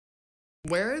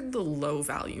Where are the low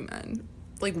value men?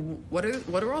 Like, what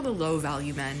are all the low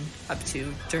value men up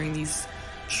to during these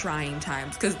trying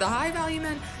times? Because the high value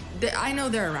men, I know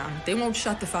they're around. They won't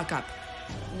shut the fuck up.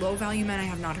 Low value men, I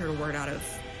have not heard a word out of.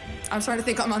 I'm starting to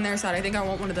think I'm on their side. I think I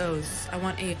want one of those. I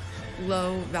want a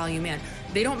low value man.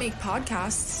 They don't make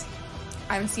podcasts.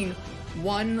 I haven't seen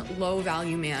one low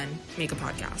value man make a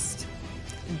podcast.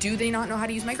 Do they not know how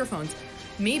to use microphones?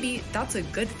 Maybe that's a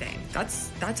good thing. That's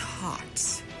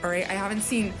hot. All right,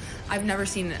 I've never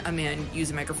seen a man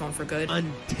use a microphone for good.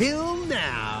 Until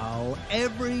now,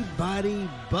 everybody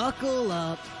buckle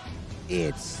up.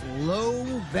 It's Low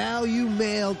Value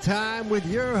Mail time with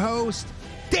your host,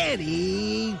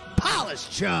 Danny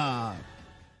Polishchuk.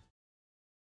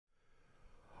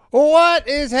 What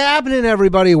is happening,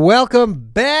 everybody?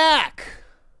 Welcome back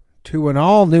to an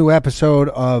all-new episode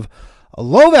of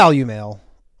Low Value Mail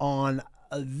on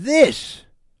this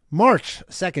March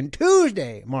 2nd,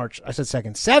 Tuesday, March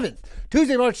 7th,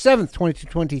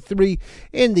 2023,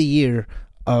 in the year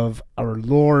of our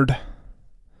Lord.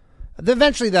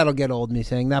 Eventually that'll get old, me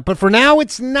saying that, but for now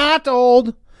it's not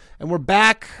old, and we're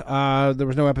back. There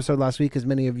was no episode last week, as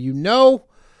many of you know.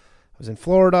 I was in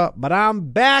Florida, but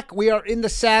I'm back. We are in the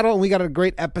saddle, and we got a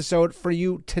great episode for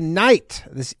you tonight,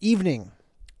 this evening.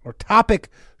 Our topic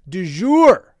du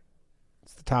jour.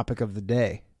 It's the topic of the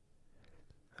day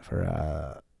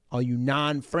for all you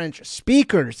non-French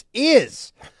speakers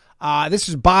is, this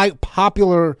is by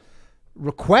popular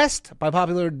request, by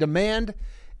popular demand,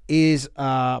 is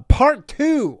part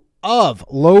 2 of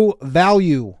Low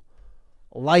Value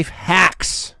Life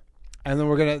Hacks. And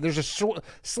then there's a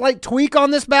slight tweak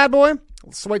on this bad boy,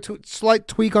 slight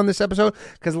tweak on this episode,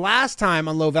 because last time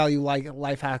on Low Value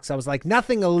Life Hacks, I was like,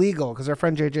 nothing illegal, because our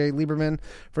friend JJ Lieberman,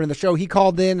 friend of the show, he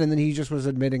called in, and then he just was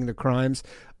admitting the crimes.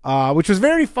 Which was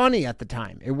very funny at the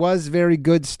time. It was very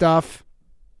good stuff.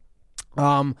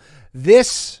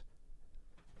 This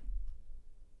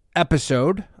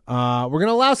episode, we're going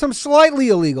to allow some slightly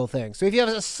illegal things. So if you have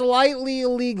a slightly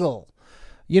illegal,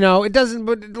 it doesn't,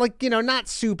 but not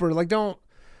super,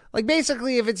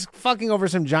 basically if it's fucking over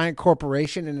some giant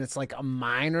corporation and it's like a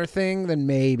minor thing, then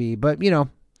maybe, but you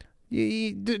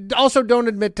also don't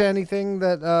admit to anything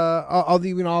that, I'm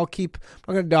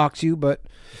going to dox you, but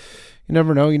you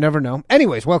never know.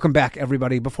 Anyways, welcome back,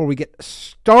 everybody. Before we get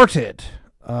started,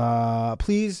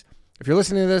 please, if you're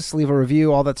listening to this, leave a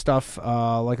review, all that stuff,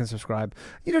 like and subscribe.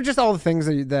 Just all the things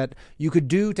that you could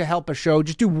do to help a show.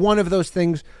 Just do one of those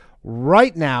things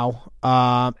right now.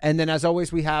 And then, as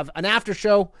always, we have an after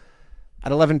show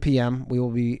at 11 p.m. We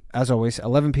will be, as always,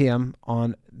 11 p.m.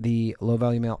 on the Low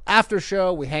Value Mail after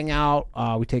show. We hang out,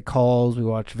 we take calls, we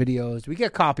watch videos, we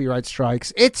get copyright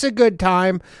strikes. It's a good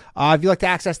time. If you'd like to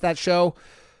access that show,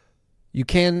 you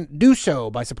can do so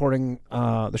by supporting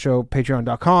the show,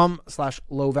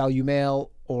 patreon.com/lowvaluemail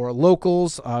or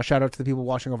locals. Shout out to the people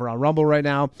watching over on Rumble right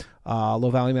now,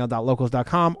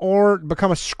 lowvaluemail.locals.com, or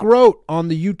become a scrote on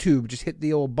the YouTube. Just hit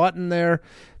the old button there,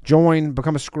 join,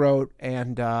 become a scrote,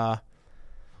 and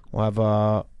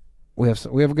we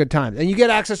have a good time. And you get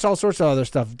access to all sorts of other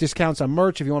stuff. Discounts on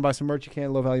merch. If you want to buy some merch, you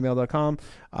can, lowvaluemail.com.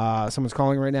 Someone's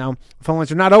calling right now. Phone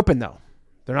lines are not open, though.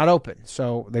 They're not open.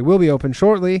 So they will be open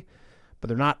shortly, but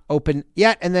they're not open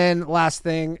yet. And then last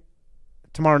thing,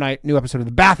 tomorrow night, new episode of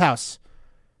The Bathhouse,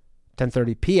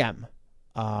 10:30 p.m.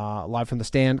 Live from the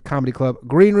Stand, Comedy Club,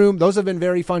 Green Room. Those have been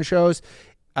very fun shows.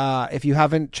 If you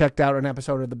haven't checked out an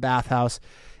episode of The Bathhouse,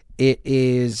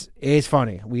 it's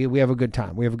funny. We have a good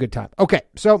time. Okay,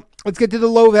 so let's get to the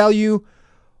Low Value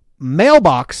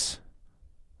mailbox.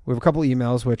 We have a couple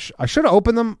emails, which I should have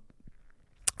opened them.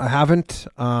 I haven't.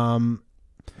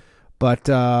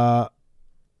 But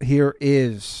here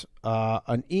is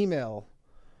an email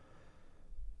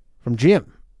from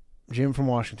Jim from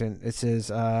Washington. It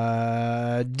says,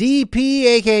 DP,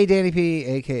 a.k.a. Danny P,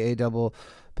 a.k.a. double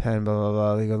pen, blah,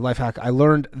 blah, blah. Life hack. I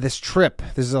learned this trip.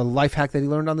 This is a life hack that he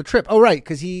learned on the trip. Oh, right,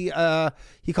 because he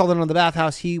called in on the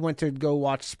Bathhouse. He went to go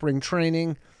watch spring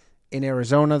training in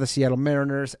Arizona, the Seattle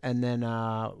Mariners, and then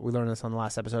we learned this on the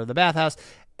last episode of the Bathhouse.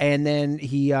 And then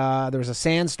there was a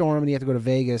sandstorm, and he had to go to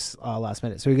Vegas last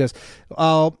minute. So he goes,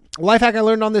 life hack I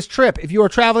learned on this trip. If you are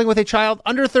traveling with a child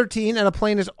under 13 and a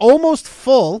plane is almost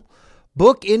full,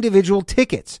 book individual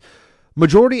tickets.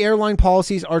 Majority airline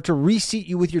policies are to reseat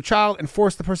you with your child and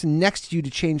force the person next to you to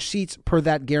change seats per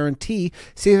that guarantee.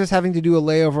 Saves us having to do a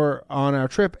layover on our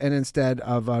trip and instead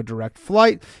of a direct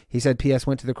flight. He said, P.S.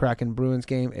 went to the Kraken Bruins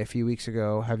game a few weeks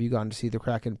ago. Have you gotten to see the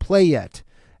Kraken play yet?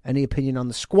 Any opinion on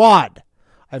the squad?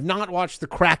 I've not watched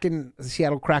the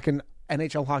Seattle Kraken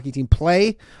NHL hockey team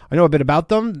play. I know a bit about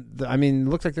them. I mean, it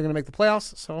looks like they're going to make the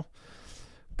playoffs, so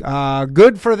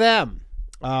good for them.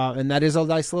 And that is a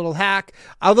nice little hack.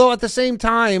 Although at the same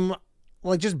time,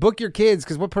 like, just book your kids,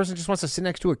 because what person just wants to sit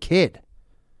next to a kid?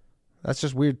 That's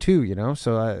just weird too, you know?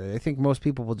 So I think most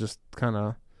people will just kind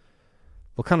of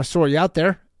sort you out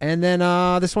there. And then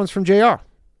this one's from JR.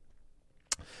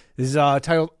 This is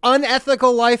titled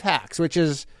Unethical Life Hacks, which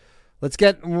is, I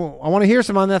want to hear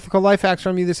some unethical life hacks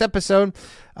from you this episode.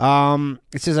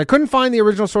 It says, I couldn't find the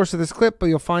original source of this clip, but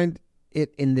you'll find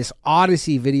it in this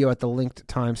Odyssey video at the linked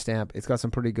timestamp. It's got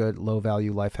some pretty good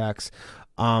low-value life hacks.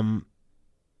 And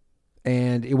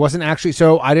it wasn't actually,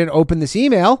 so I didn't open this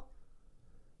email.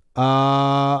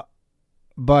 But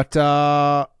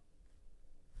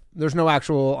there's no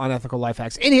actual unethical life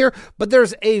hacks in here, but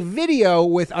there's a video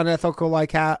with unethical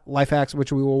life hacks,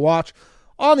 which we will watch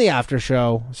on the after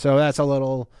show. So that's a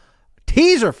little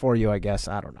teaser for you, I guess.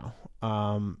 I don't know.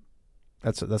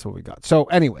 That's what we got. So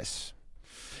anyways,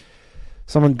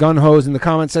 someone gun-hose in the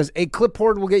comments says, a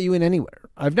clipboard will get you in anywhere.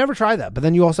 I've never tried that, but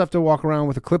then you also have to walk around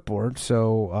with a clipboard.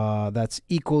 So that's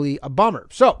equally a bummer.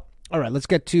 So, all right, let's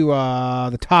get to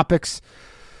the topics.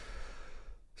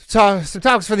 So, some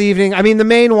topics for the evening. I mean, the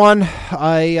main one,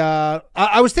 I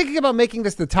was thinking about making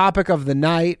this the topic of the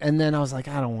night, and then I was like,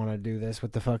 I don't want to do this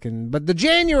with but the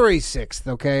January 6th,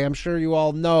 okay? I'm sure you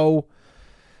all know,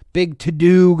 big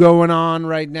to-do going on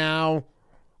right now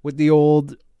with the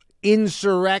old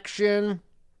insurrection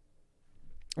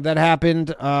that happened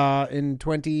in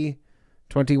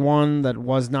 2021 that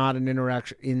was not an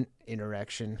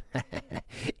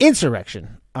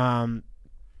insurrection.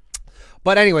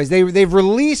 But anyways, they've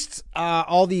released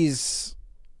all this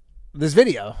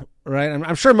video, right?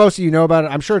 I'm sure most of you know about it.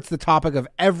 I'm sure it's the topic of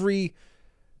every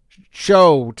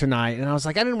show tonight. And I was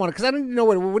like, I didn't want to, because I didn't know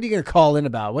what are you going to call in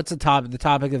about? What's the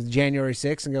topic of January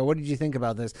 6th? And go, what did you think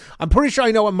about this? I'm pretty sure I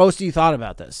know what most of you thought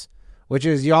about this, which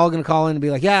is y'all going to call in and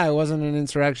be like, yeah, it wasn't an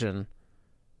insurrection.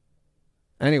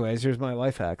 Anyways, here's my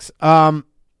life hacks.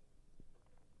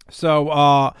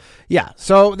 So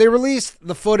they released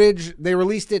the footage. They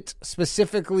released it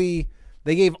specifically.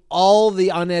 They gave all the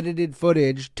unedited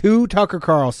footage to Tucker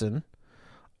Carlson.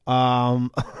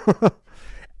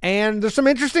 And there's some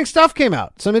interesting stuff came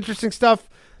out. Some interesting stuff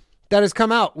that has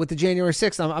come out with the January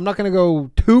 6th. I'm not going to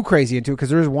go too crazy into it because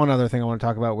there is one other thing I want to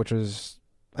talk about, which is,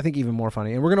 I think, even more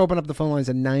funny. And we're going to open up the phone lines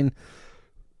at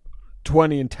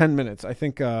 9:20 in 10 minutes. I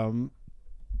think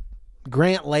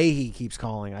Grant Leahy keeps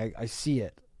calling. I see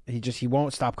it. He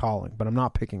won't stop calling, but I'm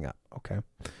not picking up. Okay.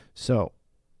 So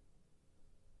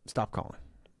stop calling,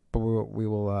 but we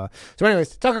will. So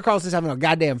anyways, Tucker Carlson's having a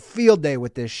goddamn field day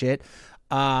with this shit.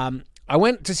 I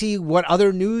went to see what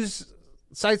other news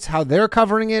sites, how they're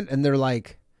covering it. And they're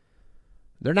like,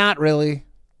 they're not really,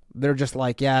 they're just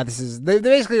like, yeah, they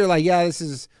basically are like, yeah, this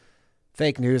is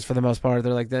fake news for the most part.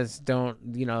 They're like, I've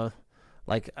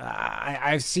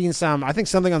seen I think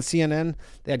something on CNN,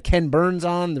 they had Ken Burns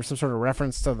on. There's some sort of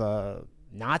reference to the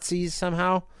Nazis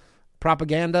somehow,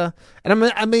 propaganda.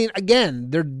 And I mean, again,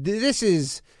 this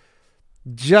is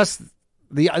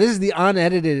the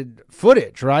unedited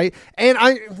footage, right? And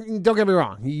don't get me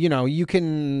wrong,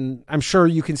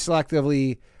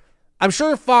 I'm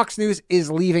sure Fox News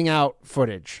is leaving out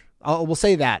footage. We'll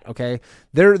say that, okay?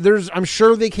 I'm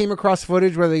sure they came across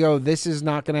footage where they go, this is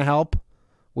not going to help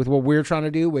with what we're trying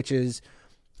to do, which is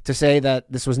to say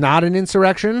that this was not an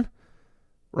insurrection,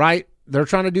 right? They're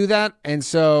trying to do that. And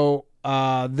so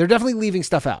they're definitely leaving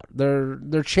stuff out.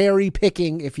 They're cherry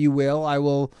picking, if you will. I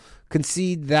will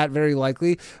concede that very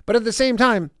likely. But at the same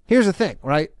time, here's the thing,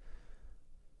 right?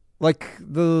 Like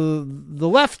the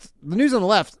left, the news on the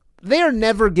left, they are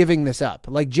never giving this up.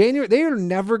 Like they are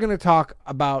never going to talk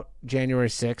about January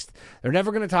 6th. They're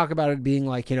never going to talk about it being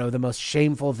like, the most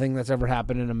shameful thing that's ever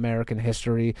happened in American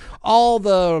history. All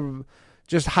the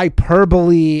just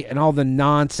hyperbole and all the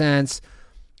nonsense,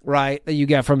 right, that you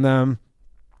get from them.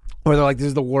 Or they're like, this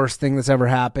is the worst thing that's ever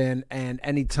happened. And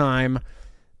anytime.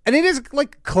 And it is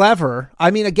like clever. I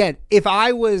mean, again, if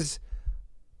I was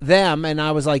them and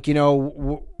I was like,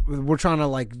 we're trying to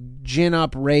like gin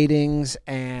up ratings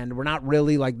and we're not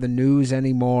really like the news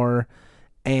anymore.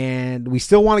 And we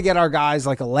still want to get our guys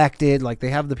like elected. Like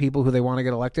they have the people who they want to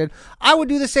get elected. I would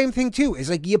do the same thing too. It's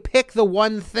like you pick the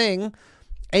one thing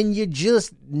and you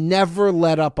just never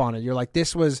let up on it. You're like,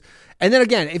 this was, and then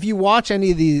again, if you watch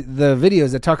any of the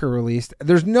videos that Tucker released,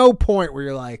 there's no point where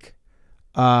you're like,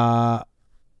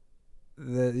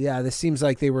 this seems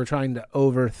like they were trying to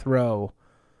overthrow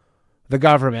the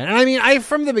government. And I mean,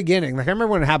 from the beginning, like I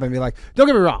remember when it happened, I'd be like, don't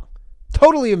get me wrong,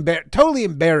 totally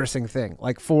embarrassing thing,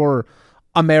 like for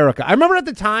America. I remember at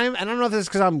the time, and I don't know if this is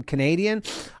because I'm Canadian,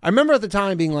 I remember at the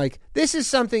time being like, this is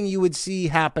something you would see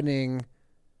happening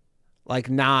like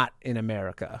not in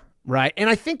America. right? And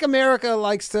I think America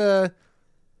likes to,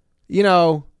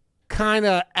 kind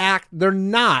of act. They're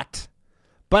not.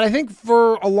 But I think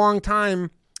for a long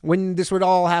time, when this would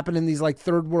all happen in these like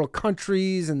third world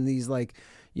countries and these like,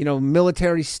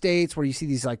 military states where you see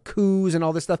these like coups and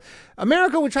all this stuff,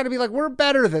 America would try to be like, we're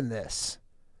better than this.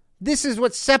 This is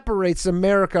what separates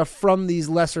America from these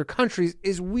lesser countries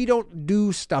is we don't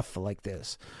do stuff like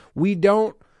this. We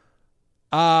don't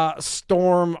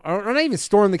storm, or not even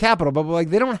storm the Capitol, but like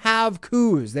they don't have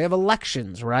coups. They have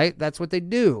elections, right? That's what they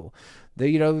do.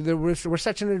 We're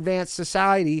such an advanced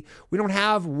society. We don't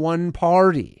have one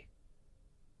party.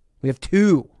 We have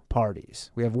two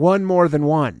parties. We have one more than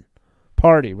one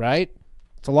party, right?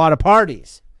 It's a lot of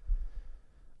parties.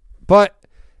 But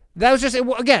that was just, it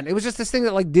was just this thing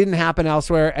that like didn't happen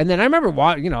elsewhere. And then I remember,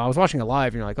 I was watching it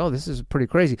live and you're like, oh, this is pretty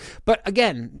crazy. But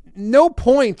again, no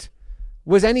point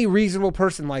was any reasonable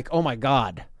person like, oh my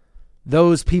God,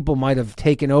 those people might have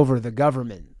taken over the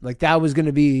government. Like that was going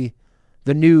to be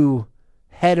the new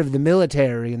head of the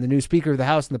military and the new Speaker of the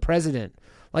House and the president.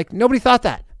 Like nobody thought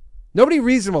that. Nobody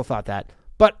reasonable thought that.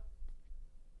 But,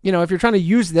 if you're trying to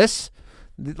use this,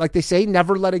 like they say,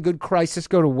 never let a good crisis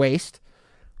go to waste.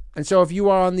 And so if you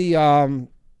are on the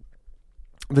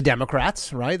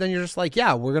Democrats, right, then you're just like,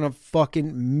 yeah, we're going to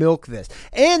fucking milk this.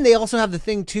 And they also have the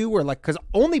thing, too, where like, because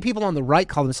only people on the right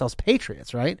call themselves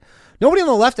patriots, right? Nobody on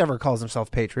the left ever calls themselves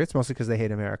patriots, mostly because they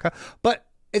hate America. But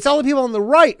it's all the people on the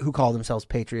right who call themselves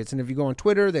patriots. And if you go on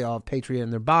Twitter, they all have patriot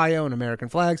in their bio and American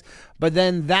flags. But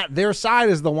then their side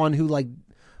is the one who, like,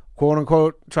 quote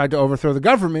unquote, tried to overthrow the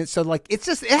government. So, like, it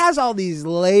has all these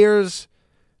layers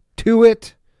to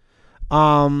it.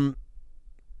 LP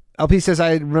says,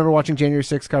 I remember watching January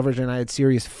 6th coverage and I had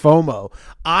serious FOMO.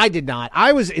 I did not.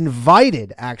 I was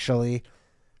invited, actually,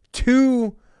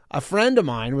 to a friend of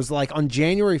mine was like on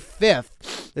January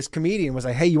 5th, this comedian was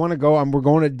like, hey, you want to go? We're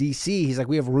going to D.C. He's like,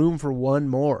 we have room for one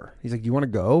more. He's like, you want to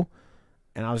go?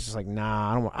 And I was just like,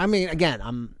 nah, I don't want. I mean, again,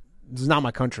 this is not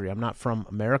my country. I'm not from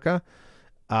America.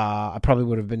 I probably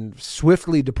would have been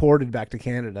swiftly deported back to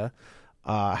Canada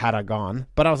had I gone.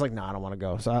 But I was like, nah, I don't want to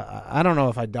go. So I don't know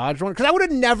if I dodged one because I would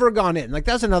have never gone in. Like,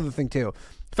 that's another thing, too.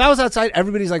 If I was outside,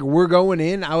 everybody's like, we're going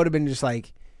in, I would have been just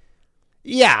like,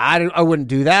 yeah, I wouldn't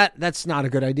do that. That's not a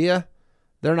good idea.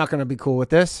 They're not going to be cool with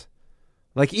this.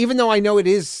 Like, even though I know it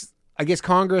is, I guess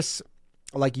Congress,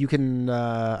 like you can,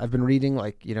 I've been reading,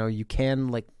 like, you can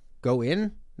like go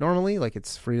in normally, like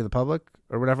it's free to the public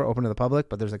or whatever, open to the public,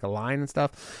 but there's like a line and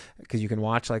stuff because you can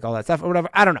watch like all that stuff or whatever.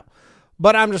 I don't know.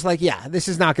 But I'm just like, yeah, this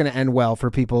is not going to end well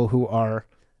for people who are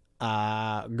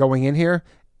going in here.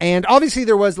 And obviously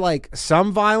there was like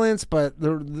some violence, but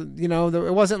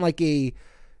it wasn't like a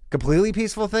completely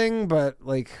peaceful thing, but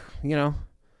like, get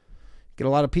a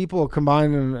lot of people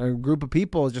combined in a group of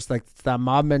people, just like that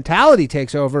mob mentality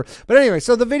takes over. But anyway,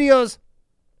 so the videos,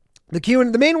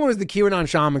 the main one was the QAnon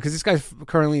shaman, because this guy's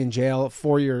currently in jail,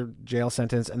 4-year jail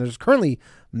sentence, and there's currently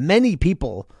many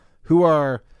people who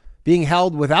are being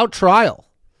held without trial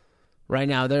right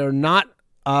now. They're not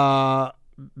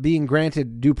being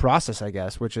granted due process, I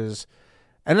guess, which is.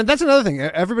 And that's another thing.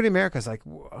 Everybody in America is like,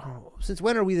 since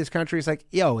when are we this country? It's like,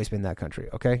 you always been that country,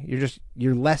 okay?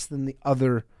 You're less than the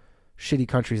other shitty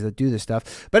countries that do this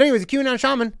stuff. But anyways, the QAnon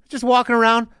shaman just walking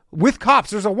around with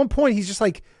cops. There's at one point, he's just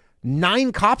like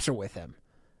 9 cops are with him.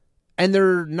 And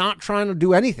they're not trying to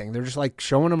do anything. They're just like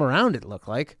showing him around, it looked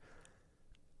like.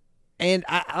 And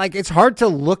it's hard to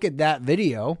look at that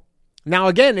video. Now,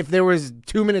 again, if there was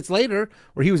 2 minutes later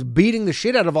where he was beating the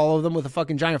shit out of all of them with a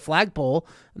fucking giant flagpole,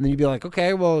 and then you'd be like,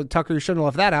 okay, well, Tucker, you shouldn't have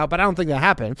left that out. But I don't think that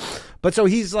happened. But so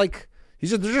they're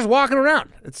just walking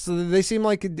around. They seem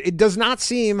like it does not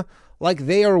seem like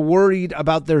they are worried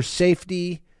about their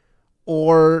safety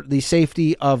or the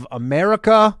safety of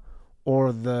America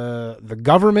or the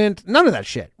government. None of that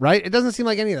shit, right? It doesn't seem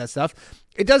like any of that stuff.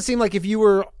 It does seem like if you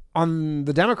were on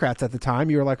the Democrats at the time,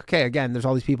 you were like, okay, again, there's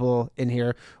all these people in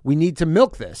here. We need to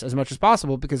milk this as much as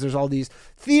possible because there's all these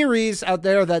theories out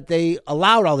there that they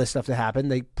allowed all this stuff to happen.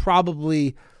 They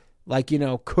probably,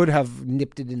 could have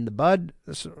nipped it in the bud.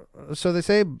 So they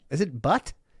say, is it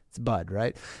butt? It's bud,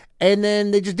 right? And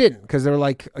then they just didn't because they're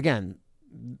like, again,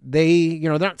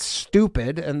 they're not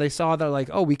stupid. And they saw they're like,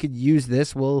 oh, we could use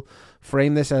this. We'll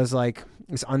frame this as like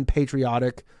this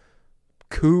unpatriotic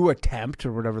coup attempt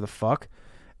or whatever the fuck.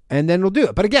 And then we'll do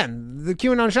it. But again, the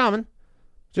QAnon shaman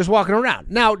just walking around.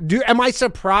 Now, am I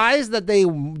surprised that they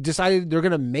decided they're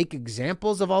going to make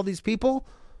examples of all these people?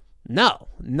 No,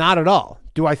 not at all.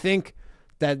 Do I think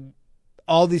that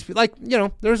all these people,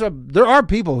 there are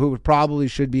people who probably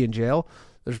should be in jail.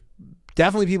 There's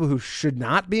definitely people who should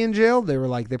not be in jail. They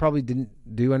probably didn't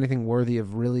do anything worthy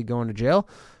of really going to jail.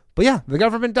 But yeah, the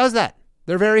government does that.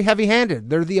 They're very heavy-handed.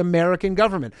 They're the American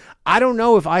government. I don't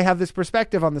know if I have this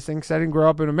perspective on this thing because I didn't grow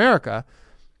up in America.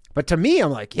 But to me,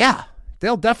 I'm like, yeah,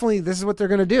 they'll definitely, this is what they're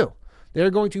going to do. They're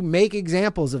going to make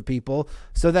examples of people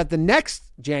so that the next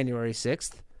January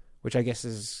 6th, which I guess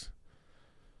is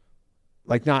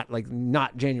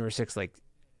not January 6th like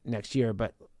next year,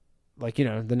 but like, you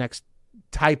know, the next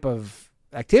type of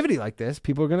activity like this,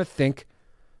 people are going to think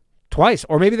twice,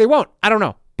 or maybe they won't. I don't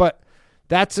know. But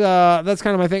that's kind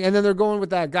of my thing. And then they're going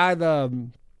with that guy,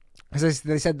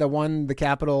 they said the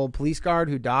Capitol police guard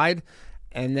who died.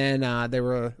 And then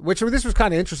this was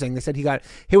kind of interesting. They said he got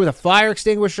hit with a fire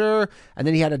extinguisher, and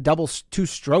then he had two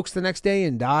strokes the next day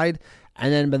and died.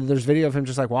 And then, but there's video of him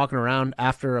just like walking around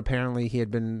after apparently he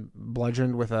had been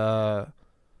bludgeoned with a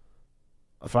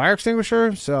fire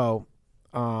extinguisher. So,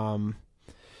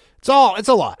 it's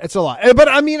a lot. But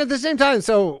I mean, at the same time,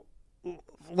 so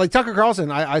like Tucker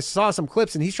Carlson, I saw some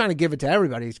clips and he's trying to give it to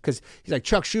everybody because he's like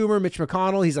Chuck Schumer, Mitch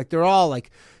McConnell. He's like, they're all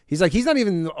like, he's like, he's not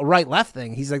even a right-left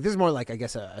thing. He's like, this is more like, I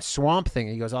guess, a swamp thing.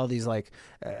 He goes, all these like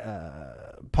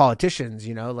politicians,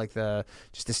 you know, like the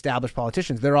just established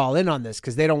politicians, they're all in on this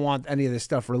because they don't want any of this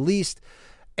stuff released.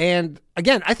 And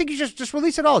again, I think you just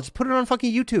release it all. Just put it on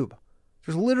fucking YouTube.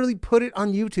 Just literally put it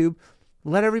on YouTube.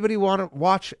 Let everybody want to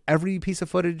watch every piece of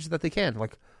footage that they can.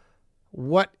 Like,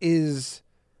 what is...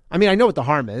 I mean, I know what the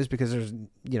harm is because there's,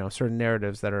 you know, certain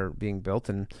narratives that are being built,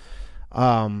 and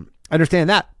I understand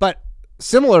that. But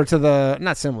similar to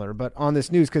not similar, but on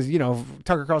this news, because, you know,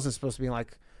 Tucker Carlson's supposed to be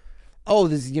like, oh,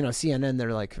 this, you know, CNN,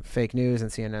 they're like fake news,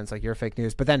 and CNN's like, you're fake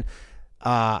news. But then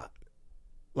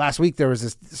last week there was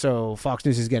this, so Fox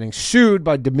News is getting sued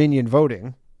by Dominion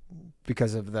Voting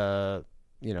because of the,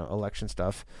 you know, election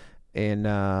stuff in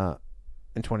the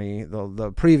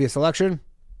previous election.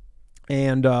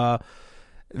 And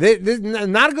not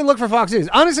a good look for Fox News.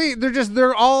 Honestly,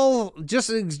 they're all just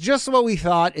what we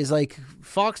thought is like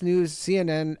Fox News,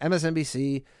 CNN,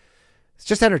 MSNBC. It's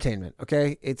just entertainment,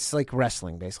 okay? It's like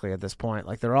wrestling basically at this point.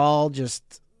 Like they're all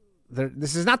just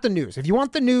this is not the news. If you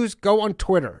want the news, go on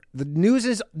Twitter. The news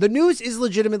is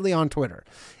legitimately on Twitter.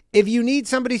 If you need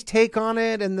somebody's take on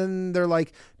it, and then they're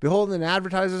like beholden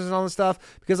advertisers and all this stuff,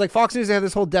 because like Fox News, they have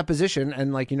this whole deposition,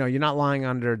 and like, you know, you're not lying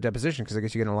under deposition because I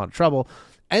guess you get in a lot of trouble.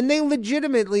 And they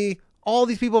legitimately, all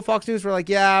these people at Fox News were like,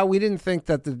 yeah, we didn't think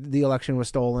that the election was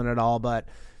stolen at all, but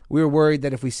we were worried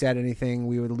that if we said anything,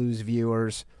 we would lose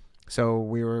viewers. So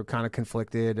we were kind of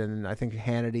conflicted. And I think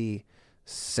Hannity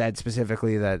said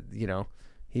specifically that, you know,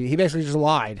 he basically just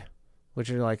lied, which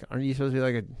are like, aren't you supposed to be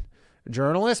like a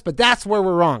journalist? But that's where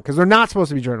we're wrong, because they're not supposed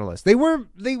to be journalists. They're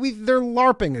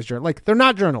LARPing as journalists. Like, they're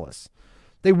not journalists.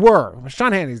 They were.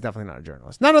 Sean Hannity's definitely not a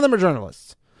journalist. None of them are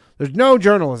journalists. There's no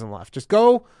journalism left. Just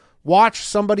go watch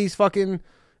somebody's fucking...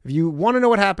 If you want to know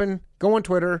what happened, go on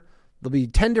Twitter. There'll be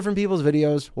 10 different people's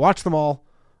videos. Watch them all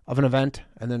of an event,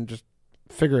 and then just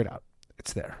figure it out.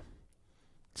 It's there.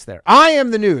 It's there. I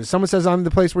am the news. Someone says I'm the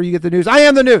place where you get the news. I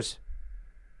am the news.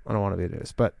 I don't want to be the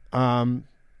news, but...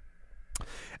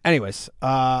 Anyways,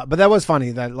 but that was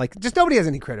funny that like just nobody has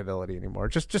any credibility anymore.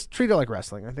 Just treat it like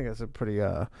wrestling. I think that's a pretty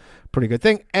good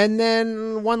thing. And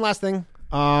then one last thing.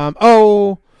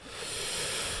 Okay.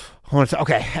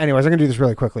 Anyways, I'm gonna do this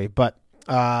really quickly. But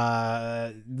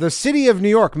the city of New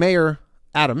York Mayor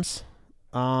Adams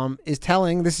is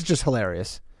telling. This is just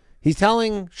hilarious. He's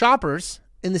telling shoppers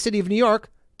in the city of New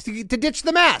York to ditch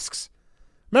the masks.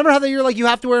 Remember how you're like you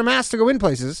have to wear a mask to go in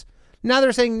places? Now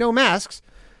they're saying no masks.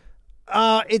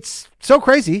 It's so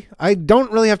crazy. I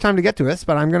don't really have time to get to this,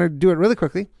 but I'm going to do it really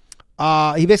quickly.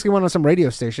 He basically went on some radio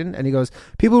station and he goes,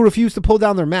 people who refuse to pull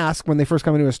down their mask when they first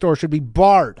come into a store should be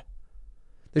barred.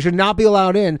 They should not be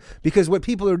allowed in, because what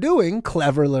people are doing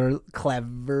cleverly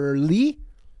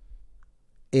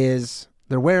is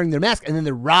they're wearing their mask and then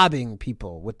they're robbing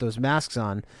people with those masks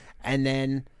on. And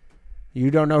then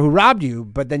you don't know who robbed you,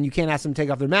 but then you can't ask them to take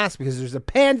off their mask because there's a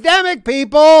pandemic,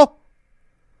 people.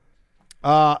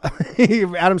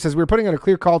 Adam says, we're putting out a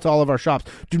clear call to all of our shops.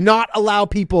 Do not allow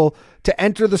people to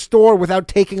enter the store without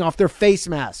taking off their face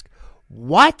mask.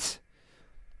 What?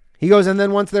 He goes, and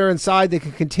then once they're inside, they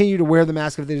can continue to wear the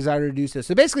mask if they desire to do so.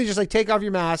 So basically just like take off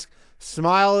your mask,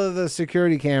 smile at the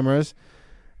security cameras.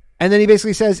 And then he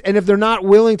basically says, and if they're not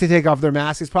willing to take off their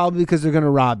mask, it's probably because they're going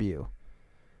to rob you.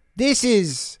 This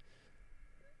is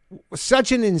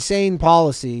such an insane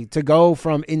policy to go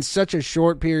from, in such a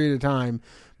short period of time,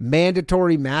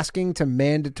 mandatory masking to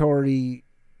mandatory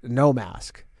no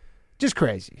mask. Just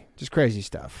crazy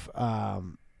stuff.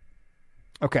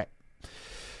 Okay.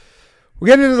 We're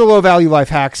getting into the low value life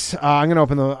hacks. I'm going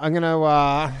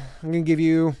to give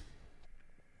you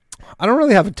I don't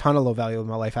really have a ton of low value in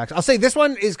my life hacks. I'll say this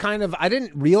one is kind of, I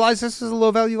didn't realize this is a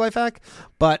low value life hack,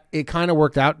 but it kind of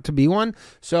worked out to be one.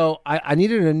 So I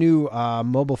needed a new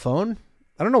mobile phone.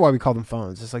 I don't know why we call them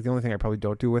phones. It's like the only thing I probably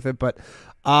don't do with it, but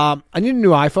I need a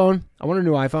new iPhone. I want a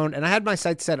new iPhone, and I had my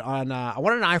sights set on, I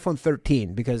wanted an iPhone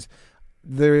 13 because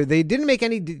they didn't make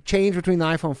any change between the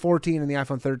iPhone 14 and the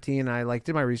iPhone 13. I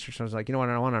did my research and I was like, you know what?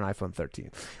 I want an iPhone 13.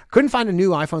 Couldn't find a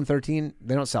new iPhone 13.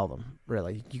 They don't sell them,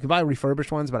 really. You can buy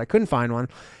refurbished ones, but I couldn't find one.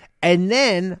 And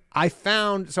then I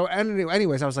found,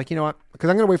 anyways, I was like, you know what?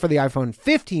 Because I'm going to wait for the iPhone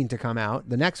 15 to come out,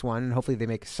 the next one, and hopefully they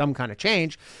make some kind of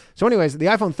change. So anyways, the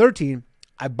iPhone 13,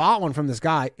 I bought one from this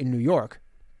guy in New York,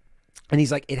 and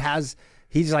he's like,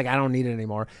 he's like, I don't need it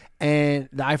anymore. And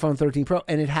the iPhone 13 Pro,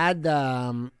 and it had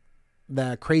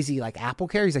the crazy like Apple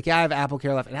Care. He's like, yeah, I have Apple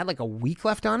Care left. It had like a week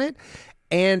left on it.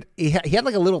 And he had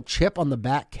like a little chip on the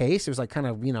back case. It was like kind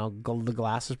of, the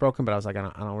glass is broken, but I was like, I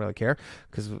don't really care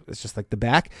because it's just like the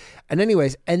back. And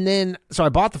anyways, so I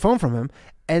bought the phone from him.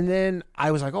 And then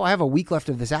I was like, oh, I have a week left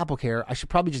of this Apple Care. I should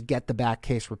probably just get the back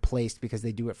case replaced because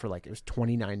they do it for like, it was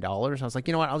 $29. I was like,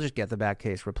 you know what? I'll just get the back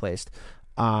case replaced.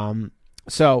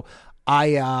 So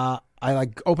I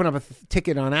like open up a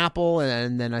ticket on Apple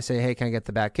and then I say, hey, can I get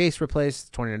the back case replaced?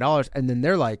 It's $29. And then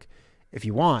they're like, if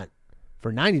you want,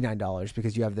 for $99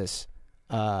 because you have this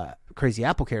crazy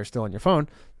Apple Care still on your phone,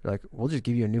 they're like, we'll just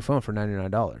give you a new phone for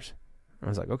 $99. I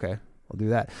was like, okay, I'll do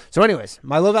that. So anyways,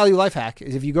 my low value life hack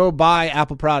is if you go buy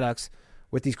Apple products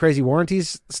with these crazy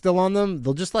warranties still on them,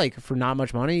 they'll just like, for not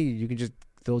much money,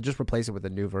 they'll just replace it with a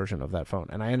new version of that phone.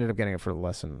 And I ended up getting it for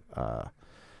less than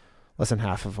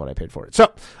half of what I paid for it.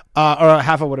 So, or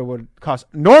half of what it would cost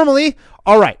normally.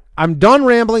 All right. I'm done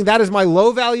rambling. That is my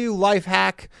low value life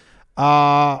hack.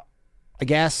 I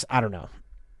guess, I don't know.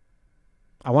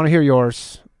 I want to hear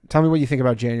yours. Tell me what you think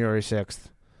about January 6th.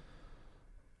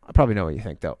 I probably know what you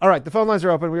think, though. All right, the phone lines are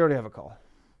open. We already have a call.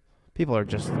 People are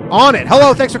just on it.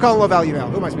 Hello, thanks for calling Low Value Mail.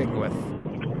 Who am I speaking with?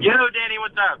 Yo, Danny,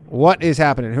 what's up? What is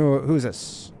happening? Who's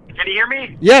this? Can you hear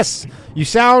me? Yes. You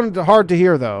sound hard to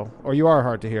hear, though. Or you are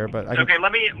hard to hear, but Okay,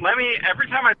 let me, every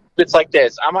time it's like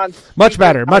this. I'm on... Much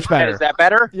better, much better. Is that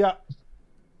better? Yeah.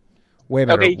 Way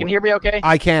better. Okay, you can hear me okay?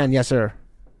 I can, yes, sir.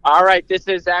 All right, this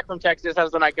is Zach from Texas. How's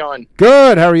the night going?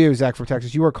 Good. How are you, Zach from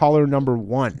Texas? You are caller number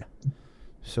 1.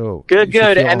 So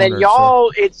good. And then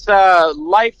y'all, it's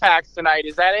life hacks tonight.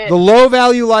 Is that it? The low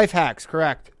value life hacks,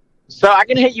 correct. So I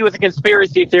can hit you with a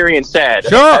conspiracy theory instead.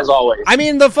 Sure. As always. I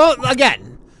mean, the phone,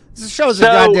 again, this show's a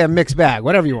goddamn mixed bag.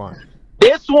 Whatever you want.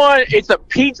 This one, it's a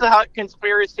Pizza Hut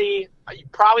conspiracy. You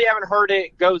probably haven't heard it.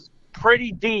 It goes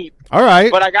pretty deep. All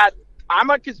right. But I'm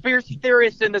a conspiracy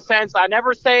theorist in the sense I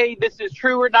never say this is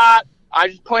true or not. I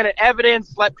just point at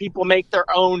evidence, let people make their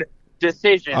own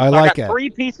decisions. I got 3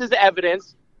 pieces of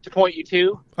evidence to point you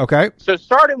to. Okay. So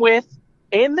starting with,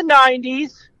 in the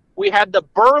 90s, we had the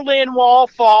Berlin Wall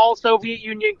fall, Soviet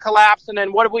Union collapse, and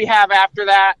then what did we have after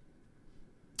that?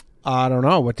 I don't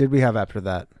know. What did we have after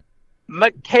that?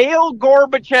 Mikhail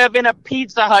Gorbachev in a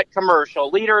Pizza Hut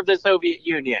commercial, leader of the Soviet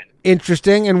Union.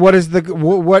 Interesting. And what is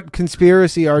what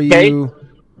conspiracy are you?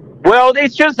 Well,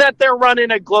 it's just that they're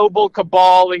running a global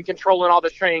cabal and controlling all the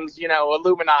strings,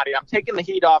 Illuminati. I'm taking the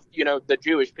heat off, the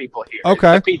Jewish people here.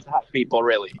 Okay. The Pizza Hut people,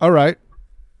 really. All right.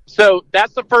 So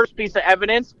that's the first piece of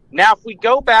evidence. Now, if we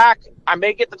go back, I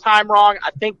may get the time wrong.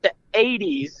 I think the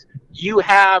 80s, you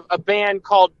have a band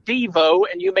called Devo,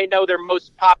 and you may know their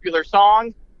most popular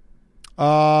song.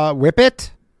 Whip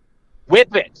It?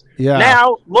 Whip It. Yeah.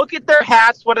 Now, look at their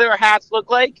hats. What do their hats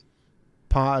look like?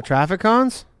 Traffic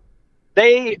cons?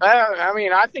 They,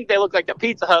 I think they look like the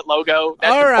Pizza Hut logo.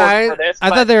 That's all right. For this, I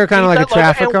thought they were kind of like a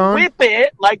traffic cone. Whip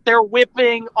It, like they're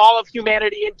whipping all of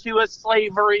humanity into a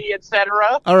slavery,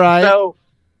 etc. All right. So,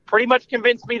 pretty much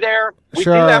convinced me there. We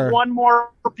do have one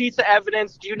more piece of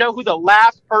evidence. Do you know who the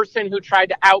last person who tried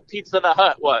to out Pizza the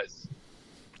Hut was?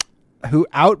 Who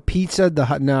out pizzaed the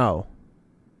Hut? No.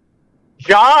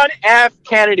 John F.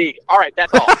 Kennedy. All right,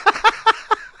 that's all.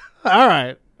 All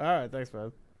right. Thanks,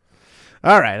 man.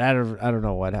 All right, I don't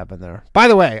know what happened there. By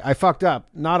the way, I fucked up.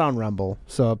 Not on Rumble,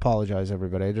 so apologize,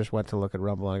 everybody. I just went to look at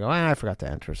Rumble and I go, I forgot to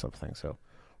enter something, so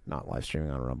not live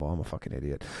streaming on Rumble. I'm a fucking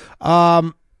idiot.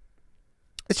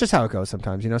 It's just how it goes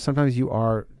sometimes. Sometimes you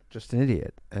are just an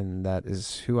idiot, and that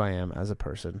is who I am as a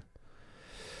person.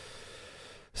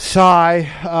 Sigh.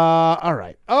 All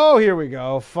right. Oh, here we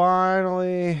go.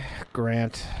 Finally,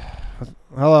 Grant.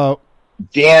 Hello,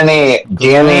 Danny.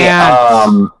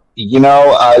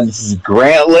 This is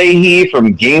Grant Leahy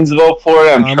from Gainesville,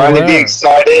 Florida. I'm trying to be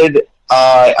excited.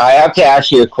 I have to ask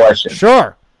you a question.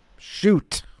 Sure.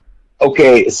 Shoot.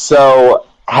 Okay, so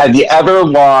have you ever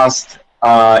lost,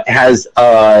 has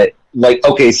like,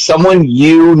 okay, someone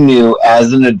you knew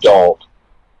as an adult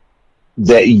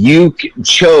that you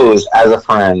chose as a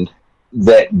friend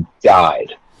that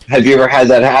died. Have you ever had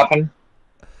that happen?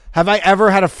 Have I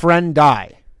ever had a friend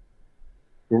die?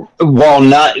 Well,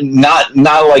 not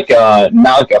like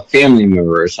a family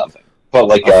member or something, but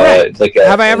like a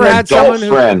have I ever had someone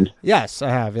friend? Yes, I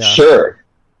have. Yeah, sure,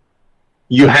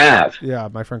 you have. Yeah,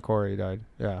 my friend Corey died.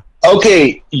 Yeah.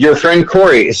 Okay, your friend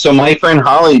Corey. So my friend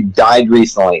Holly died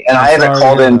recently, and I haven't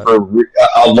called in for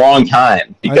a long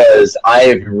time because I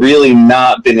have really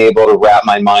not been able to wrap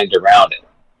my mind around it.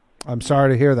 I'm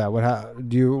sorry to hear that.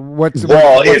 What's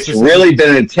it's really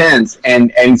been intense,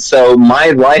 and so my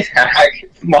life hack,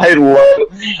 my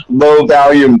low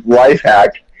value life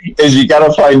hack is you got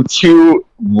to find two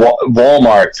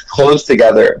Walmarts close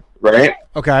together, right?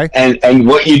 Okay. And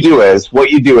what you do is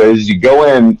you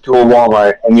go into a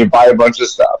Walmart and you buy a bunch of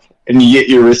stuff and you get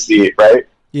your receipt, right?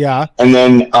 Yeah. And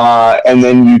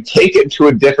then you take it to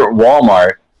a different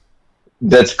Walmart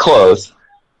that's close.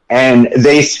 And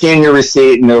they scan your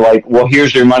receipt and they're like, well,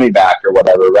 here's your money back or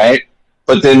whatever, right?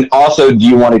 But then also, do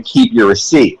you want to keep your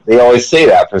receipt? They always say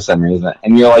that for some reason.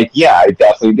 And you're like, yeah, I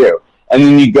definitely do. And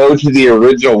then you go to the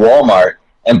original Walmart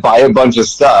and buy a bunch of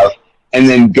stuff and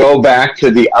then go back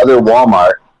to the other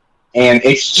Walmart and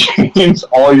exchange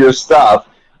all your stuff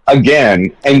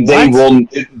again. And they will...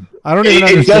 I don't even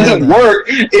it doesn't that. work.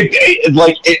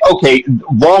 Okay,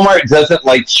 Walmart doesn't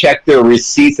like check their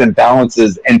receipts and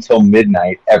balances until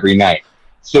midnight every night.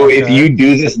 So if you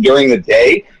do this during the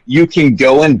day, you can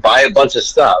go and buy a bunch of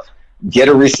stuff, get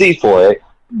a receipt for it,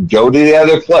 go to the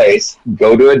other place,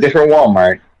 go to a different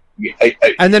Walmart,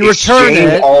 and then return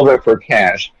it. All of it for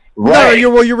cash. Right.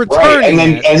 No, you're returning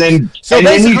it. And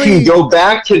then you can go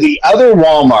back to the other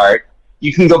Walmart.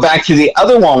 You can go back to the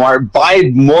other Walmart, buy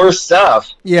more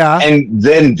stuff, and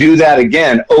then do that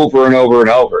again over and over and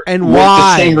over. And with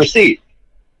why? The same receipt.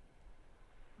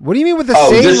 What do you mean with the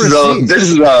same receipt? This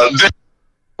is a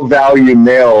value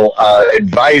mail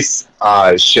advice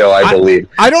show, I believe.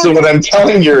 So what I'm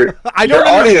telling your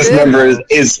audience members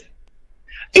is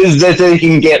that they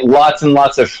can get lots and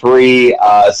lots of free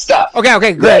stuff.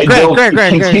 Okay, great.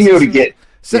 Continue to get.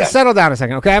 Settle down a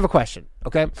second. Okay, I have a question.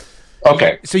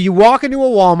 Okay. So you walk into a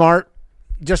Walmart,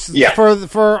 just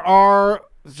for our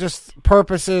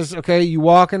purposes. Okay, you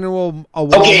walk into a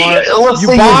Walmart. Okay, let's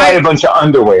say you buy a bunch of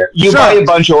underwear. Buy a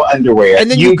bunch of underwear, and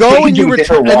then you go and you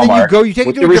return. And then you take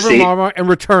it to a different Walmart and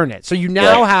return it. So you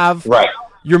now have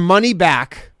your money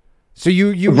back. So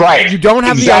you don't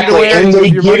have the underwear, and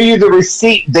they give you the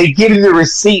receipt. They give you the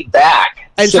receipt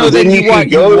back, and so then you can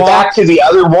go back to the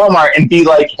other Walmart and be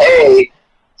like, "Hey,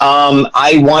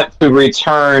 I want to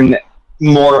return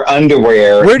more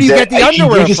underwear." Where do you get the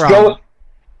underwear from?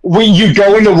 You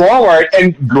go into Walmart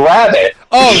and grab it.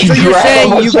 Oh, so you're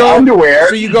saying you go underwear?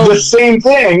 So you go the same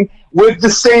thing with the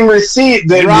same receipt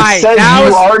that says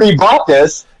you already bought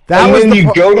this. And then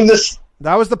you go to this.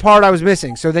 That was the part I was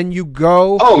missing. So then you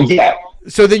go. Oh yeah.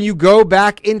 So then you go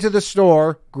back into the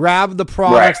store, grab the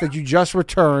products that you just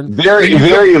returned.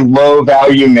 Very low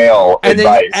value mail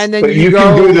advice. And then but you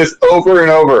can do this over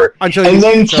and over. And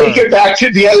then take it back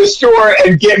to the other store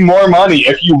and get more money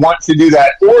if you want to do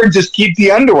that. Or just keep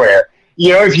the underwear.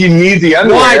 You know, if you need the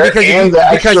underwear. Why?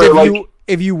 Because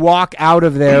if you walk out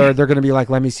of there, they're going to be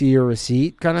like, let me see your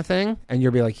receipt kind of thing. And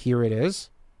you'll be like, here it is.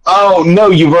 Oh,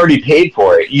 no, you've already paid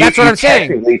for it. That's what I'm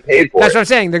saying. Paid for That's what I'm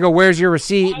saying. They go, where's your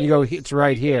receipt? And you go, it's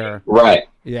right here. Right.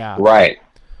 Yeah. Right.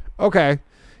 Okay.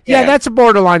 Yeah, that's a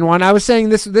borderline one. I was saying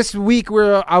this week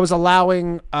where I was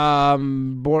allowing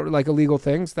illegal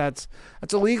things. That's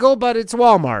illegal, but it's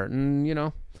Walmart, and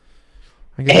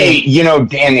Hey,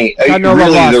 Danny,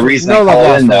 really the reason I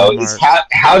call in though is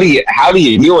how do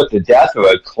you deal with the death of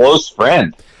a close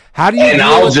friend? How do you? And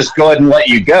I'll just go ahead and let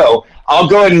you go. I'll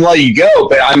go ahead and let you go,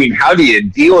 but I mean, how do you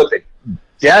deal with the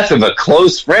death of a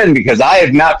close friend? Because I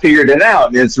have not figured it out,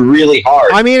 and it's really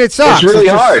hard. I mean, it sucks. It's really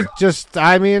hard. But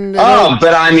I mean,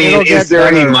 is there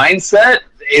any mindset?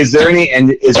 Is there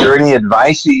any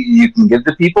advice you can give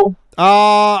to people?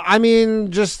 I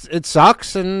mean, just it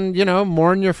sucks, and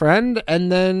mourn your friend, and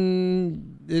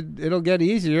then it'll get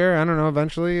easier. I don't know.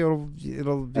 Eventually, it'll be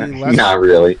less. Not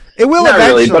really. It will not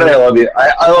eventually. Really, but I love you.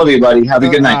 I love you, buddy. Have a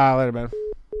good night. Later, man.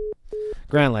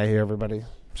 Grant Lay here, everybody.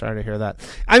 Sorry to hear that.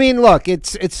 I mean, look, it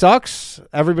sucks.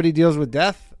 Everybody deals with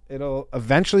death. It'll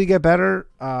eventually get better.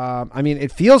 I mean,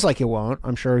 it feels like it won't.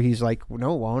 I'm sure he's like,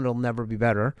 no, it won't. It'll never be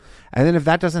better. And then if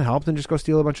that doesn't help, then just go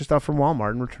steal a bunch of stuff from Walmart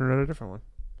and return it at a different one.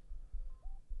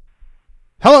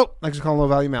 Hello. Thanks for calling Low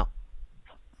Value Mail.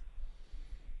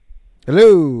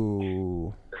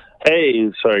 Hello.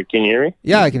 Hey, sorry, can you hear me?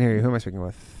 Yeah, I can hear you. Who am I speaking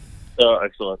with? Oh,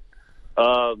 excellent.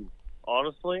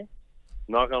 Honestly,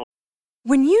 not gonna.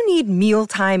 When you need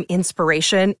mealtime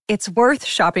inspiration, it's worth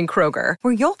shopping Kroger,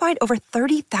 where you'll find over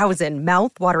 30,000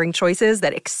 mouth-watering choices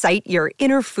that excite your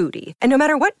inner foodie. And no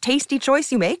matter what tasty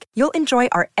choice you make, you'll enjoy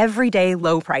our everyday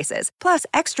low prices, plus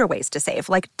extra ways to save,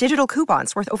 like digital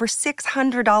coupons worth over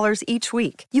 $600 each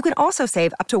week. You can also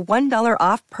save up to $1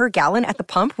 off per gallon at the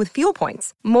pump with fuel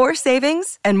points. More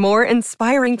savings and more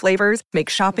inspiring flavors make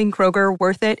shopping Kroger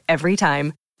worth it every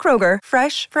time. Kroger,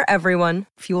 fresh for everyone.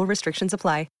 Fuel restrictions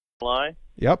apply. Lie.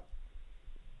 Yep.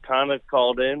 Kind of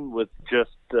called in with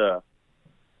just a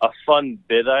fun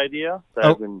bit idea that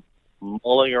I've been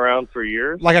mulling around for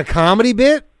years. Like a comedy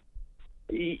bit?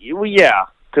 Well, yeah,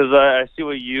 because I see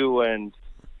what you and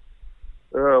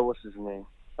what's his name?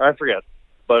 I forget.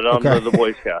 But on the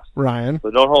Boys Cast, Ryan.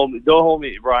 But don't hold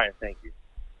me, Ryan. Thank you.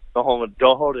 Don't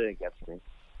hold it against me.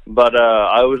 But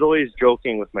I was always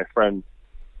joking with my friend.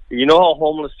 You know how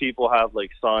homeless people have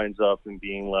like signs up and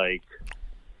being like,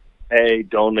 "Hey,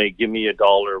 donate, give me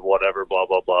 $1, whatever, blah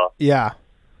blah blah." Yeah.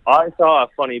 I thought a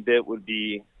funny bit would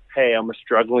be, "Hey, I'm a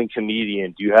struggling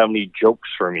comedian. Do you have any jokes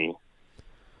for me?"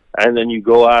 And then you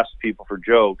go ask people for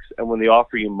jokes, and when they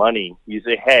offer you money, you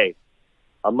say, "Hey,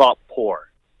 I'm not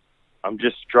poor. I'm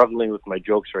just struggling with my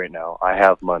jokes right now. I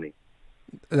have money."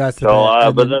 That's the so.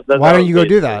 Why don't you go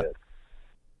do that?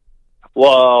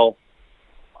 Well,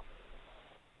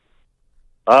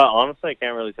 honestly, I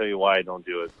can't really tell you why I don't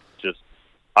do it. Just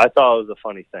I thought it was a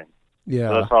funny thing. Yeah,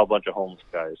 so I saw a bunch of homeless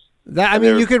guys. I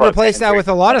mean, you could replace that with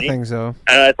a lot of things, though.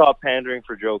 And I thought pandering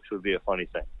for jokes would be a funny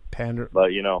thing.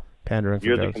 But pandering.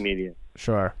 You're for the jokes. comedian.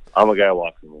 Sure. I'm a guy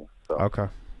watching you. So. Okay. Do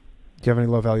you have any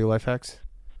low value life hacks?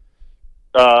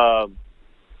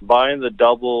 Buying the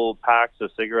double packs of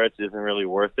cigarettes isn't really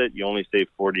worth it. You only save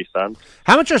 40 cents.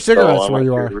 How much are cigarettes where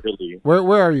you are? Really...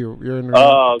 Where are you? You're in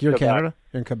Quebec. Canada?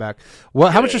 You're in Quebec.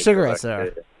 How much are cigarettes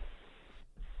there?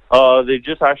 They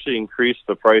just actually increased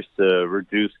the price to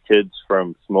reduce kids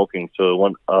from smoking, so it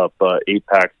went up $8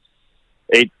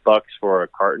 for a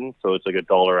carton, so it's like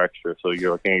 $1 extra. So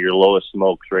you're looking at your lowest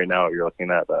smokes right now. You're looking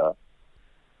at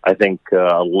I think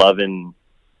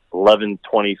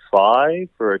 $11.25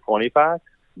 for a 20-pack,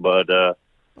 but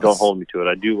don't hold me to it.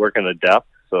 I do work in a dep,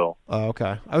 so. Oh,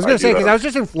 okay. I was gonna say because I was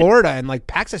just in Florida and like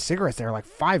packs of cigarettes there are like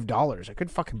 $5. I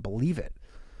couldn't fucking believe it.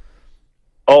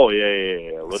 Oh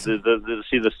yeah. Well,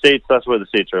 the states. That's where the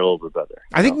states are a little bit better.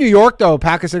 I think New York though, a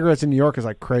pack of cigarettes in New York is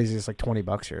like crazy. It's like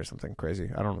 $20 here or something crazy.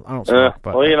 I don't smoke.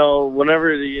 But well,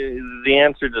 whenever the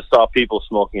answer to stop people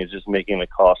smoking is just making it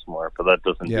cost more, but that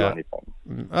doesn't do anything.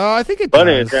 I think it does.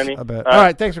 Anyway, Jenny, a bit. All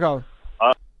right, thanks for calling.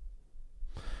 All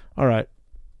right,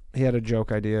 he had a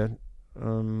joke idea.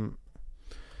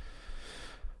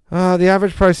 The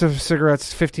average price of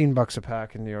cigarettes is $15 a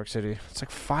pack in New York City. It's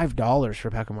like $5 for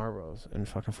a pack of Marlboros in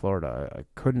fucking Florida. I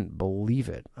couldn't believe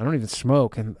it. I don't even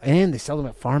smoke, and they sell them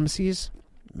at pharmacies.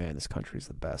 Man, this country's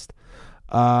the best.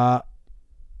 All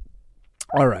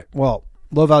right. Well,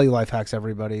 low value life hacks,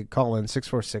 everybody. Call in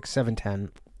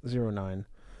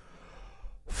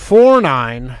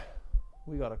 646-710-0949.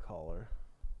 We got a caller.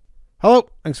 Hello.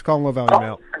 Thanks for calling Low Value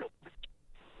Mail.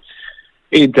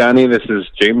 Hey, Danny, this is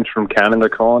James from Canada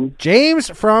calling. James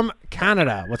from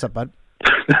Canada. What's up, bud?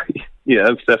 Yeah,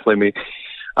 that's definitely me.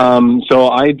 So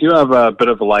I do have a bit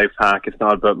of a life hack. It's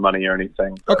not about money or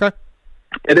anything. Okay.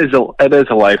 It is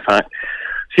a life hack.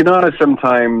 So, you know how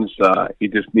sometimes you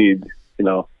just need,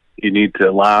 you need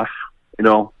to laugh,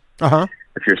 Uh-huh.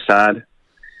 if you're sad.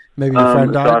 Maybe your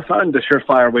friend died? So I found a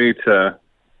surefire way to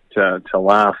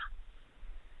laugh.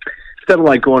 Instead of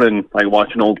like going and like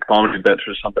watching old comedy bits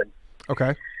or something.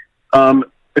 Okay.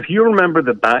 If you remember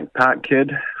the Backpack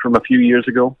Kid from a few years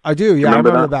ago. I do, yeah. I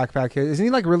remember that? the Backpack Kid. Isn't he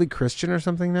like really Christian or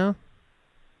something now?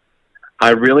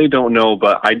 I really don't know,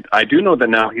 but I do know that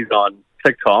now he's on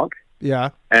TikTok. Yeah.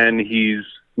 And he's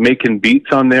making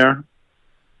beats on there.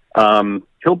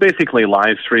 He'll basically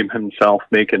live stream himself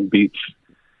making beats.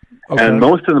 Okay. And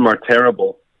most of them are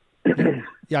terrible.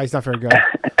 Yeah, he's not very good.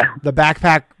 The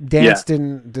backpack dance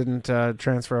didn't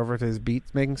transfer over to his beat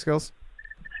making skills.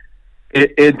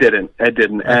 It didn't. That's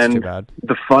and too bad.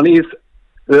 The funniest,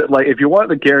 like, if you want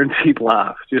the guaranteed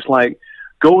laugh, just like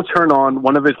go turn on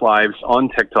one of his lives on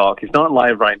TikTok. He's not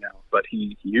live right now, but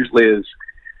he usually is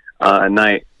at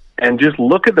night. And just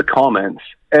look at the comments.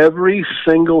 Every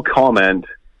single comment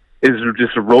is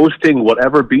just roasting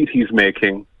whatever beat he's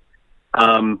making.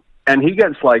 And he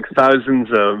gets like thousands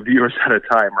of viewers at a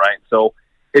time, right? So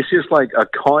it's just like a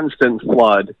constant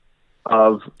flood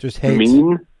of just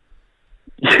mean.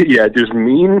 Yeah, just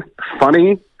mean,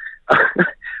 funny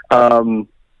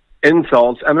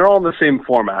insults, and they're all in the same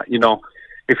format.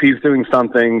 If he's doing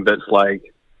something that's like,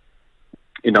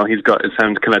 he's got, it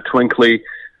sounds kind of twinkly.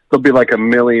 There'll be like a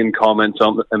million comments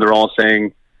on, and they're all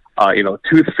saying,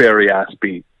 Tooth Fairy ass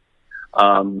beat,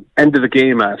 end of the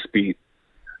game ass beat.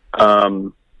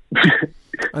 And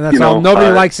that's all.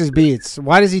 Nobody likes his beats.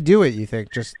 Why does he do it? You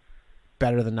think just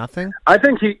better than nothing? I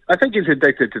think he's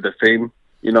addicted to the fame.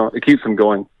 It keeps him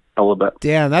going a little bit.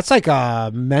 Damn, that's like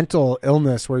a mental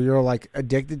illness where you're like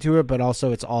addicted to it, but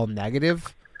also it's all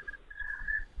negative.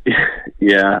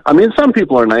 Yeah, I mean, some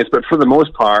people are nice, but for the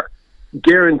most part,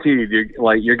 guaranteed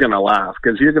you're gonna laugh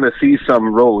because you're gonna see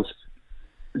some roast,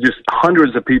 just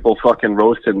hundreds of people fucking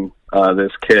roasting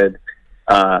this kid,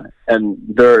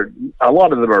 and a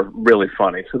lot of them are really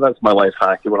funny. So that's my life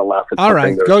hack. You want to laugh at? All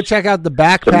right, go check out the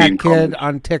Backpack Kid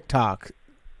on TikTok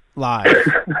live.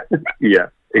 Yeah,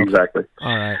 exactly.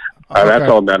 All right. All right,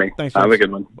 that's all, Danny. Thanks. Have a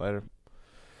good one. Later.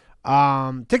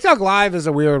 TikTok Live is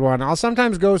a weird one. I'll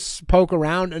sometimes go poke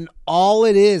around, and all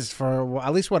it is, for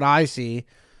at least what I see,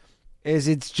 is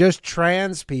it's just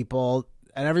trans people,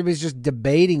 and everybody's just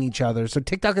debating each other. So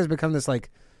TikTok has become this like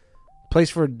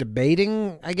place for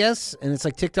debating, I guess, and it's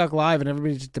like TikTok Live, and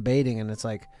everybody's just debating, and it's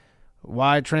like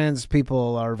why trans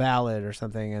people are valid or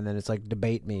something, and then it's like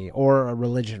debate me, or a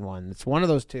religion one. It's one of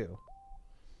those two.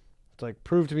 It's like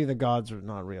prove to me the gods are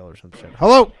not real or some shit.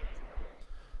 Hello.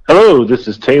 Hello, this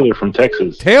is Taylor from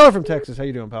Texas. Taylor from Texas. How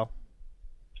you doing, pal?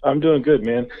 I'm doing good,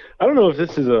 man. I don't know if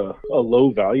this is a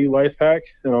low value life hack,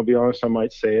 and I'll be honest, I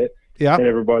might say it. Yeah. And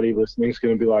everybody listening is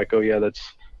going to be like, oh yeah, that's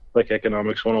like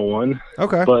economics 101.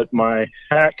 Okay. But my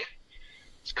hack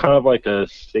is kind of like a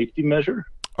safety measure.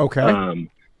 Okay.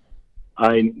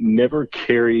 I never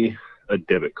carry a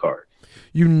debit card.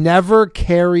 You never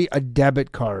carry a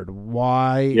debit card.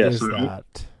 Why is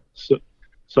that?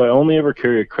 So I only ever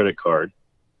carry a credit card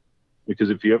because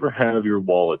if you ever have your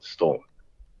wallet stolen,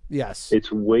 yes,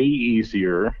 it's way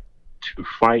easier to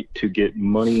fight to get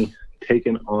money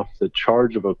taken off the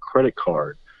charge of a credit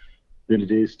card than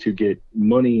it is to get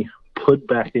money put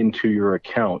back into your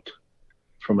account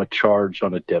from a charge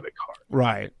on a debit card.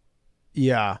 Right.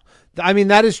 Yeah. I mean,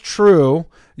 that is true.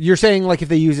 You're saying like if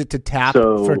they use it to tap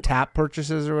for tap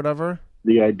purchases or whatever?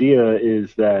 The idea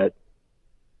is that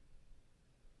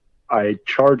I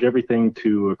charge everything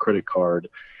to a credit card,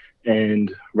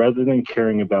 and rather than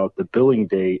caring about the billing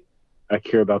date, I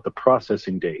care about the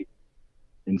processing date.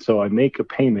 And so I make a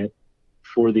payment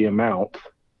for the amount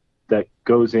that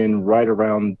goes in right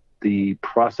around the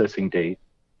processing date.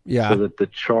 Yeah. So that the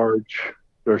charge,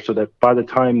 or so that by the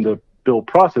time the bill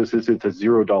processes, it's a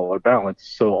 $0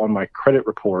 balance. So on my credit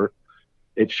report,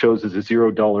 it shows as a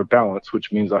 $0 balance,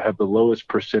 which means I have the lowest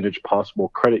percentage possible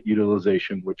credit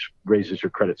utilization, which raises your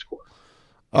credit score.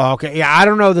 Oh, okay. Yeah, I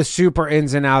don't know the super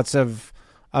ins and outs of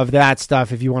that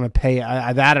stuff. If you want to pay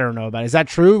that, I don't know about. Is that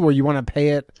true? Where you want to pay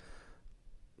it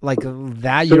like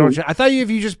that? You don't. I thought if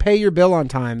you just pay your bill on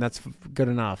time, that's good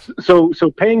enough. So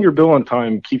paying your bill on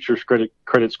time keeps your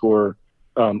credit score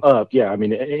up. Yeah, I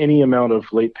mean any amount of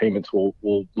late payments will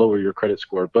lower your credit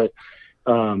score, but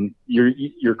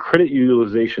your credit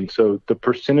utilization. So the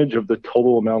percentage of the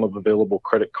total amount of available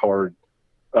credit card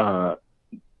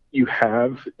you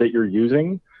have that you're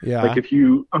using. Yeah. Like if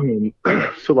you,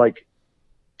 so like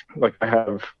I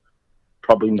have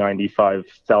probably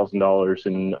 $95,000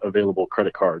 in available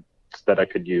credit cards that I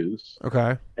could use.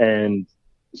 Okay. And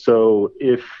so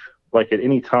if like at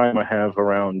any time I have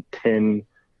around 10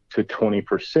 to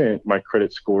 20%, my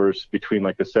credit scores between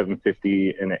like a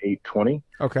 750 and an 820.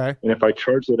 Okay. And if I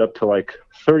charge it up to like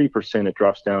 30%, it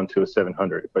drops down to a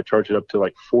 700. If I charge it up to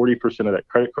like 40% of that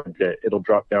credit card debt, it'll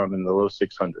drop down in the low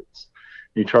 600s.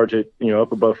 You charge it,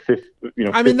 up above 50,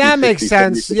 I mean, that makes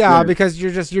sense. 70%. Yeah, because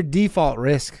your default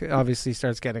risk obviously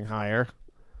starts getting higher.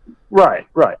 Right.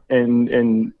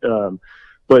 And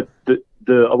but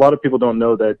a lot of people don't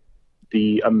know that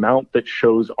the amount that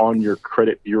shows on your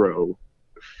credit bureau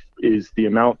is the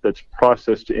amount that's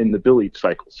processed in the bill each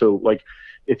cycle. So like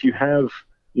if you have,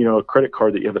 a credit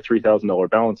card that you have a $3,000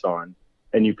 balance on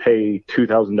and you pay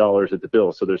 $2,000 at the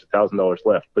bill, so there's $1,000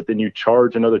 left, but then you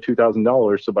charge another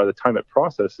 $2,000. So by the time it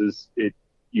processes it,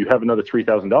 you have another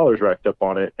 $3,000 racked up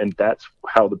on it. And that's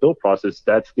how the bill process,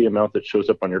 that's the amount that shows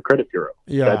up on your credit bureau.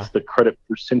 Yeah. That's the credit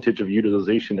percentage of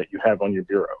utilization that you have on your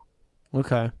bureau.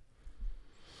 Okay.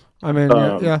 I mean,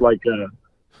 yeah.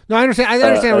 No, I understand. I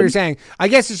understand what you're saying. I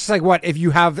guess it's just like what if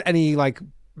you have any like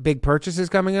big purchases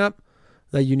coming up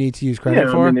that you need to use credit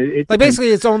for. I mean, basically,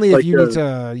 it's only if you need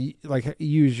to like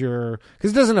use your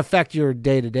because it doesn't affect your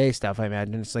day-to-day stuff. I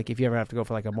imagine it's like if you ever have to go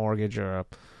for like a mortgage or a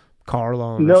car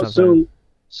loan. No, or something.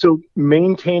 So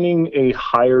maintaining a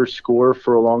higher score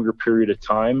for a longer period of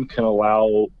time can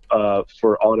allow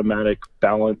for automatic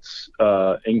balance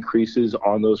increases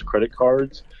on those credit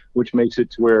cards, which makes it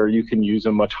to where you can use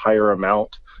a much higher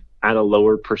amount at a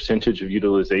lower percentage of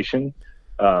utilization.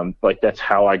 Like that's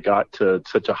how I got to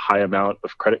such a high amount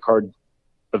of credit card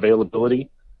availability,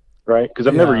 right? Because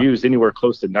I've never used anywhere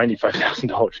close to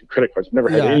 $95,000 in credit cards. I've never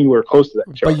had anywhere close to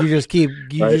that charge. But you just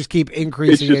keep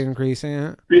increasing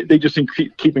it. They just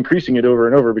keep increasing it over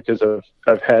and over because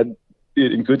I've had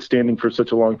it in good standing for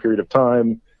such a long period of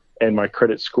time, and my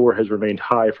credit score has remained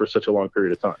high for such a long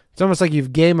period of time. It's almost like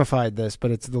you've gamified this,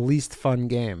 but it's the least fun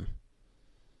game.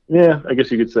 Yeah, I guess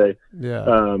you could say. Yeah.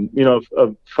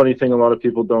 A funny thing a lot of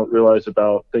people don't realize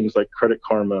about things like Credit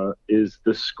Karma is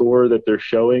the score that they're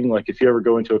showing. Like if you ever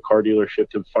go into a car dealership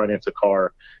to finance a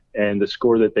car and the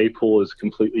score that they pull is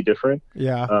completely different.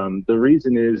 Yeah. The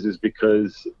reason is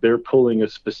because they're pulling a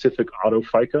specific auto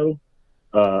FICO.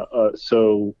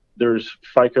 So there's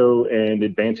FICO and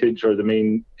Advantage are the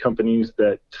main companies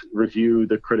that review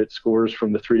the credit scores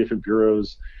from the 3 different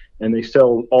bureaus. And they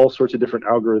sell all sorts of different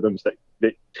algorithms that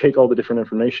take all the different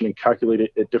information and calculate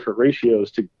it at different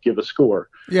ratios to give a score.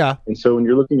 Yeah. And so when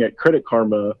you're looking at Credit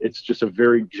Karma, it's just a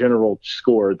very general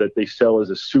score that they sell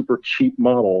as a super cheap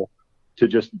model to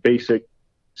just basic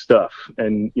stuff.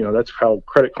 And, that's how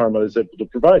Credit Karma is able to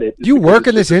provide it. Do you work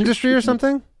in this industry or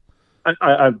something?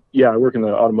 I work in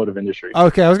the automotive industry.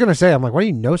 Okay, I was going to say, I'm like, why do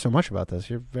you know so much about this?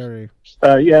 You're very...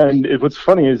 and what's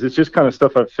funny is it's just kind of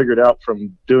stuff I've figured out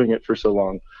from doing it for so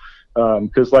long.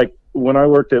 Because like when I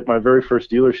worked at my very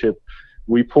first dealership,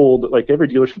 we pulled, like every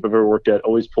dealership I've ever worked at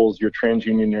always pulls your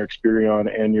TransUnion, your Experion,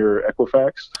 and your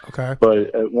Equifax. Okay.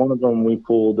 But at one of them, we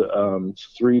pulled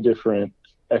 3 different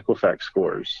Equifax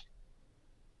scores.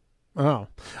 Oh,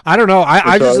 I don't know.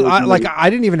 I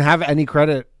didn't even have any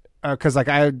credit because like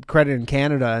I had credit in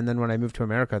Canada, and then when I moved to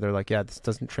America, they're like, yeah, this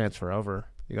doesn't transfer over.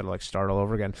 You got to like start all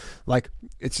over again. Like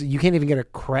you can't even get a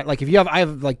credit. Like I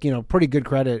have like, pretty good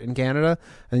credit in Canada,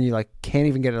 and you like can't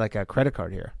even get like a credit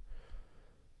card here.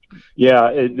 Yeah.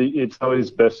 It's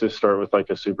always best to start with like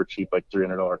a super cheap, like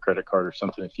 $300 credit card or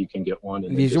something. If you can get one.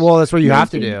 Well, that's what you have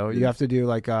to do. You have to do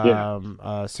like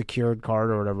a secured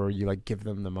card or whatever. You like give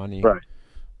them the money. Right.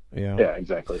 Yeah. Yeah,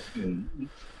 exactly. And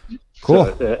cool.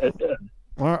 So,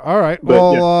 all right.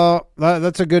 Well,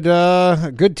 that's a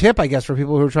good tip, I guess, for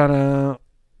people who are trying to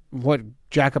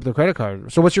jack up their credit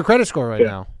card. So what's your credit score right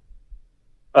now?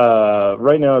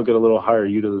 Right now I've got a little higher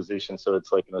utilization, so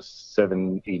it's like in the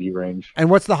 780 range. And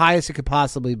what's the highest it could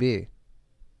possibly be?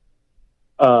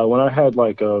 When I had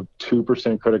like a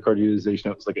 2% credit card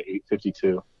utilization, it was like an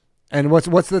 852. And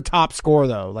what's the top score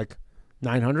though? Like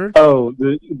 900? Oh,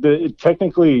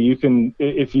 technically you can,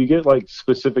 if you get like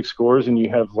specific scores and you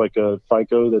have like a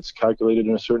FICO that's calculated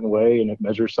in a certain way and it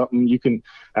measures something, you can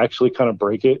actually kind of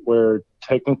break it where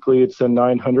technically it's a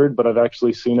 900, but I've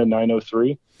actually seen a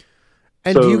 903.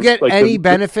 And do you get like any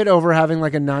benefit over having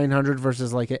like a 900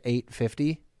 versus like an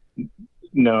 850?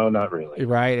 No, not really.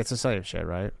 Right? It's the same shit,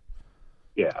 right?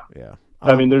 Yeah. Yeah.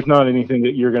 I mean, there's not anything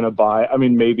that you're going to buy. I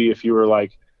mean, maybe if you were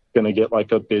like going to get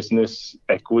like a business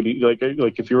equity, like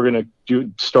if you were going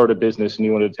to start a business and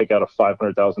you wanted to take out a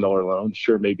 $500,000 loan,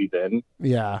 sure, maybe then.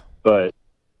 Yeah. But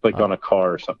like on a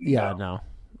car or something. Yeah, no.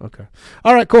 Okay.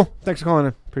 All right, cool. Thanks for calling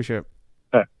in. Appreciate it.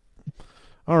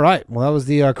 All right. Well, that was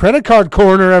the credit card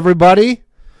corner, everybody.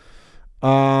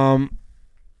 That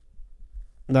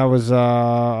was,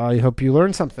 I hope you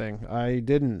learned something. I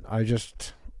didn't. I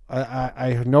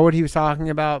know what he was talking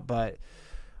about, but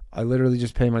I literally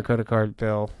just pay my credit card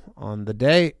bill on the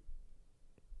day.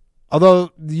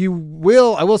 Although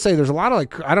I will say there's a lot of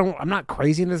like, I'm not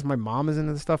crazy into this. My mom is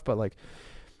into this stuff, but like,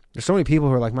 there's so many people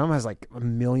who are like, my mom has like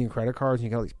 1 million credit cards, and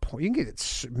you got all these points. You can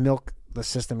get milk the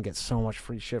system, get so much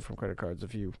free shit from credit cards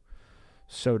if you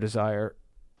so desire.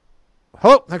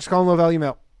 Hello, thanks for calling Low Value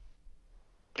Mail.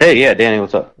 Hey, yeah, Danny,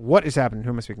 what's up? What is happening? Who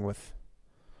am I speaking with?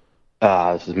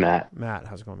 This is Matt. Matt,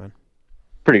 how's it going, man?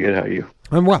 Pretty good. How are you?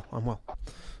 I'm well.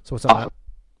 So what's up, Matt?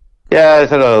 Yeah, I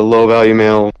just had a Low Value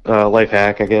Mail life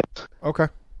hack, I guess. Okay.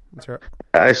 Let's hear it.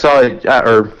 I saw it,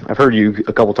 or I've heard you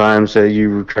a couple times say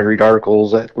you try to read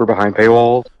articles that were behind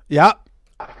paywalls. Yeah.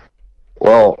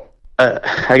 Well,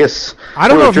 I guess I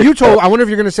don't know if you told. I wonder if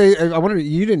you're going to say. I wonder.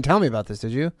 You didn't tell me about this,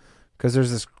 did you? Because there's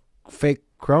this fake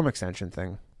Chrome extension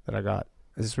thing that I got.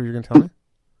 Is this what you're going to tell me?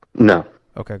 No.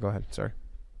 Okay, go ahead. Sorry.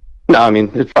 No, I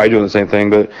mean it's probably doing the same thing,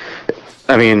 but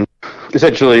I mean,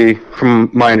 essentially,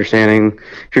 from my understanding,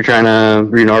 if you're trying to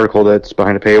read an article that's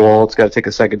behind a paywall, it's got to take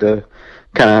a second to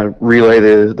kind of relay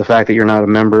the fact that you're not a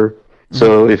member. Mm-hmm.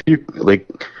 So if you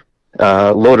like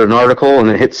load an article and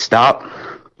then hit stop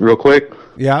real quick.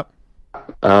 Yeah.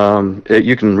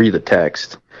 You can read the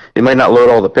text. it might not load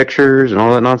all the pictures and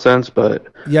all that nonsense, but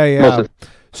Yeah.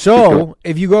 So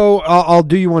if you go, I'll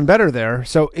do you one better there.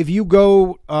 So if you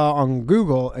go on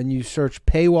Google and you search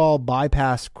paywall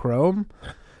bypass Chrome,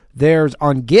 there's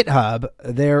on GitHub,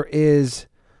 there is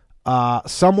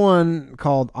someone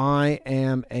called I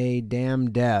Am a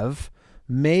Damn Dev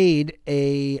made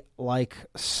a like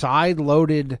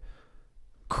side-loaded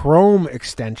Chrome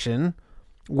extension,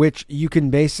 which you can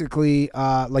basically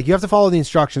like you have to follow the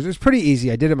instructions. It's pretty easy.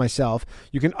 I did it myself.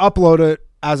 You can upload it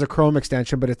as a Chrome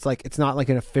extension, but it's not like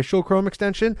an official Chrome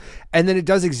extension. And then it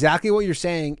does exactly what you're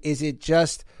saying. Is it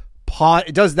just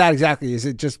it does that exactly? Is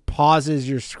it just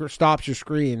pauses stops your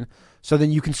screen, so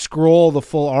then you can scroll the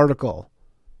full article.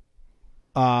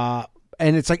 And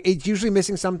it's like it's usually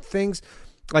missing some things.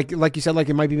 Like you said, like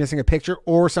it might be missing a picture,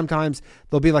 or sometimes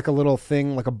there'll be like a little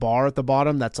thing, like a bar at the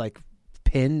bottom that's like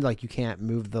pinned, like you can't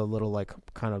move the little like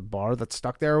kind of bar that's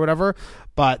stuck there or whatever.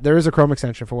 But there is a Chrome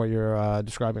extension for what you're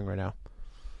describing right now.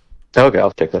 Okay,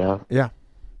 I'll check that out. Yeah,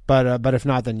 but if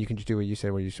not, then you can just do what you say.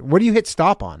 What do you hit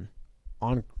stop on?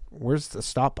 Where's the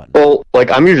stop button? Well,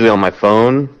 like I'm usually on my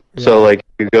phone, so like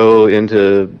you go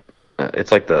into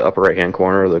it's like the upper right hand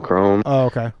corner of the Chrome. Oh,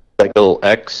 okay. Like the little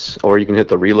X, or you can hit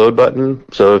the reload button.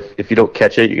 So if you don't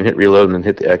catch it, you can hit reload and then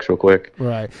hit the X real quick.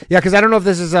 Right. Yeah, because I don't know if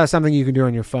this is something you can do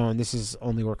on your phone. This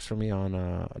only works for me on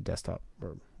a desktop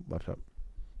or laptop.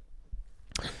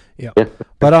 Yeah.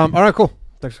 But all right, cool.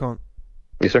 Thanks for calling.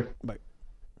 Yes, sir. Bye.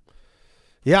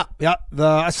 Yeah.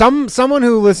 Someone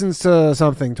who listens to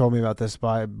something told me about this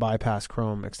bypass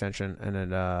Chrome extension, and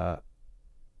it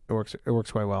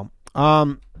works quite well.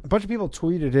 A bunch of people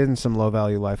tweeted in some low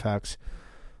value life hacks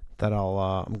that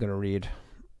I'm gonna read.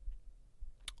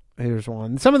 Here's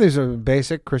one. Some of these are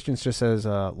basic. Christians just says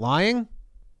lying.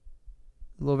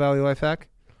 Low value life hack.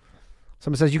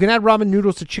 Someone says you can add ramen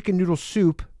noodles to chicken noodle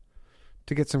soup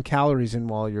to get some calories in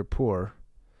while you're poor.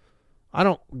 I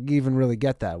don't even really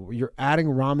get that. You're adding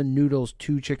ramen noodles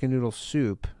to chicken noodle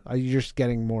soup. You're just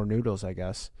getting more noodles, I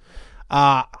guess.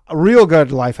 A real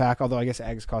good life hack, although I guess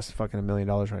eggs cost fucking $1 million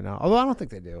right now. Although I don't think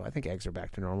they do. I think eggs are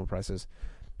back to normal prices.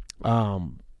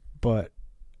 But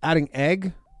adding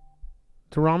egg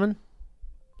to ramen,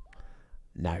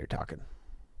 now you're talking.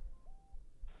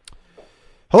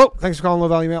 Hello, thanks for calling Low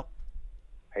Value Mail.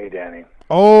 Hey, Danny.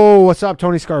 Oh, what's up,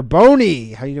 Tony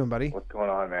Scarboni? How you doing, buddy? What's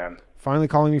going on, man? Finally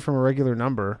calling me from a regular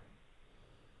number.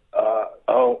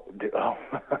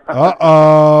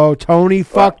 Tony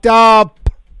fucked up.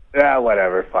 Yeah,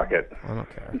 whatever. Fuck it. I don't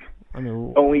care. I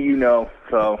mean, only you know,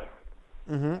 so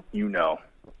you know.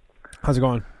 How's it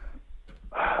going?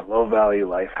 Low value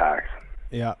life hacks.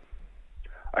 Yeah.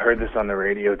 I heard this on the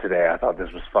radio today. I thought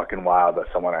this was fucking wild that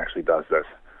someone actually does this.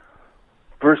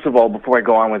 First of all, before I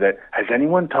go on with it, has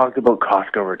anyone talked about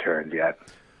Costco returns yet?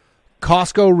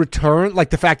 Costco return? Like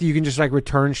the fact that you can just like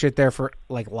return shit there for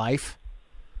like life?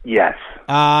 Yes.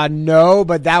 No,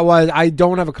 but I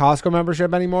don't have a Costco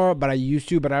membership anymore, but I used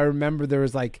to. But I remember there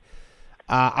was like,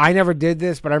 I never did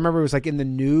this, but I remember it was like in the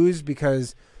news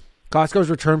because Costco's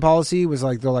return policy was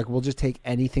like, they're like, we'll just take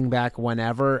anything back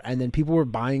whenever. And then people were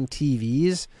buying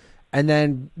TVs. And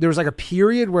then there was like a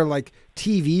period where like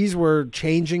TVs were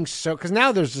changing because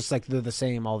now there's just like they're the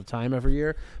same all the time every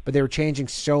year, but they were changing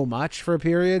so much for a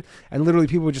period, and literally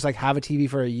people would just like have a TV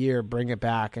for a year, bring it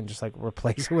back, and just like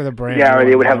replace it with a brand. Yeah, or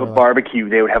they would have a barbecue.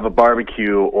 They would have a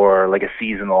barbecue or like a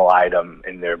seasonal item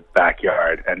in their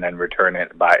backyard, and then return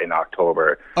it in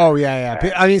October. Oh yeah.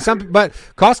 I mean, but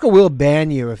Costco will ban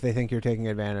you if they think you're taking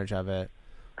advantage of it.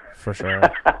 For sure,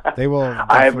 they will.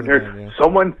 I haven't heard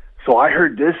someone. So I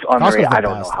heard this on the radio. I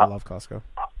don't know how. I love Costco.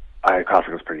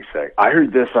 Costco's pretty sick. I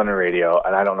heard this on the radio,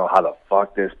 and I don't know how the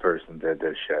fuck this person did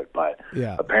this shit, but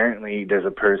apparently there's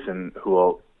a person who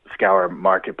will scour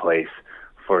Marketplace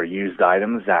for used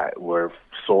items that were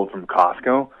sold from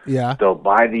Costco. Yeah. They'll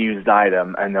buy the used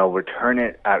item, and they'll return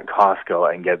it at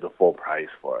Costco and get the full price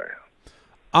for it.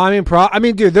 I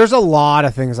mean, dude, there's a lot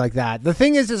of things like that. The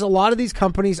thing is a lot of these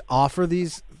companies offer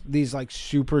these like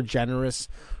super generous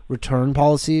return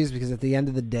policies because at the end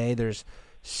of the day there's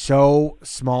so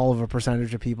small of a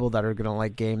percentage of people that are gonna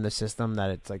like game the system that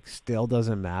it's like still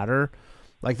doesn't matter.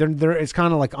 Like they're it's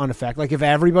kind of like unaffected. Like if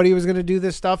everybody was gonna do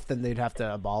this stuff, then they'd have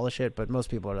to abolish it. But most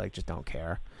people are like just don't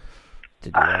care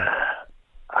to do that.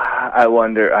 I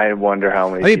wonder how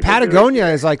many. I mean, Patagonia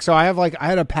is like so. I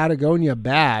had a Patagonia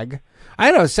bag, I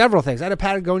had several things. I had a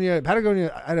Patagonia.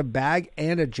 I had a bag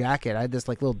and a jacket. I had this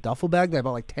like little duffel bag that I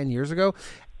bought like 10 years ago,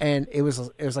 and it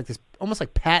was like this almost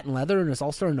like patent leather, and it's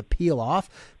all starting to peel off.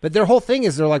 But their whole thing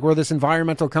is we're this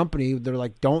environmental company. They're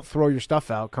like, don't throw your stuff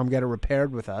out. Come get it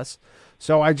repaired with us.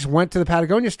 So I just went to the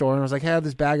Patagonia store and I was like, hey, I have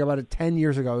this bag. I bought it 10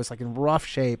 years ago. It's like in rough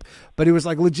shape, but it was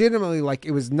like legitimately like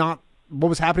it was not. What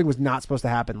was happening was not supposed to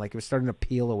happen. Like it was starting to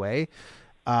peel away.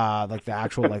 Like the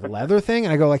actual like leather thing,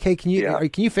 and I go like, hey, can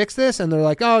you fix this? And they're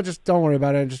like, oh, just don't worry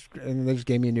about it. And they just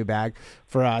gave me a new bag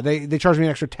for they charged me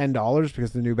an extra $10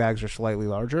 because the new bags are slightly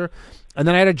larger. And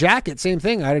then I had a jacket, same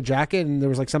thing. I had a jacket, and there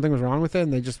was like something was wrong with it,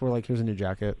 and they just were like, here's a new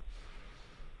jacket.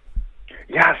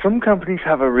 Yeah, some companies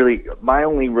have my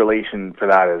only relation for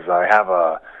that is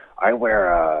I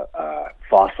wear a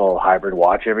Fossil hybrid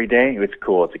watch every day. It's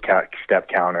cool. It's a step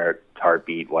counter,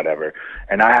 heartbeat, whatever.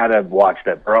 And I had a watch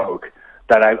that broke.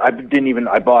 That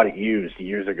I bought it used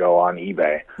years ago on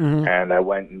eBay, and I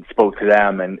went and spoke to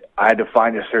them, and I had to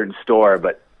find a certain store,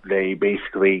 but they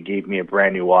basically gave me a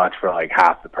brand new watch for like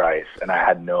half the price, and I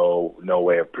had no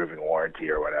way of proving warranty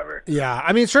or whatever. Yeah,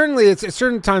 I mean, certainly it's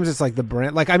certain times it's like the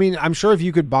brand. Like, I mean, I'm sure if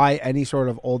you could buy any sort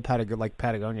of old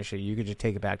Patagonia shit, you could just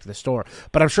take it back to the store.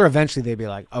 But I'm sure eventually they'd be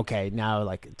like, okay, now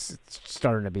like it's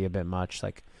starting to be a bit much.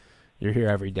 Like, you're here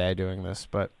every day doing this,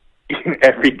 but.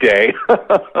 Every day.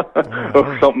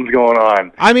 Something's going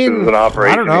on. I mean, this is an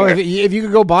operation. I don't know. If you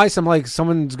could go buy some, like,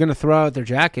 someone's going to throw out their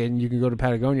jacket and you can go to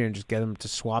Patagonia and just get them to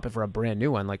swap it for a brand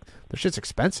new one. Like, their shit's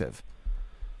expensive.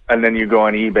 And then you go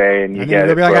on eBay and you get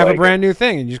it. Be like, I have a brand new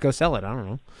thing, and you just go sell it. I don't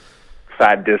know.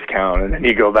 Fat discount, and then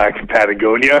you go back to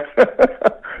Patagonia.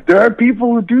 There are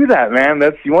people who do that, man.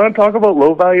 You want to talk about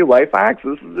low value life hacks?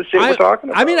 This is the shit we're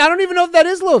talking about. I mean, I don't even know if that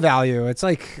is low value. It's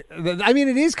like, I mean,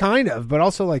 it is kind of, but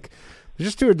also like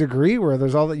just to a degree where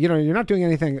there's all that, you're not doing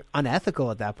anything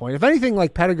unethical at that point. If anything,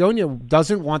 like Patagonia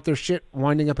doesn't want their shit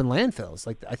winding up in landfills.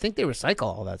 Like, I think they recycle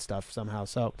all that stuff somehow.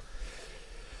 So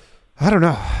I don't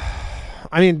know.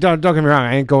 I mean, don't get me wrong.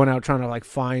 I ain't going out trying to like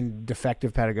find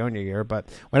defective Patagonia gear, but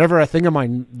whenever a thing of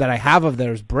mine that I have of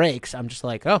theirs breaks, I'm just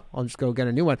like, oh, I'll just go get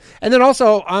a new one. And then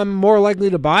also, I'm more likely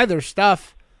to buy their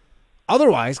stuff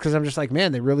otherwise because I'm just like,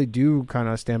 man, they really do kind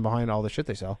of stand behind all the shit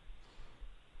they sell.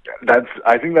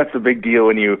 I think that's a big deal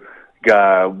when you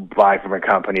buy from a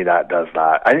company that does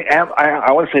that.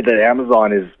 I want to say that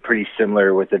Amazon is pretty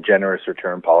similar with a generous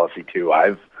return policy too.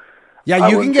 Yeah,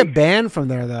 you can get banned from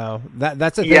there though.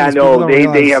 That's a thing. Yeah, no,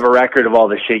 they have a record of all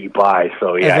the shit you buy.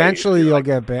 So yeah, eventually you'll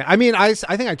get banned. I mean, I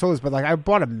think I told this, but like I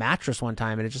bought a mattress one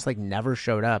time and it just like never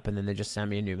showed up, and then they just sent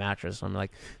me a new mattress. So I'm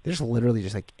like, they just literally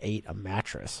just like ate a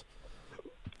mattress.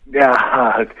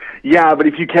 Yeah, but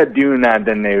if you kept doing that,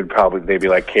 then they'd be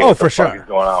like, "Hey, what the fuck is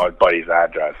going on with Buddy's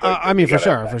address?" Like, I mean, for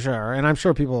sure, and I'm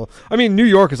sure people. I mean, New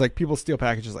York is like people steal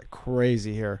packages like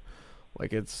crazy here.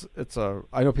 Like it's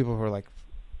I know people who are like.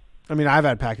 I mean, I've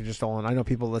had packages stolen. I know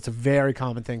people. That's a very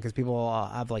common thing because people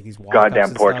have like these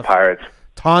goddamn porch pirates.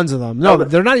 Tons of them. No,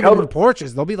 they're not even in the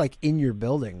porches. They'll be like in your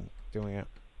building doing it.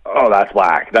 Oh, that's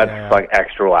whack. That's like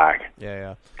extra whack.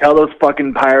 Yeah. Tell those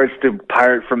fucking pirates to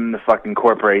pirate from the fucking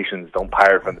corporations. Don't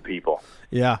pirate from the people.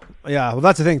 Yeah. Well,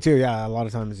 that's the thing too. Yeah, a lot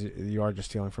of times you are just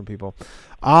stealing from people.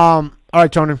 All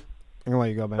right, Tony. I'm gonna let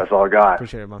you go, man. That's all I got.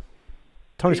 Appreciate it, man.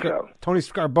 Tony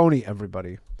Scarboni,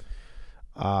 everybody.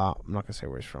 I'm not gonna say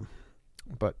where he's from,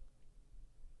 but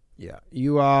yeah,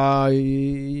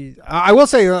 I will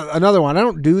say another one. I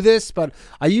don't do this, but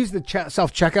I use the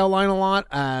self checkout line a lot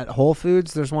at Whole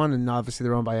Foods. There's one, and obviously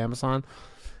they're owned by Amazon.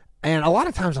 And a lot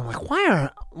of times I'm like,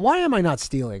 why am I not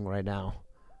stealing right now?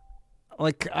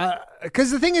 Like,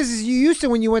 because the thing is you used to,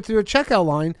 when you went through a checkout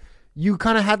line, you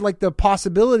kind of had like the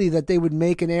possibility that they would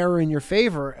make an error in your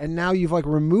favor, and now you've like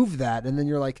removed that, and then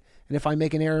you're like, and if I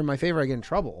make an error in my favor, I get in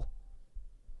trouble.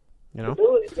 You know?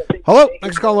 Hello,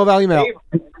 thanks for calling Low Value Mail.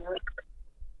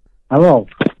 Hello,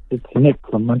 it's Nick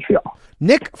from Montreal.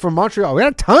 Nick from Montreal. We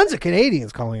got tons of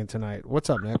Canadians calling in tonight. What's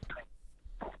up, Nick?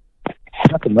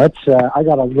 Nothing much. I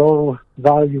got a low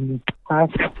volume hack.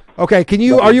 Okay,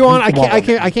 are you on? I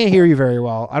can't hear you very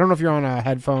well. I don't know if you're on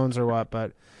headphones or what,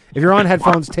 but if you're on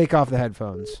headphones, take off the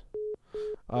headphones.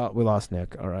 We lost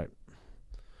Nick. All right.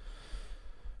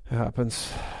 It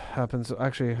happens.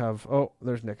 Actually,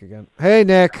 there's Nick again. Hey,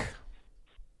 Nick.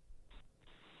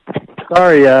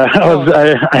 Sorry, I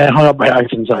hung up by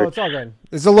accident. Sorry. Oh, it's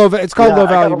all good. It's called low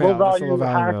value mail. Low value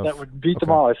hack that would beat them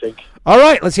all, I think. All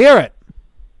right, let's hear it.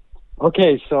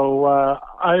 Okay, so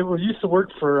I used to work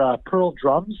for Pearl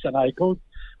Drums, and I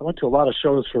went to a lot of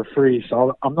shows for free,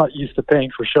 so I'm not used to paying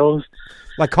for shows.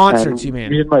 Like concerts, you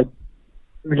mean? Me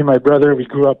and my brother, we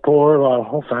grew up poor, our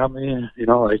whole family,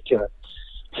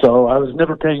 So I was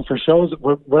never paying for shows.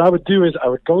 What I would do is I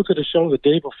would go to the show the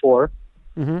day before,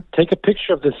 take a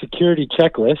picture of the security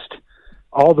checklist,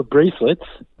 all the bracelets,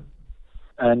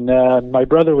 and my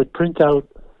brother would print out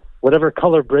whatever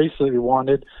color bracelet we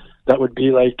wanted that would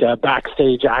be like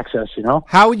backstage access, you know?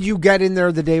 How would you get in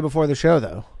there the day before the show,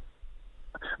 though?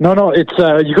 No, it's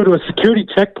you go to a security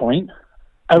checkpoint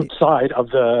outside of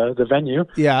the venue,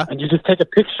 and you just take a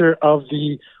picture of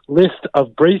the list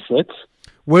of bracelets.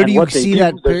 Where do you see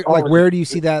that? Like, where do you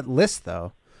see that list,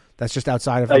 though? That's just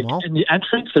outside of the mall? In the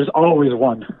entrance, there's always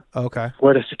one. Okay.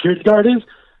 Where the security guard is,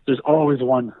 there's always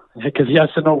one, because he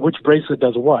has to know which bracelet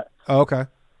does what. Okay.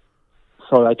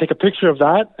 So I take a picture of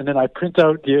that, and then I print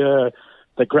out the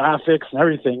graphics and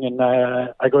everything, and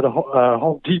I go to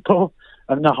Home Depot.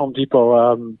 Not Home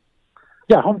Depot.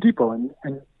 Home Depot,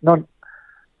 and none.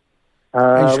 You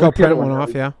just go print one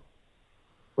off, yeah.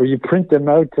 Where you print them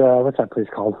out. What's that place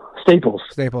called? Staples.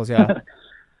 Staples, yeah.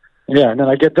 Yeah, and then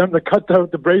I get them to cut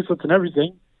out the bracelets and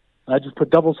everything. And I just put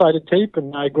double-sided tape,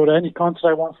 and I go to any concert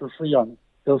I want for free on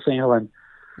Hill St. Helens.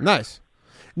 Nice.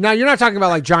 Now, you're not talking about,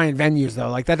 like, giant venues, though.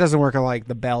 Like, that doesn't work at, like,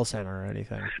 the Bell Center or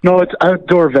anything. No, it's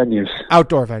outdoor venues.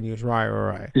 Outdoor venues,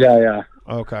 right. Yeah.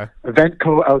 Okay.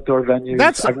 Eventco outdoor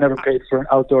venues. I've never paid for an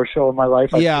outdoor show in my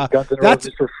life. I've seen Guns N'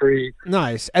 Roses for free.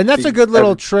 Nice. And that's a good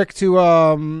little trick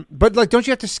to, but, like, don't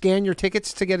you have to scan your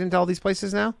tickets to get into all these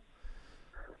places now?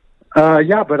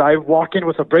 Yeah, but I walk in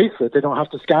with a bracelet. They don't have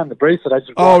to scan the bracelet. I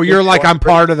just you're like, I'm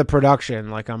part of the production.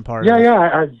 Like, I'm part of it.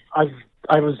 Yeah.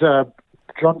 I was a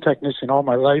drum technician all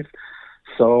my life,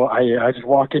 so I just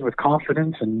walk in with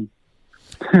confidence, and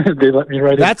they let me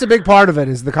right in. That's a big part of it,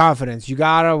 is the confidence. You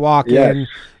gotta walk in.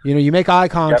 You know, you make eye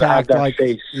contact. Like,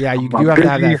 face. Yeah, you do have to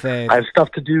have that face. I have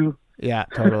stuff to do. Yeah,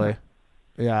 totally.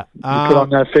 Yeah. You put on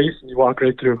that face and you walk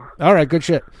right through. All right, good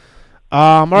shit.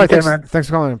 All right, okay, man. Thanks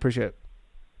for calling. Appreciate it.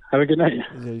 Have a good night.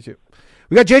 Yeah, you too.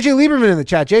 We got JJ Lieberman in the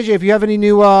chat. JJ, if you have any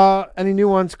new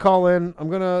ones, call in.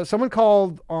 Someone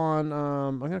called on.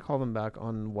 I'm gonna call them back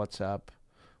on WhatsApp.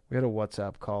 We had a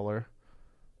WhatsApp caller.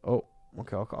 Oh,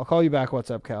 okay. I'll call you back,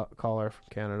 WhatsApp caller from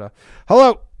Canada.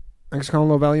 Hello. Thanks for calling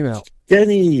Low Value Mail.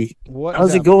 Denny,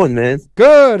 how's it going, man?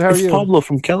 Good. How are you? It's Pablo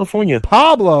from California.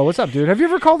 Pablo, what's up, dude? Have you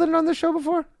ever called in on this show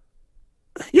before?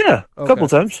 Yeah, a couple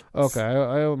times. Okay,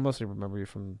 I mostly remember you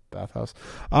from Bathhouse.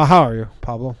 How are you,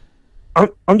 Pablo?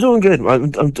 I'm doing good.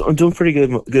 I'm doing pretty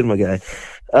good, my guy.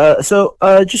 So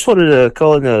I just wanted to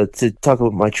call in to talk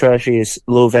about my trashiest,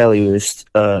 low valuest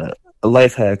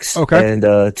life hacks, and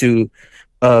to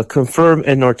confirm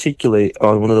and articulate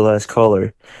on one of the last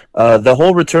caller the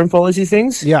whole return policy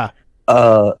things. Yeah.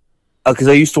 Because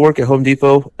I used to work at Home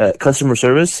Depot at customer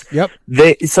service. Yep.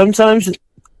 They sometimes.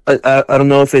 I don't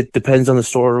know if it depends on the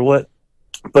store or what,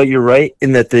 but you're right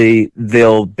in that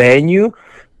they'll ban you.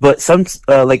 But some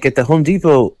like at the Home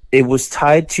Depot, it was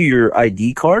tied to your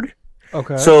ID card.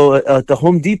 Okay. So at the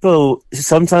Home Depot,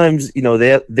 sometimes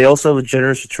they also have a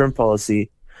generous return policy,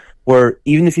 where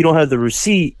even if you don't have the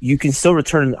receipt, you can still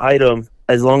return an item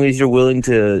as long as you're willing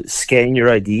to scan your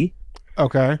ID.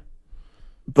 Okay.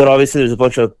 But obviously, there's a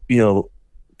bunch of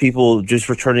people just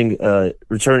returning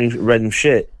random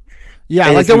shit. Yeah,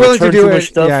 and like they're willing to do it.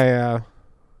 Stuff,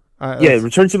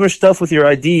 return too much stuff with your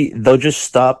ID. They'll just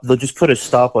stop. They'll just put a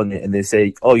stop on it, and they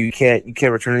say, "Oh, you can't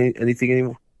return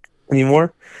anything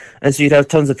anymore." And so you'd have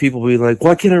tons of people being like,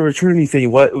 "Why can't I return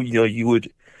anything? What you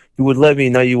would let me,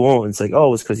 now you won't." And it's like,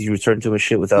 "Oh, it's because you returned too much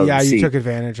shit without." Yeah, receipt. You took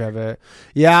advantage of it.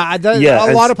 Yeah,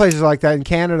 a lot of places like that in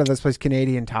Canada. This place,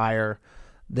 Canadian Tire.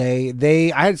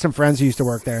 I had some friends who used to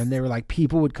work there, and they were like,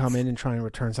 people would come in and try and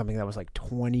return something that was like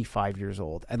 25 years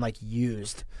old and like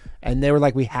used, and they were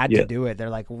like, we had to do it. They're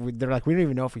like, we don't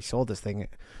even know if we sold this thing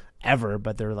ever,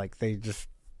 but they're like, it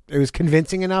was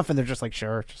convincing enough, and they're just like,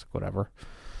 sure, just whatever.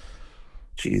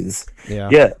 Jeez.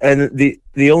 Yeah. And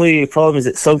the only problem is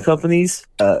that some companies,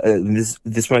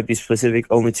 this might be specific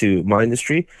only to my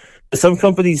industry, but some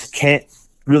companies can't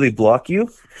really block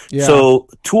you. Yeah. So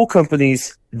tool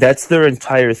companies, that's their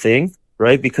entire thing,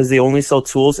 right? Because they only sell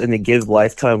tools and they give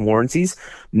lifetime warranties.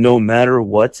 No matter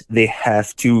what, they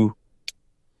have to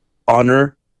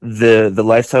honor the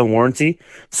lifetime warranty.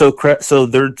 So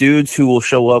there are dudes who will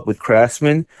show up with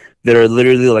Craftsman that are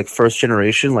literally like first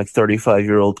generation, like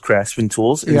 35-year-old Craftsman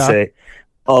tools, and say,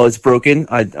 "Oh, it's broken.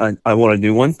 I want a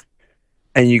new one."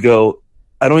 And you go,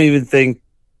 "I don't even think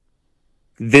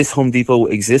this Home Depot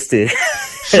existed."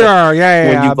 Sure,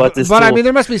 yeah. When you bought this but tool. I mean,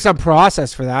 there must be some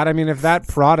process for that. I mean, if that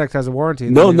product has a warranty,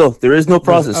 no, there is no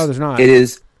process. There's not. It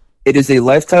is a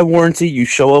lifetime warranty. You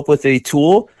show up with a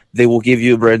tool, they will give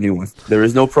you a brand new one. There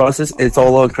is no process. It's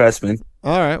all on Craftsman.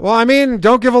 All right. Well, I mean,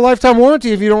 don't give a lifetime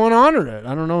warranty if you don't want to honor it.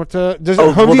 I don't know what to. Does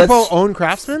Home Depot own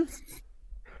Craftsman?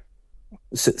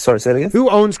 Sorry, say it again. Who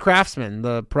owns Craftsman,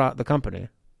 the company?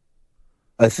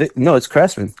 I think no, it's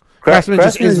Craftsman. Craftsman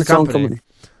just is the company.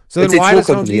 So then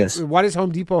why does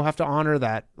Home Depot have to honor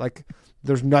that? Like,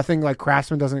 there's nothing like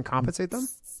Craftsman doesn't compensate them?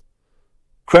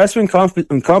 Craftsman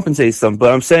compensates them,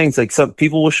 but I'm saying it's like some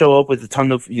people will show up with a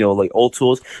ton of, like old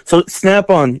tools. So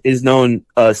Snap-on is known,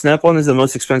 Snap-on is the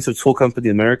most expensive tool company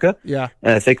in America. Yeah.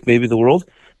 And I think maybe the world.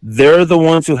 They're the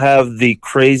ones who have the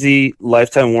crazy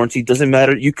lifetime warranty. Doesn't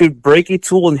matter. You could break a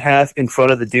tool in half in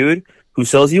front of the dude who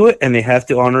sells you it, and they have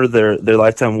to honor their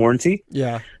lifetime warranty.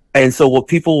 Yeah. And so what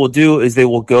people will do is they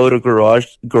will go to garage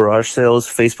sales,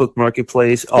 Facebook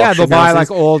Marketplace. Yeah, they'll buy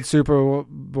like old super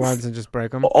ones and just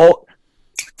break them.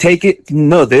 Take it.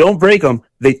 No, they don't break them.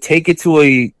 They take it to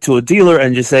a dealer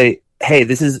and just say, "Hey,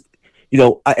 this is,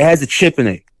 it has a chip in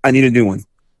it. I need a new one."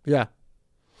 Yeah.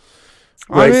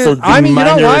 Right. I mean, you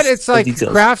know what? It's like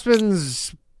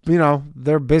Craftsman's,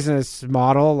 their business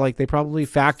model. Like they probably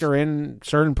factor in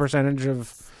certain percentage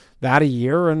of that a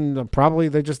year, and probably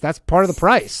that's part of the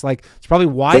price. Like it's probably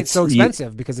why it's so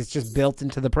expensive because it's just built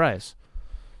into the price.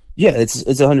 Yeah, it's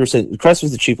 100%.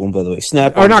 Craftsman's the cheap one, by the way.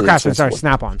 Snap-on. Oh, not Craftsman. Sorry,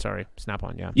 Snap-on. Sorry,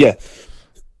 Snap-on. Yeah.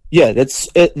 Yeah. That's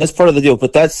it. That's part of the deal.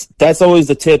 But that's always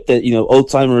the tip that old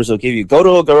timers will give you. Go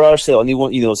to a garage sale and you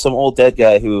want some old dead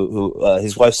guy who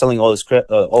his wife's selling all his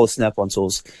Snap-on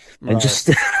tools, and just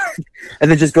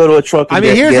and then just go to a truck. And I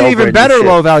mean, here's an even better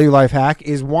low value life hack: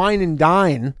 is wine and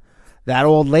dine that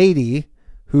old lady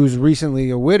who's recently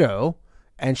a widow,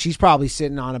 and she's probably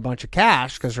sitting on a bunch of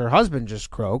cash because her husband just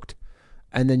croaked.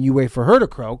 And then you wait for her to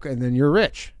croak, and then you're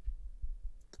rich.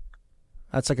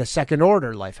 That's like a second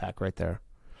order life hack right there.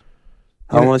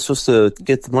 How am I supposed to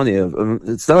get the money?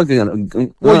 It's not going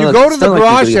to. Well, you go to the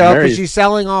garage sale because she's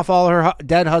selling off all her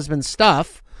dead husband's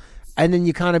stuff, and then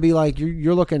you kind of be like,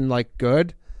 you're looking like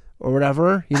good or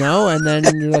whatever, and then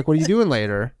you're like, what are you doing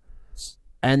later?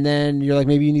 And then you're like,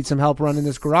 maybe you need some help running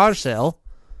this garage sale,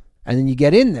 and then you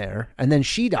get in there, and then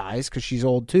she dies because she's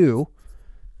old too.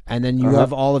 And then you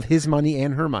have all of his money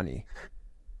and her money.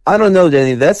 I don't know,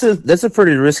 Danny. That's a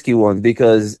pretty risky one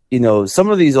because some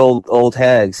of these old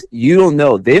hags, you don't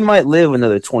know. They might live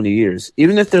another 20 years,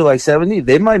 even if they're like 70.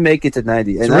 They might make it to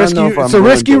 90. And it's a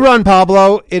risky run,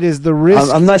 Pablo. It is the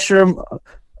risk. I'm not sure.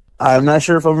 I'm not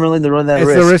sure if I'm willing to run that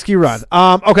risk. It's the risky run.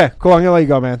 Okay, cool. I'm gonna let you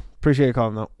go, man. Appreciate you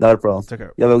calling though. Not a problem. Take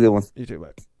care. You have a good one. You too,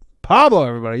 bye. Pablo,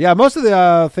 everybody. Yeah, most of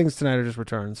the things tonight are just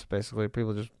returns. Basically,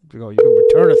 people just go, you can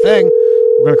return a thing.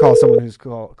 We're going to call someone whose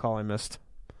call I missed.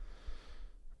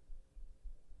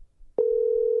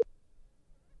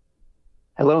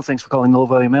 Hello, thanks for calling Low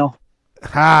Value Mail.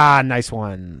 Nice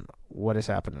one. What is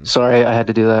happening? Sorry, I had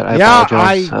to do that. I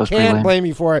apologize. I can't blame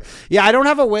you for it. Yeah, I don't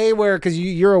have a way where, because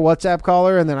you're a WhatsApp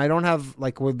caller, and then I don't have,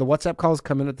 like, when the WhatsApp calls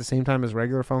come in at the same time as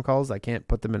regular phone calls, I can't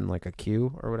put them in, like, a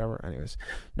queue or whatever. Anyways,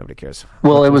 nobody cares.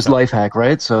 Well, it was life hack,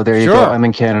 right? So there you go. I'm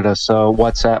in Canada, so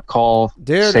WhatsApp call,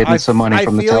 saving some money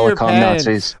from the telecom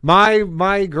Nazis.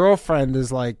 My girlfriend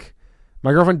is like,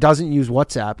 my girlfriend doesn't use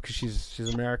WhatsApp because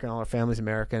she's American, all her family's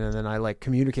American, and then I like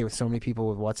communicate with so many people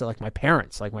with WhatsApp, like my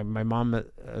parents, like my mom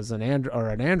is an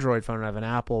Android phone and I have an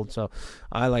Apple, so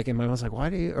I like, and my mom's like,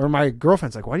 my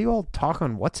girlfriend's like, why do you all talk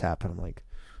on WhatsApp? And I'm like,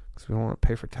 because we don't want to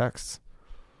pay for texts.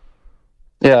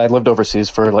 Yeah, I lived overseas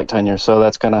for like 10 years, so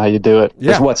that's kind of how you do it. Yeah.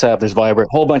 There's WhatsApp, there's Viber, a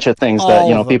whole bunch of things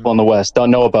that people in the West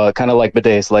don't know about, kind of like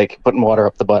bidets, like putting water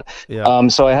up the butt. Yeah.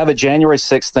 So I have a January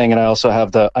 6th thing, and I also have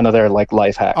another like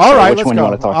life hack. All right, which one go. You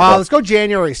want to talk about? Let's go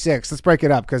January 6th. Let's break it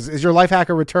up, because is your life hack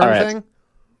a return thing?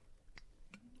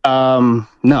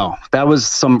 No, that was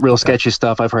some real sketchy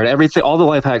stuff I've heard. All the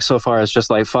life hacks so far is just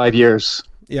like 5 years.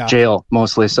 Yeah. Jail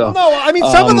mostly. So no, I mean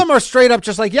some of them are straight up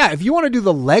just like, yeah, if you want to do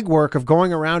the legwork of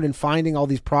going around and finding all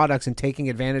these products and taking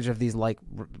advantage of these like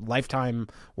lifetime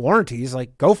warranties,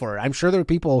 like go for it. I'm sure there are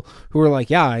people who are like,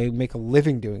 yeah, I make a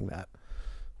living doing that,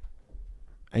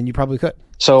 and you probably could.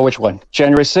 So which one?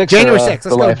 January 6th? January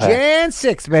 6th. Let's go. Jan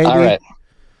 6th, baby. All right.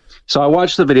 So I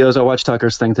watched the videos. I watched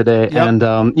Tucker's thing today, and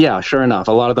sure enough,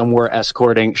 a lot of them were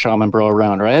escorting Shaman Bro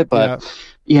around, right? But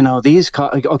these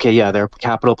they're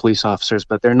Capitol police officers,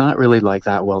 but they're not really like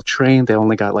that well trained. They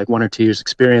only got like 1 or 2 years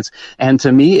experience, and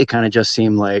to me, it kind of just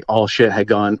seemed like all shit had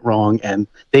gone wrong, and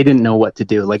they didn't know what to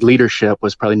do. Like leadership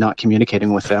was probably not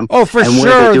communicating with them. Oh, for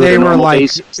sure, they were like,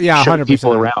 100%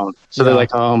 people around. So they're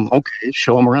like, okay,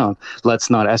 show them around. Let's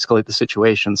not escalate the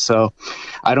situation. So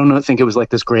I don't think it was like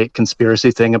this great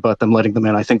conspiracy thing about them letting them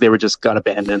in. I think they were just got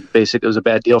abandoned. Basically, it was a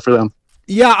bad deal for them.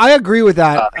 Yeah, I agree with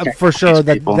that for sure.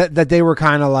 people. That they were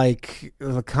kind of like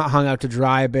hung out to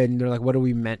dry, but they're like, "What are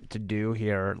we meant to do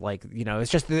here?" Like,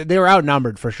 it's just they were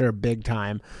outnumbered for sure, big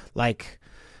time. Like,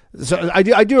 so I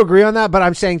do agree on that, but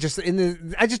I'm saying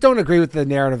I just don't agree with the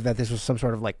narrative that this was some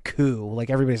sort of like coup. Like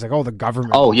everybody's like, "Oh, the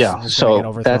government." Oh yeah,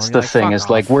 so that's the thing is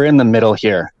like we're in the middle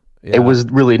here. Yeah. It was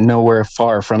really nowhere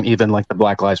far from even like the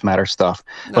Black Lives Matter stuff,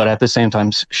 but at the same time,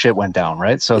 shit went down,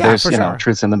 right? So there's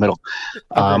truth's in the middle.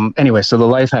 Anyway, so the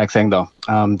life hack thing though,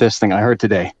 this thing I heard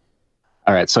today.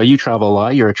 All right, so you travel a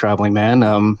lot. You're a traveling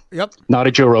man. Yep. Not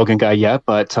a Joe Rogan guy yet,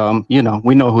 but we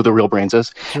know who the real brains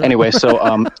is. Sure. Anyway,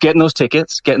 so getting those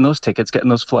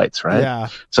flights, right? Yeah.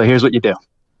 So here's what you do.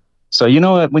 So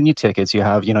when you tickets, you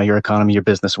have your economy, your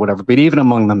business, whatever. But even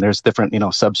among them, there's different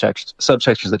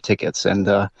subsections of tickets,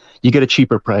 and you get a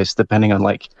cheaper price depending on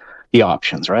like the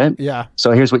options, right? Yeah.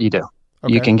 So here's what you do.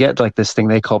 Okay. You can get like this thing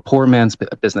they call poor man's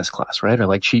business class, right? Or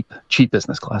like cheap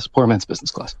business class, poor man's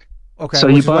business class. Okay. So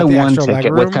you buy one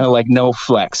ticket with kind of like no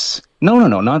flex. No,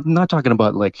 not talking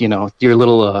about like your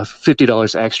little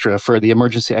 $50 extra for the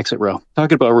emergency exit row.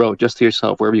 Talking about row just to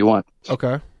yourself wherever you want.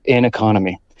 Okay. In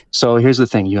economy. So here's the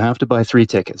thing. You have to buy 3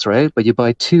 tickets, right? But you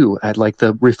buy 2 at like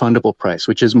the refundable price,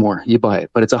 which is more. You buy it,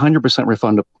 but it's 100%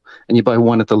 refundable. And you buy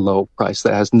 1 at the low price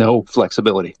that has no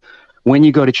flexibility. When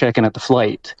you go to check in at the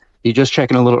flight, you just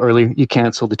check in a little early. You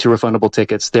cancel the 2 refundable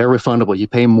tickets. They're refundable. You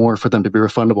pay more for them to be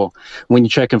refundable. When you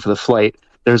check in for the flight,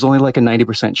 there's only like a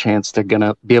 90% chance they're going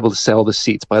to be able to sell the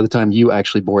seats by the time you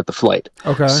actually board the flight.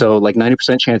 Okay. So like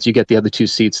 90% chance you get the other 2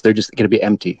 seats. They're just going to be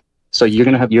empty. So you're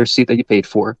going to have your seat that you paid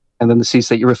for, and then the seats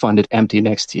that you refunded empty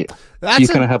next to you. So you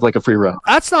kind of have like a free row.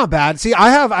 That's not bad. See,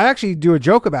 I actually do a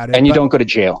joke about it. And you don't go to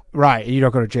jail. Right. You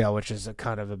don't go to jail, which is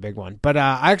kind of a big one. But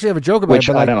I actually have a joke about which,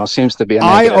 it. Which, I don't know, seems to be a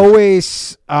I negative.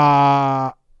 always,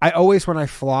 when I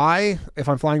fly, if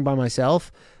I'm flying by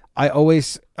myself, I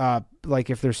always, like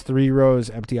if there's 3 rows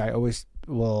empty, I always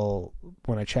will,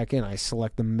 when I check in, I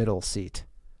select the middle seat.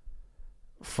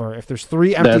 For if there's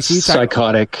 3 empty seats. That's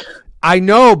psychotic. I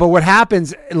know, but what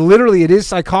happens, literally it is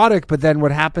psychotic, but then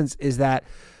what happens is that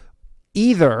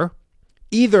either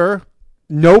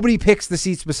nobody picks the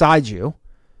seats beside you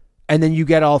and then you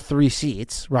get all 3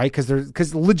 seats, right?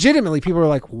 Because legitimately people are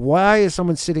like, why is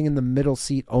someone sitting in the middle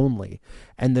seat only?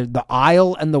 And the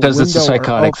aisle and the window. Because it's a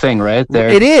psychotic thing, right?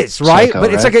 It is, right?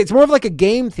 But it's more of like a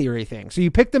game theory thing. So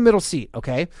you pick the middle seat,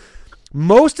 okay?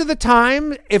 Most of the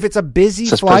time, if it's a busy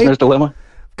flight. Prisoner's dilemma?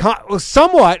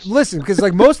 Somewhat. Listen, because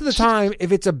like most of the time,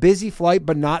 if it's a busy flight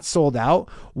but not sold out,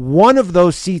 one of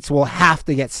those seats will have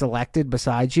to get selected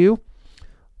beside you,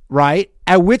 right?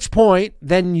 At which point,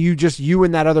 then you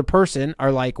and that other person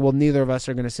are like, well, neither of us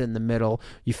are going to sit in the middle.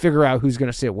 You figure out who's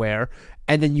going to sit where,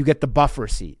 and then you get the buffer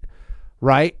seat,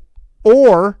 right?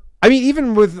 Or, I mean,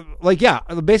 even with like, yeah,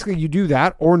 basically you do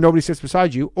that, or nobody sits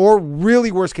beside you, or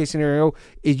really worst case scenario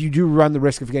is you do run the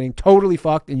risk of getting totally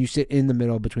fucked and you sit in the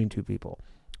middle between 2 people.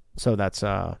 So that's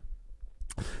that,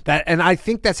 and I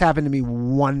think that's happened to me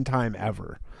 1 time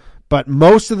ever. But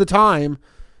most of the time,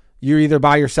 you're either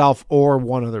by yourself or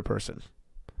one other person.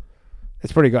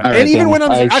 It's pretty good. Right, and even when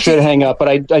I should hang up, but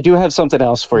I do have something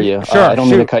else for you. Sure, I don't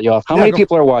mean to cut you off. How many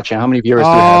people are watching? How many viewers do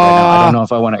we have right now? I don't know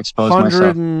if I want to expose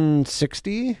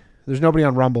 160. myself. There's nobody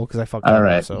on Rumble because I fucked up.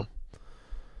 Right. So.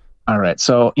 All right.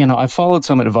 So, I followed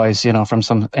some advice, from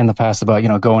some in the past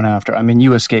about, going after. I mean,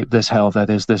 you escaped this hell that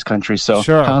is this country. So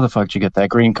sure. How the fuck did you get that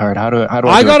green card? How do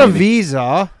I got a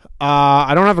visa.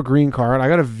 I don't have a green card. I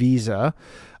got a visa.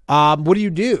 What do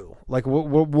you do? Like,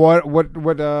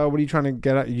 what are you trying to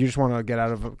get at? You just want to get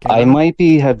out of Canada? I might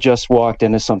have just walked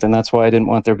into something. That's why I didn't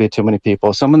want there to be too many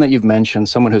people. Someone that you've mentioned,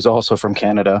 someone who's also from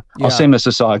Canada. Yeah. I'll say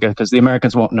Mississauga because the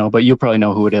Americans won't know, but you'll probably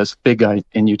know who it is. Big guy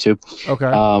in YouTube. Okay.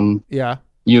 Yeah.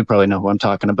 You probably know who I'm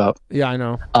talking about. Yeah, I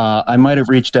know. I might have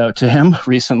reached out to him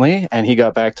recently, and he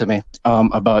got back to me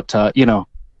about,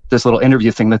 this little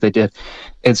interview thing that they did.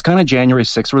 It's kind of January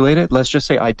 6th related. Let's just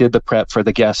say I did the prep for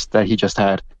the guest that he just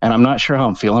had, and I'm not sure how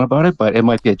I'm feeling about it, but it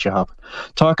might be a job.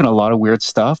 Talking a lot of weird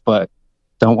stuff, but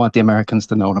don't want the Americans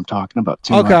to know what I'm talking about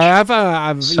too much. Okay,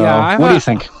 what do you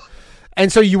think?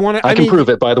 And so you want to? I can prove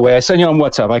it, by the way. I sent you on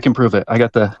WhatsApp. I can prove it. I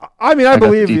got the. I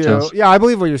believe you. Yeah, I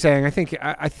believe what you're saying. I think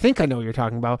I know what you're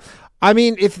talking about. I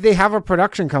mean, if they have a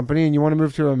production company and you want to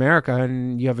move to America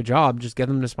and you have a job, just get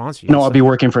them to sponsor you. No, I'll be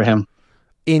working for him.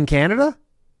 In Canada?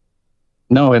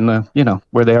 No, in the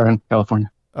where they are in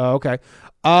California. Oh, okay.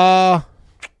 I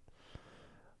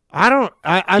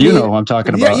mean, know who I'm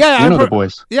talking about. Yeah, the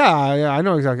boys. Yeah, I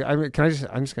know exactly. I mean,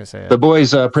 I'm just gonna say it. The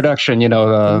boys production,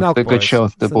 the good show.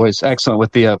 The boys, excellent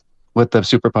with the with the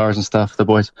superpowers and stuff. The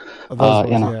boys.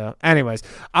 Yeah. Anyways,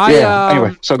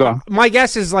 anyway, so go on. My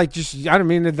guess is like just I don't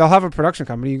mean they'll have a production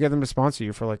company. You get them to sponsor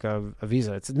you for like a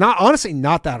visa. It's honestly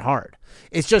not that hard.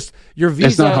 It's just your visa.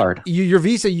 It's not hard. Your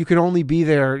visa, you can only be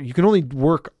there. You can only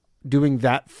work doing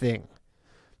that thing.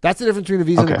 That's the difference between the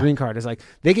visa and the green card. Is like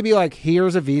they could be like,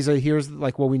 here's a visa, here's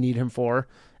like what we need him for,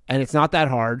 and it's not that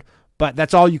hard. But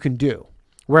that's all you can do.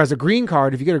 Whereas a green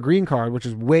card, if you get a green card, which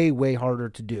is way, way harder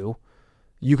to do,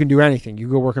 you can do anything. You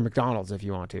can go work at McDonald's if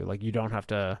you want to. Like you don't have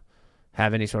to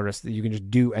have any sort of. You can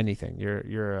just do anything.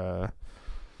 You're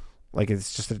like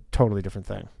it's just a totally different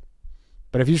thing.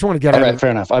 But if you just want to get all right,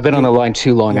 fair enough. I've been on the line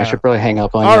too long. I should probably hang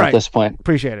up on you at this point.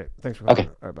 Appreciate it. Thanks for calling. Okay.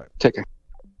 All right, bye. Take care.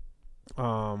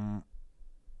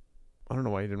 I don't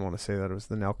know why you didn't want to say that it was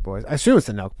the Nelk Boys. I assume it's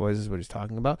the Nelk Boys is what he's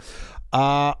talking about.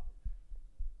 All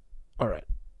right.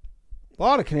 A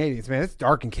lot of Canadians, man. It's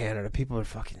dark in Canada. People are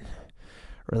fucking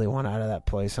really want out of that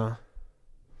place, huh?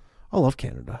 I love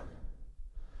Canada.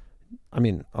 I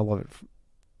mean, I love it.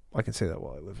 I can say that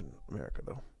while I live in America,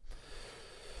 though.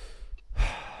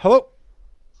 Hello.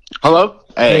 Hello.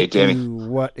 Hey, Danny.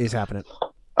 What is happening?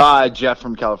 Jeff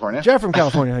from California. Jeff from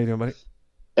California. How you doing, buddy?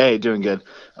 Hey, doing good.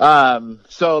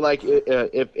 So like,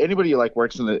 if anybody like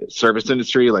works in the service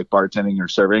industry, like bartending or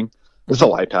serving, this is a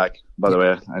life hack, by the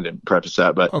way. I didn't preface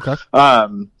that, but okay.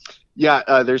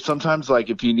 There's sometimes like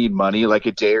if you need money, like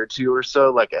a day or two or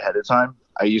so, like ahead of time.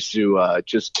 I used to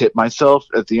just tip myself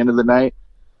at the end of the night,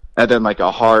 and then like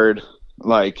a hard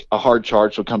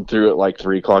charge will come through at like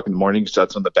 3:00 in the morning. So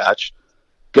that's when the batch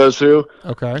goes through.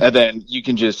 Okay. And then you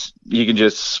can just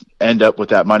end up with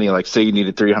that money. Like say you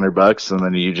needed $300 and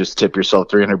then you just tip yourself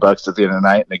 $300 at the end of the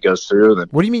night and it goes through. Then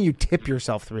what do you mean you tip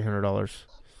yourself $300?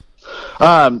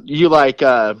 You like,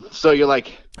 so you're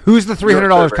like, who's the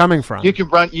 $300 coming from? You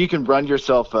can run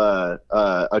yourself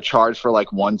a charge for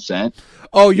like 1 cent.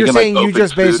 Oh, you're saying like, you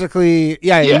just food. Basically,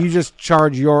 you just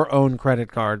charge your own credit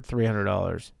card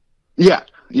 $300. Yeah.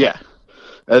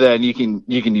 And then you can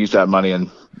use that money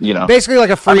and, basically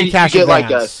like a free cash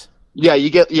advance.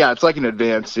 It's like an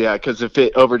advance. Yeah. Cause if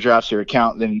it overdrafts your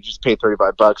account, then you just pay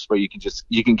 $35, but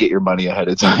you can get your money ahead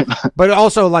of time. But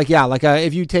also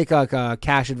if you take like a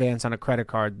cash advance on a credit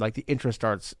card, like the interest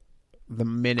starts the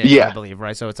minute, I believe,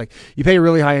 right? So it's like you pay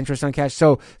really high interest on cash.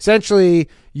 So essentially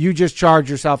you just charge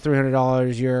yourself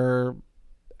 $300. Your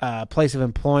place of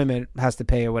employment has to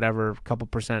pay whatever couple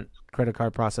 % credit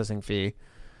card processing fee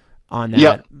on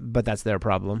that, but that's their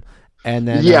problem. And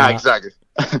then exactly.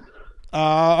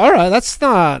 All right, that's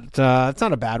not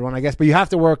a bad one, I guess. But you have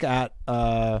to work at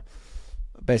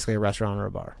basically a restaurant or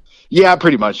a bar. Yeah,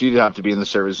 pretty much. You'd have to be in the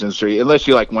service industry unless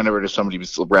you like went over to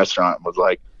somebody's restaurant and was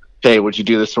like, "Hey, would you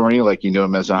do this for me?" Like you knew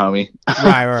him as a homie.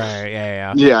 Right.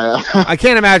 Yeah. I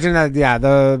can't imagine that. Yeah,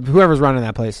 whoever's running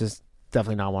that place is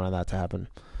definitely not wanting that to happen.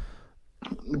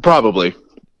 Probably.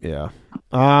 Yeah.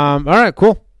 All right.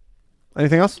 Cool.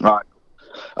 Anything else? No.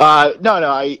 I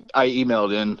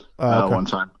emailed in one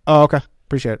time. Oh, okay.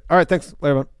 Appreciate it. All right. Thanks.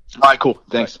 Later, man. All right. Cool.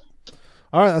 Thanks.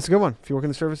 All right. That's a good one. If you work in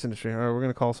the service industry. All right. We're going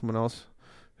to call someone else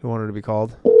who wanted to be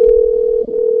called.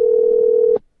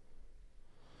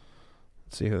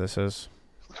 Let's see who this is.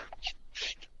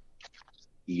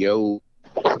 Yo.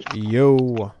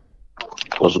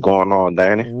 What's going on,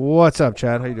 Danny? What's up,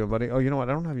 Chad? How you doing, buddy? Oh, you know what?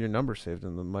 I don't have your number saved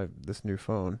in this new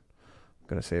phone. I'm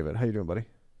going to save it. How you doing, buddy?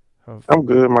 I'm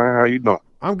good, man. How you doing?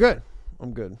 I'm good.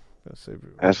 Gonna save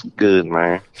it. That's good,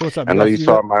 man. So what's up? I know you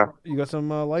saw You got some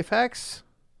life hacks?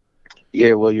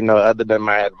 Yeah, well, other than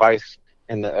my advice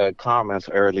in the comments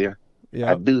earlier,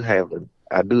 I do have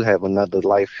another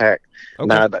life hack. Okay.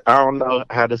 Now, I don't know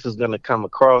how this is going to come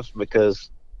across because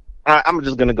I'm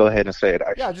just going to go ahead and say it.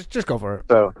 Actually. Yeah, just go for it.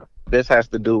 So this has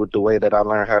to do with the way that I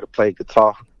learned how to play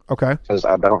guitar. Okay. Because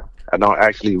I don't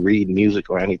actually read music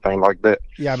or anything like that.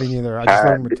 Yeah, me neither. I just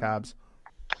learned with tabs.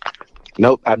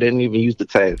 Nope, I didn't even use the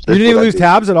tabs. You didn't even use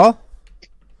tabs at all?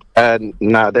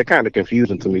 Nah, they're kind of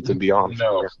confusing to me, to be honest.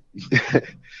 No.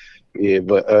 Yeah,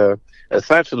 but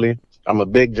essentially, I'm a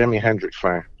big Jimi Hendrix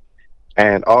fan.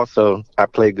 And also, I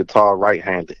play guitar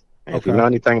right-handed. And if you know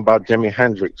anything about Jimi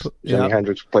Hendrix, Jimi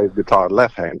Hendrix plays guitar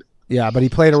left-handed. Yeah, but he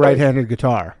played a right-handed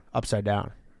guitar upside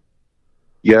down.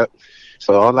 Yep.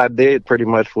 So all I did pretty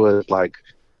much was like,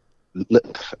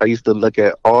 I used to look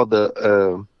at all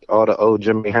the old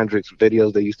Jimi Hendrix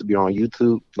videos that used to be on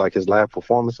YouTube, like his live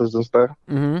performances and stuff.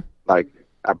 Mm-hmm. Like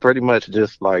I pretty much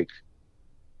just like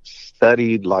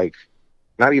studied, like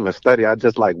not even study. I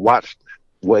just like watched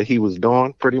what he was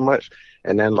doing pretty much,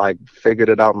 and then like figured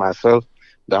it out myself.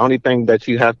 The only thing that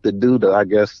you have to do, I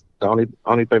guess, the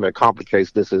only thing that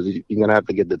complicates this is you're gonna have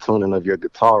to get the tuning of your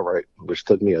guitar right, which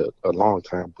took me a long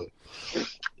time. But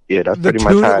Yeah, that's pretty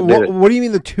much how I did it. What do you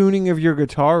mean the tuning of your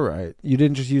guitar right? You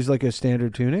didn't just use like a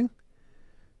standard tuning?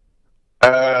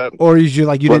 Or you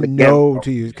didn't know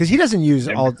to use, because he doesn't use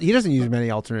many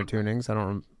alternate tunings. I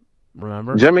don't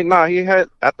remember. Jimmy, no, I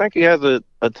think he has a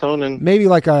tuning. Maybe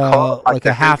like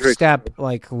a half step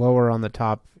like lower on the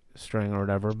top string or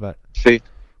whatever. But see,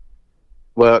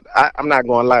 well, I'm not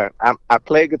going to lie. I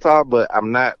play guitar, but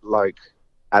I'm not like,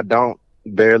 I don't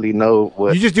barely know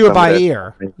what. You just do it by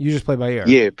ear. You just play by ear.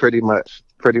 Yeah, pretty much.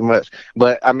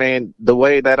 But I mean, the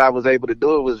way that I was able to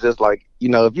do it was just like,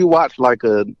 if you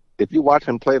watch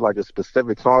him play like a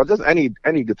specific song, just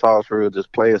any guitar for real,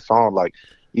 just play a song, like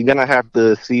you're gonna have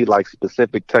to see like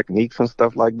specific techniques and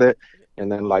stuff like that.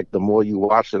 And then like the more you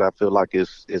watch it, I feel like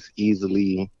it's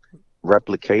easily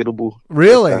replicatable.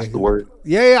 Really? That's the word.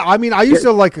 Yeah. I mean, I used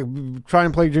to like try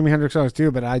and play Jimi Hendrix songs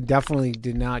too, but I definitely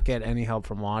did not get any help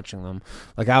from watching them.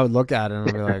 Like I would look at it and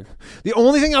I'd be like, the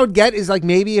only thing I would get is like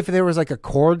maybe if there was like a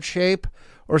chord shape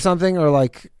or something, or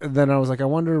like then I was like, I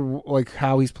wonder like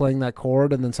how he's playing that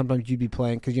chord, and then sometimes you'd be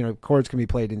playing, because chords can be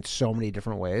played in so many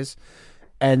different ways,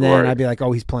 and then I'd be like,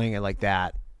 oh, he's playing it like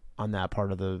that on that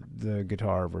part of the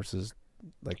guitar versus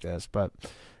like this. But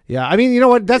yeah, I mean, you know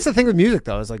what? That's the thing with music,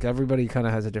 though, is like everybody kind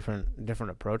of has a different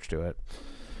approach to it.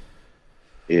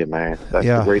 Yeah, man, that's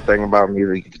the great thing about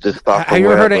music. You can just stop. Have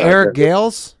you ever heard of Eric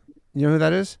Gales? You know who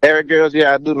that is? Eric Gales,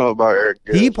 yeah, I do know about Eric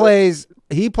Gales.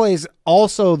 He plays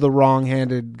also the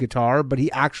wrong-handed guitar, but he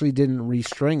actually didn't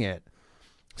restring it.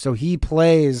 So he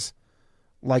plays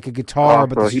like a guitar,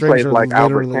 but the strings are like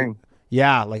literally,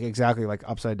 yeah, like exactly like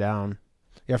upside down.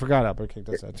 Yeah, I forgot Albert King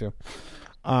does that too.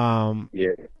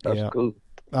 Yeah, that's cool.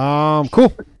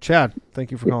 Cool. Chad,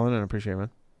 thank you for calling in. I appreciate it, man.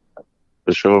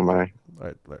 For sure, man.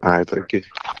 All right, thank you.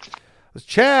 It's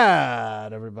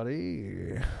Chad,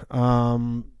 everybody.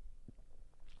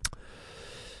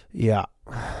 Yeah,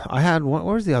 I had one.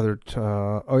 Where's the other?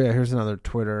 Here's another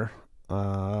Twitter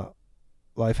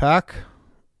life hack.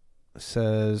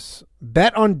 Says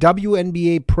bet on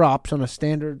WNBA props on a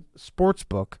standard sports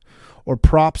book or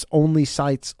props only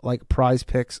sites like Prize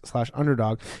Picks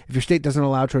 /Underdog if your state doesn't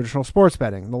allow traditional sports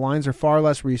betting. The lines are far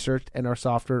less researched and are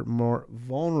softer, more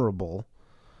vulnerable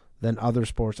than other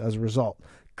sports as a result.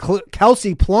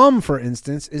 Kelsey Plum, for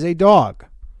instance, is a dog.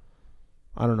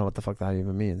 I don't know what the fuck that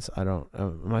even means. Am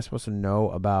I supposed to know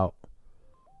about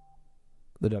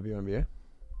the WNBA?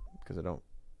 Because I don't.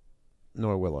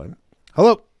 Nor will I.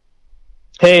 Hello.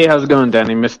 Hey, how's it going,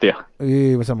 Danny? Missed you.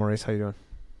 Hey, what's up, Maurice? How you doing?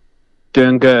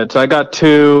 Doing good. So I got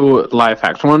 2 life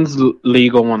hacks. One's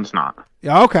legal, one's not.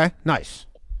 Yeah, okay. Nice.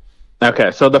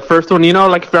 Okay, so the first one,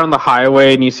 like if you're on the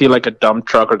highway and you see like a dump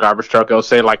truck or garbage truck, it'll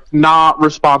say like not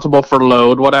responsible for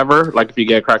load, whatever, like if you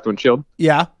get a cracked windshield.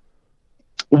 Yeah.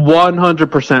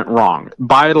 100% wrong.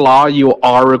 By law, you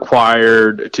are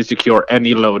required to secure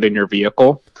any load in your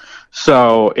vehicle.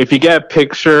 So if you get a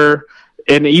picture,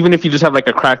 and even if you just have like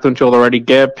a cracked windshield already,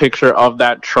 get a picture of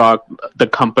that truck, the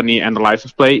company, and the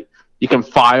license plate. You can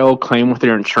file a claim with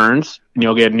your insurance, and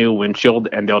you'll get a new windshield,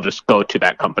 and they'll just go to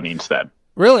that company instead.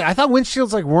 Really? I thought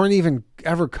windshields like weren't even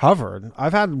ever covered.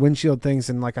 I've had windshield things,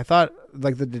 and like I thought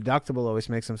like the deductible always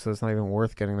makes them so it's not even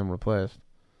worth getting them replaced.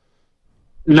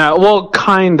 No, well,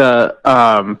 kinda.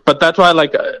 But that's why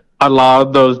like a lot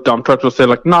of those dump trucks will say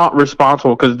like not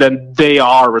responsible, because then they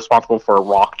are responsible for a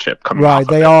rock chip coming off. Right,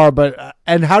 they are. But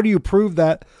and how do you prove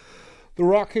that the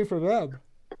rock came from them?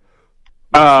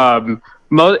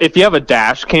 If you have a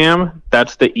dash cam,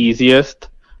 that's the easiest.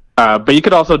 But you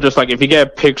could also just like if you get a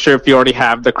picture, if you already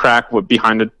have the crack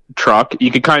behind the truck, you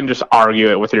could kind of just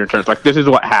argue it with your insurance. Like this is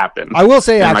what happened. I will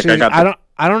say actually,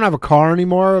 I don't have a car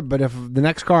anymore, but if the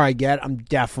next car I get, I'm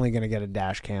definitely going to get a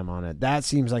dash cam on it. That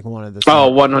seems like one of the...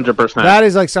 100%. That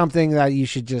is like something that you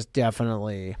should just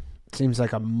definitely... Seems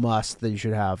like a must that you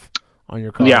should have on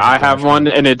your car. Yeah, I have one,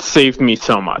 and it saved me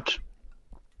so much.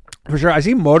 For sure. I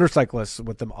see motorcyclists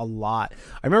with them a lot.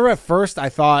 I remember at first I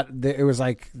thought that it was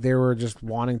like they were just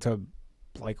wanting to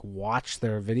like watch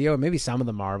their video. Maybe some of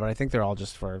them are, but I think they're all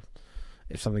just for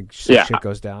if something shit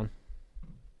goes down.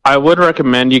 I would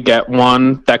recommend you get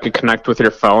one that could connect with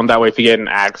your phone. That way, if you get in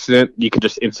an accident, you can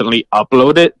just instantly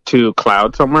upload it to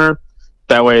cloud somewhere.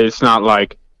 That way, it's not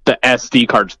like the SD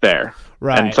card's there,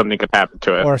 right? And something could happen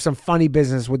to it. Or some funny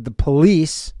business with the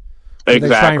police. Exactly.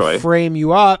 They try and frame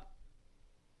you up.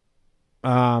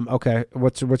 Okay.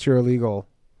 What's your illegal?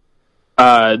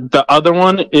 The other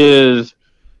one is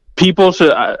people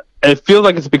should. It feels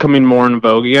like it's becoming more in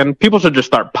vogue again. People should just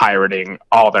start pirating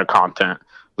all their content.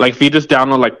 Like if you just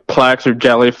download like Plex or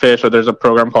Jellyfish, or there's a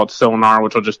program called Sonar,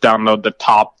 which will just download the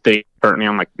top thing currently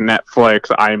on like Netflix,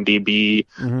 IMDb.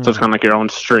 Mm-hmm. So it's kind of like your own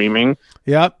streaming.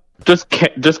 Yep. just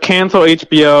cancel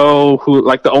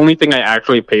HBO. The only thing I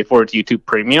actually pay for is YouTube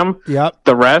Premium. Yep.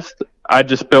 The rest, I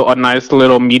just built a nice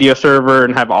little media server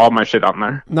and have all my shit on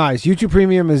there. Nice. YouTube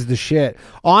Premium is the shit.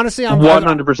 Honestly, I'm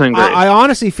 100% great. I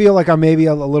honestly feel like I'm maybe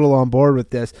a little on board with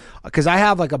this because I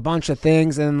have like a bunch of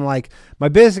things, and like my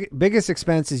biggest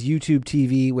expense is YouTube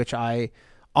TV, which I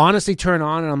honestly turn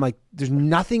on and I'm like, there's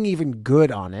nothing even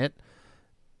good on it.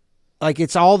 Like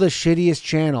it's all the shittiest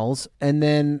channels, and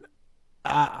then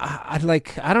I don't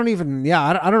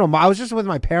know. I was just with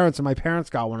my parents, and my parents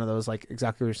got one of those, like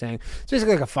exactly what you're saying. It's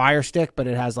basically like a Fire Stick, but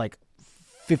it has like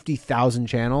 50,000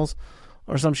 channels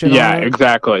or some shit. Yeah, on it.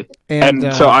 exactly.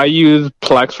 And so I use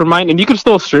Plex for mine, and you can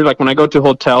still stream. Like when I go to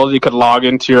hotels, you could log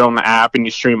into your own app and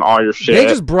you stream all your shit. They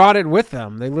just brought it with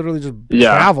them. They literally just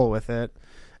travel with it.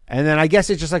 And then I guess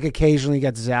it just like occasionally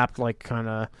gets zapped, like kind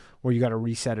of where you got to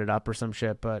reset it up or some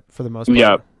shit. But for the most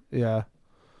part,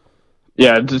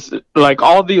 yeah, just like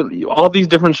all these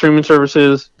different streaming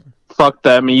services, fuck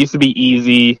them. It used to be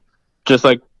easy. Just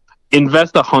like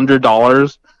invest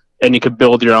 $100 and you could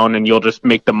build your own, and you'll just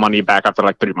make the money back after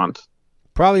like 3 months.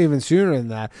 Probably even sooner than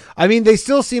that. I mean, they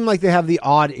still seem like they have the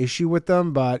odd issue with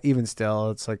them, but even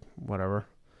still, it's like whatever.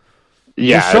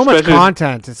 Yeah, there's so much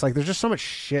content. It's like there's just so much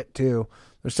shit too.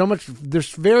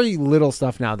 There's very little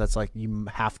stuff now that's like you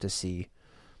have to see.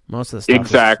 Most of the stuff.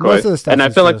 Exactly. Most of the stuff and I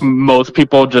feel like most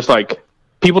people just like,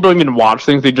 people don't even watch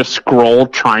things. They just scroll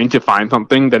trying to find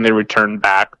something. Then they return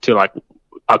back to like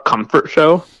a comfort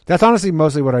show. That's honestly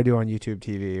mostly what I do on YouTube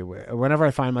TV. Whenever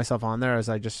I find myself on there, is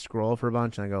I just scroll for a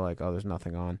bunch and I go like, oh, there's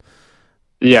nothing on.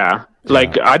 Yeah.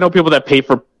 Like I know people that pay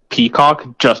for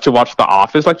Peacock just to watch The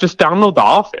Office. Like just download The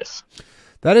Office.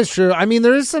 That is true. I mean,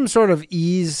 there is some sort of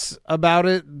ease about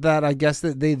it that I guess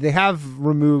that they have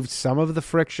removed some of the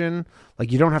friction.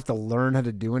 Like you don't have to learn how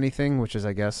to do anything, which is,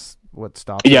 I guess, what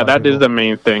stops. Yeah, that is the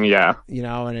main thing. Yeah, you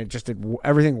know, and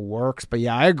everything works. But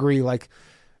yeah, I agree. Like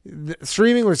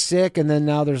streaming was sick, and then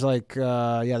now there's like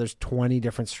there's 20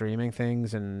 different streaming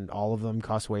things, and all of them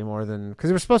cost way more than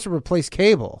because they were supposed to replace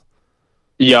cable.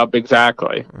 Yep,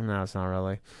 exactly. No, it's not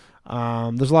really.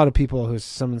 There's a lot of people who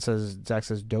Zach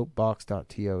says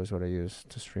dopebox.to is what I use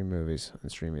to stream movies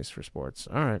and stream these for sports.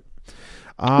 All right.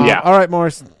 All right,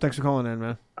 Maurice. Thanks for calling in,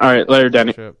 man. All right, later,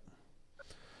 Danny.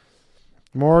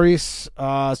 Maurice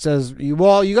says,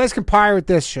 well, you guys can pirate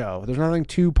this show. There's nothing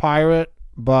to pirate,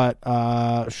 but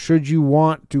should you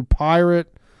want to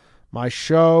pirate my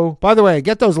show? By the way,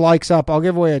 get those likes up. I'll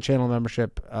give away a channel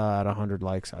membership at 100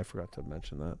 likes. I forgot to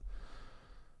mention that.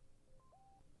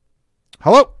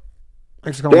 Hello.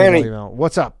 Thanks for calling. Danny,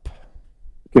 what's up?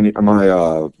 Am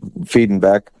I feeding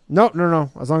back? No.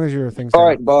 As long as your thing's all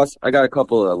right, boss. I got a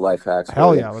couple of life hacks.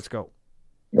 Hell yeah, let's go.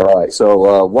 All right.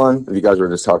 So one, if you guys were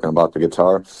just talking about the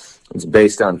guitar, it's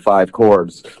based on 5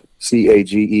 chords: C, A,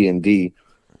 G, E, and D.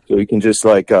 So you can just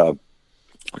like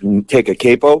take a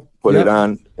capo, put it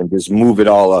on, and just move it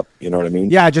all up. You know what I mean?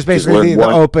 Yeah, just basically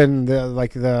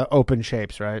the open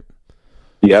shapes, right?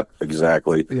 Yep,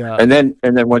 exactly. Yeah. And then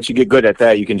once you get good at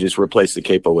that, you can just replace the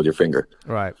capo with your finger.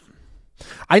 Right.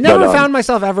 I never found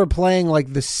myself ever playing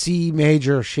like the C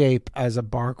major shape as a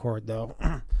bar chord though.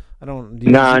 I don't.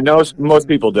 Most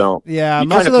people don't. Yeah,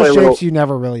 most of those shapes you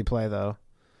never really play though.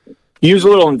 Use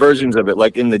little inversions of it,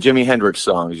 like in the Jimi Hendrix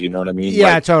songs. You know what I mean?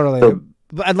 Yeah, like, totally.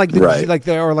 And like the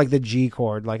right. the G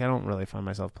chord. Like I don't really find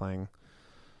myself playing.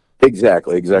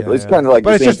 Exactly. Yeah, it's kind of like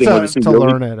but the it's same just thing to with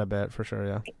learn it a bit for sure.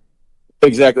 Yeah.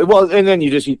 Exactly. Well, and then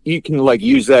you can like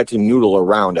use that to noodle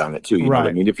around on it too. You know what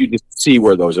I mean? If you just see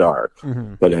where those are.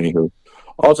 Mm-hmm. But anywho,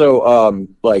 also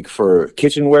like for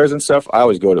kitchenwares and stuff, I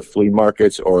always go to flea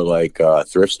markets or like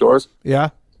thrift stores. Yeah.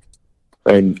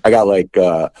 And I got like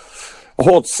a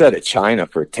whole set of china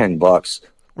for $10.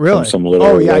 Really? From some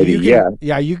little lady.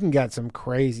 You can get some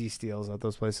crazy steals at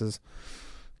those places.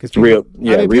 Real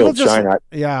china.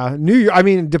 Yeah,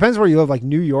 it depends where you live. Like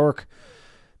New York.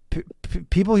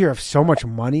 People here have so much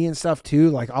money and stuff too.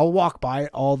 Like I'll walk by it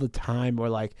all the time, or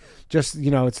like just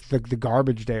it's the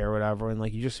garbage day or whatever, and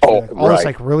like you just feel all this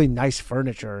like really nice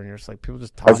furniture, and you're just like people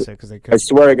just toss it because they could. I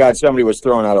swear to God, somebody was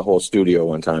throwing out a whole studio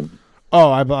one time.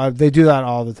 Oh, they do that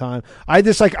all the time. I had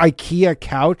this like IKEA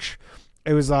couch.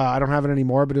 It was I don't have it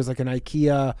anymore, but it was like an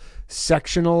IKEA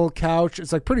sectional couch.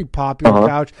 It's like pretty popular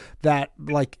couch that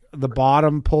like the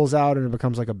bottom pulls out and it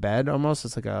becomes like a bed almost.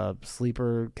 It's like a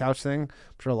sleeper couch thing. I'm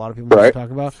sure a lot of people know what I'm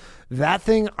talking about. That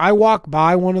thing, I walk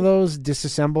by one of those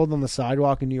disassembled on the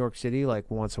sidewalk in New York City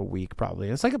like once a week probably.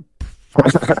 It's like a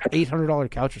 $800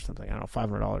 couch or something. I don't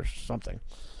know, $500 or something.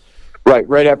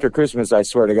 Right after Christmas, I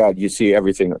swear to God, you see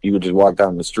everything. You would just walk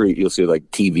down the street, you'll see like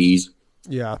TVs.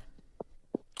 Yeah.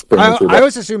 I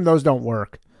always assume those don't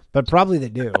work. but probably they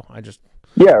do.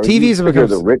 Yeah, TVs have become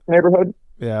the rich neighborhood.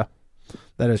 Yeah,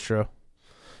 that is true.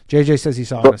 JJ says he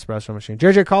saw an espresso machine.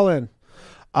 JJ, call in.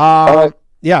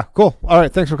 Yeah, cool. All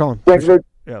right, thanks for calling. Thanks, Rick.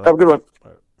 Yeah, have a good one.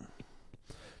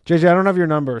 JJ, I don't have your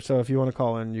number, so if you want to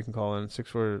call in, you can call in.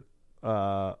 64.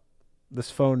 This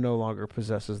phone no longer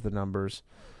possesses the numbers.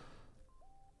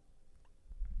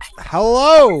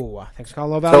 Hello. Thanks for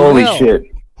calling Low Value Holy Mail.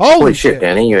 shit. Holy shit,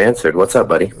 Danny, you answered. What's up,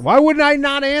 buddy? Why wouldn't I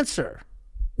not answer?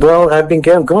 Well, I've been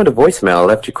going to voicemail. I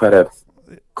left you quite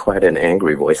an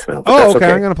angry voicemail. But that's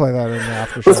okay. I'm going to play that in the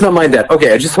after show. Let's not mind that.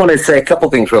 Okay, I just wanted to say a couple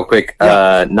things real quick.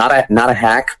 Yeah. Not a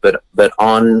hack, but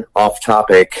off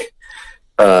topic.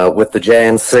 With the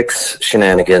Jan 6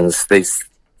 shenanigans,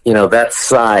 that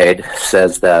side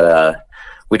says that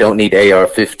we don't need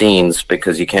AR-15s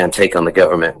because you can't take on the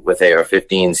government with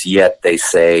AR-15s. Yet they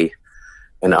say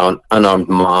an unarmed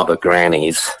mob of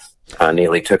grannies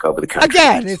nearly took over the country.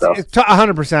 Again, it's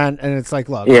 100%, and it's like,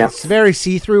 look, it's very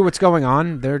see-through what's going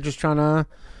on. They're just trying to,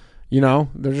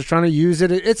 use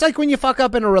it. It's like when you fuck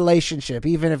up in a relationship,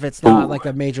 even if it's not like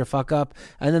a major fuck up,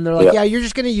 and then they're like, yeah, you're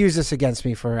just going to use this against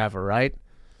me forever, right?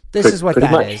 This is what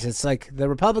that is. It's like the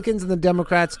Republicans and the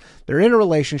Democrats, they're in a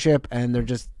relationship, and they're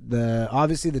just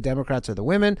obviously the Democrats are the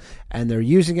women, and they're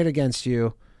using it against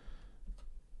you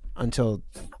until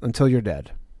you're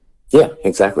dead. Yeah,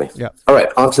 exactly. Yeah. All right,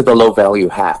 on to the low-value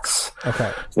hacks.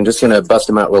 Okay. I'm just going to bust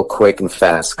them out real quick and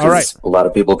fast because a lot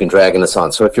of people have been dragging this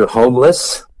on. So if you're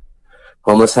homeless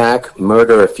hack,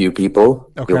 murder a few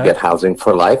people. Okay. You'll get housing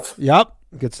for life. Yep.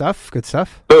 Good stuff. Good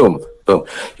stuff. Boom. Boom.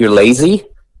 You're lazy.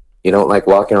 You don't like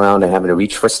walking around and having to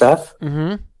reach for stuff.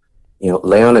 Mm-hmm.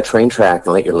 Lay on a train track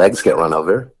and let your legs get run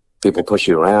over. People push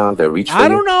you around. They reach for you. I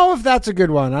don't know if that's a good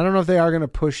one. I don't know if they are going to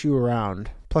push you around.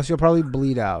 Plus, you'll probably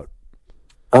bleed out.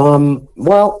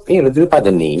 Well, do it by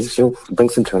the knees. You'll bring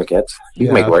some tourniquets. You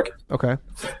can make it work. Okay.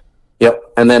 Yep.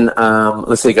 And then,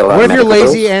 let's say you got a lot What of if you're medical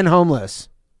lazy bills. and homeless?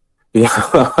 Yeah.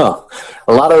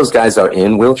 A lot of those guys are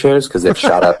in wheelchairs because they've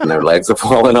shot up and their legs have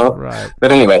fallen off. Right.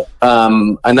 But anyway,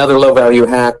 another low value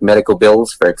hack, medical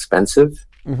bills are expensive.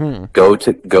 Mm-hmm. Go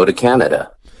to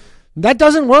Canada. That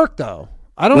doesn't work, though.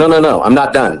 I don't. No. I'm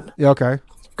not done. Yeah, okay.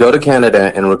 Go to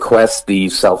Canada and request the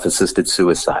self-assisted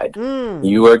suicide.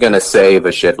 You are going to save a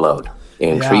shitload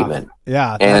in treatment.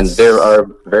 Yeah. And there are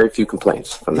very few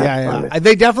complaints from that. Yeah.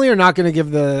 They definitely are not going to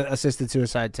give the assisted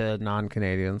suicide to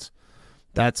non-Canadians.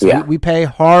 We pay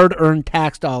hard-earned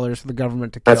tax dollars for the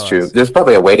government to kill That's true. us. There's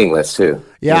probably a waiting list too.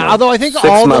 Yeah, although I think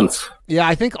 6 months.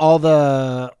 I think all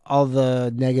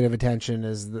the negative attention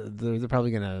is they're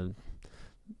probably going to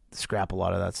scrap a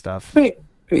lot of that stuff.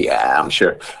 Yeah, I'm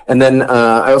sure. And then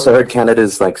I also heard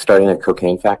Canada's starting a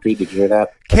cocaine factory. Did you hear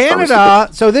that? Canada.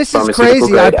 So this is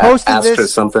crazy. I posted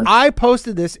this. Something. I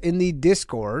posted this in the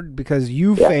Discord because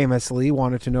you famously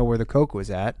wanted to know where the coke was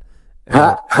at.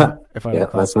 If I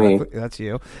recall that's me. That's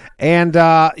you. And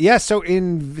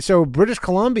so British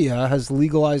Columbia has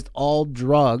legalized all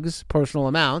drugs, personal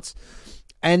amounts,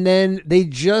 and then they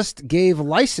just gave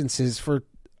licenses for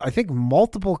I think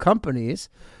multiple companies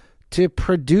to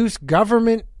produce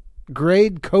government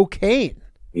grade cocaine.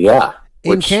 Yeah.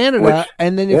 In Canada,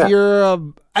 and then if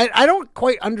you're I don't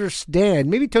quite understand.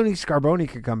 Maybe Tony Scarboni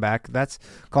could come back.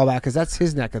 Call back because that's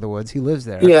his neck of the woods. He lives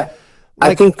there. Yeah.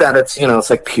 I think that it's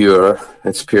it's pure.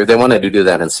 It's pure. They wanted to do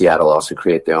that in Seattle, also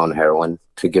create their own heroin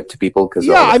to give to people because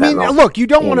look, you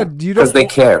don't want to because they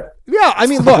care. Yeah, I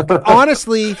mean, look,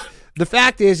 honestly, the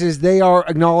fact is they are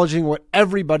acknowledging what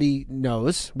everybody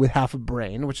knows with half a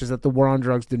brain, which is that the war on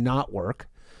drugs did not work.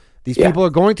 These people are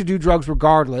going to do drugs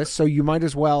regardless, so you might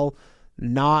as well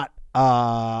not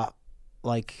have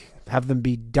them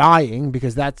be dying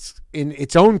because that's in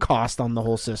its own cost on the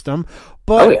whole system.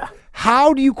 But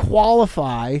how do you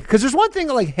qualify? Because there's one thing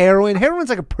like heroin. Heroin's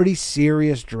like a pretty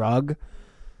serious drug.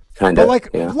 Kind of.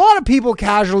 But a lot of people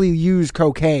casually use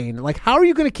cocaine. Like, how are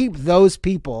you going to keep those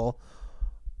people?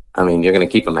 I mean, you're going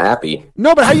to keep them happy.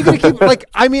 No, but how are you going to keep,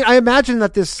 I imagine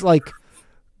that this,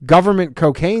 government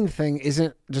cocaine thing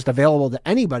isn't just available to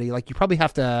anybody. You probably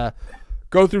have to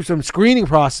go through some screening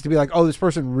process to be like, oh, this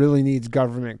person really needs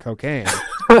government cocaine.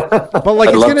 But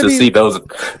I'd love to see those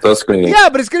screenings. Yeah,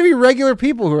 but it's going to be regular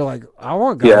people who are like, I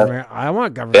want government. I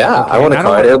want government. Yeah, cocaine. I want a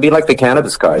card. It'll be like the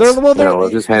cannabis cards. We'll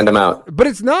just hand them out. But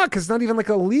it's not because it's not even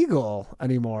illegal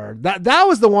anymore. That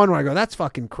was the one where I go, that's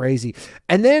fucking crazy.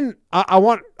 And then I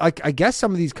want I guess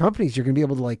some of these companies you're going to be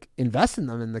able to invest in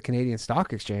them in the Canadian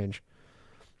Stock Exchange,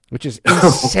 which is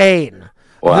insane.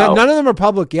 Wow. None of them are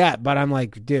public yet, but I'm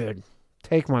like, dude.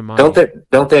 Take my money.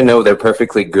 Don't they know they're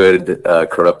perfectly good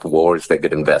corrupt wars they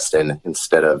could invest in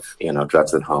instead of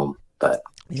drugs at home? But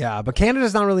Yeah, but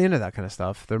Canada's not really into that kind of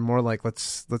stuff. They're more like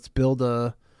let's build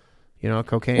a,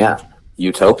 cocaine. Yeah,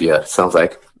 utopia sounds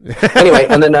like. Anyway,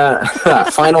 and then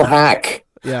final hack.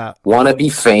 Yeah. Want to be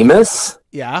famous?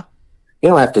 Yeah. You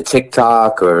don't have to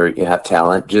TikTok or you have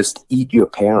talent. Just eat your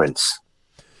parents.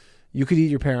 You could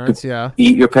eat your parents, yeah.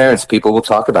 Eat your parents. People will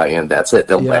talk about you, and that's it.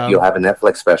 You'll have a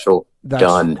Netflix special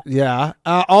done. Yeah.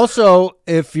 Also,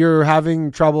 if you're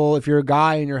having trouble, if you're a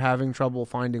guy and you're having trouble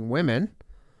finding women,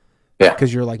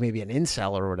 because you're like maybe an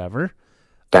incel or whatever,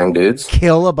 bang dudes,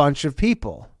 kill a bunch of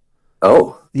people.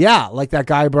 Oh. Yeah, like that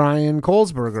guy Brian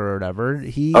Kohlsberger or whatever.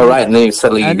 Right, and then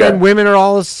suddenly then women are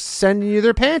all sending you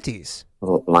their panties.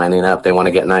 Lining up. They want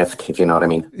to get knifed, if you know what I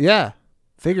mean. Yeah.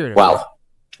 Figuratively. Wow.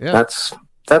 Yeah.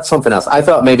 That's something else. I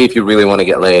thought maybe if you really want to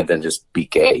get laid, then just be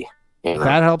gay.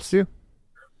 That helps too.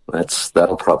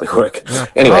 That'll probably work. Yeah.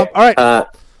 Anyway, all right.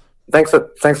 Thanks for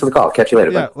the call. Catch you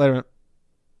later. Yeah, bud. later. Man.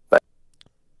 Bye.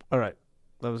 All right,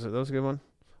 that was a good one.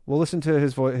 We'll listen to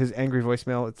his angry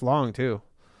voicemail. It's long too.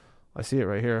 I see it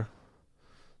right here.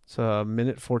 It's a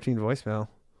 1:14 voicemail.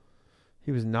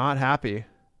 He was not happy.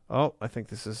 Oh, I think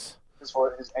this is. I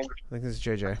think this is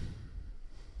JJ.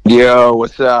 Yo,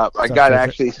 what's up? I up, got JJ?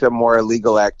 actually some more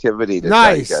illegal activity to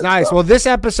tell you guys Nice. about. Well, this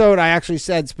episode I actually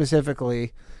said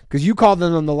specifically because you called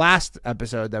in on the last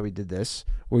episode that we did this,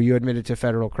 where you admitted to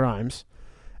federal crimes,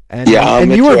 and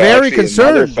you were very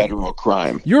concerned. Another federal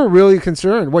crime. You were really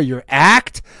concerned. What, your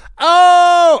act?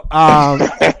 Oh,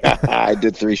 I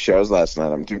did 3 shows last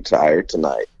night. I'm too tired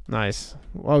tonight. Nice.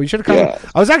 Well, you should have come. Yeah.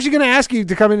 I was actually going to ask you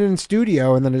to come in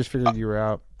studio, and then I just figured you were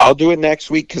out. I'll do it next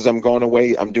week because I'm going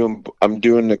away. I'm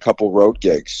doing a couple road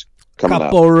gigs coming up.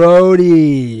 Couple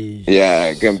roadies.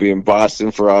 Yeah, gonna be in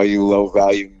Boston for all you low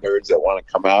value nerds that want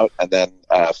to come out, and then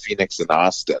Phoenix and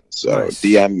Austin. So Nice.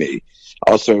 DM me.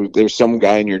 Also, there's some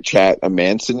guy in your chat, a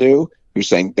Mansonu, who's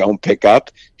saying don't pick up.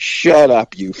 Shut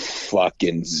up, you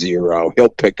fucking zero. He'll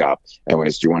pick up.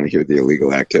 Anyways, do you want to hear the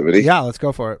illegal activity? Yeah, let's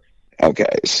go for it.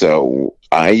 Okay, so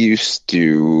I used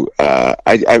to.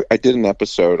 I did an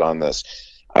episode on this.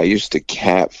 I used to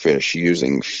catfish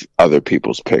using other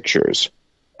people's pictures,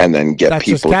 and then get That's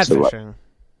people just to. catfishing.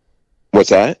 What's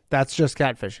that? That's just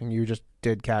catfishing. You just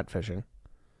did catfishing.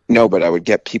 No, but I would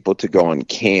get people to go on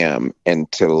cam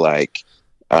and to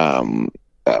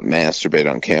masturbate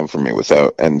on cam for me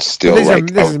without, and still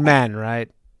This is men,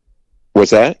 right?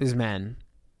 What's that? This is men.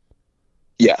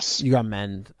 Yes. You got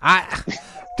men.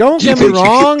 Don't get me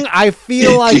wrong. I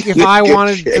feel like if I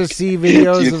wanted to see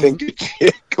videos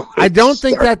of, I don't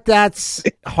think that's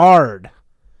hard.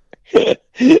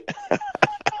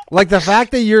 Like the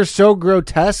fact that you're so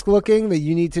grotesque looking that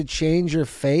you need to change your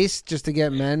face just to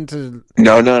get men to.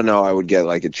 No. I would get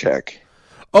like a chick.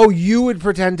 Oh, you would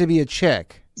pretend to be a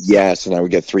chick. Yes, and I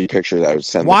would get 3 pictures. I would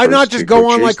send. Why the not first just 2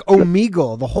 go on like pictures.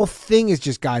 Omegle? The whole thing is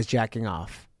just guys jacking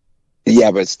off.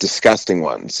 Yeah, but it's disgusting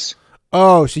ones.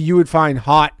 Oh, so you would find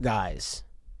hot guys.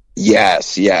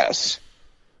 Yes.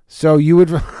 So you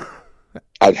would.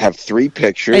 I'd have 3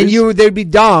 pictures. And they'd be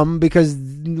dumb because,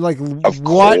 like,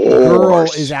 what girl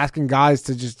is asking guys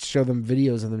to just show them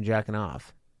videos of them jacking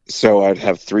off? So I'd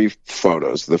have 3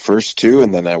 photos. The first 2,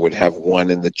 and then I would have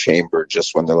 1 in the chamber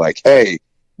just when they're like, hey,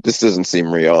 this doesn't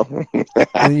seem real.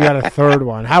 And you got a third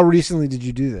one. How recently did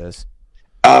you do this?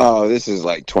 Oh, this is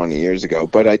like 20 years ago,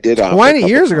 but I did. 20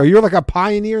 years ago? You were like a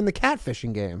pioneer in the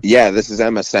catfishing game. Yeah, this is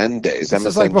MSN days. This MSN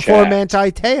is like before chat.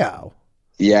 Manti Teo.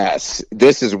 Yes,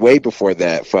 this is way before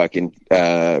that fucking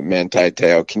Manti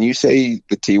Teo. Can you say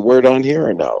the T word on here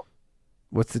or no?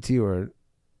 What's the T word?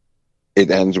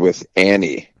 It ends with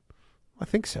Annie. I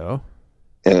think so.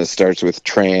 And it starts with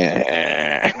Tran.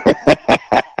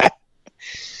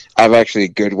 I have actually a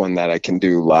good one that I can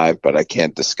do live, but I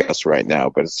can't discuss right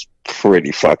now, but it's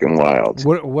pretty fucking wild.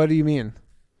 What do you mean?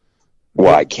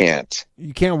 Well, I can't.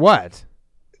 You can't what?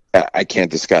 I can't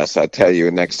discuss. I'll tell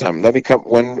you next time. Let me come.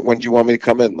 When do you want me to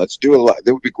come in? Let's do a lot.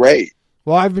 That would be great.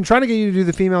 Well, I've been trying to get you to do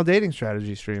the female dating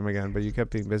strategy stream again, but you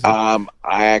kept being busy. I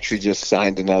actually just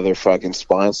signed another fucking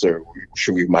sponsor.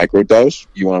 Should we microdose?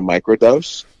 You want to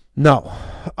microdose? No.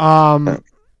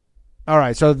 All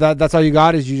right, so that's all you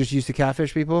got is you just used to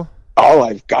catfish people? All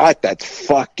I've got, that's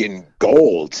fucking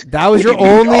gold. That was your What do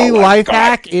you mean, only all I've life got?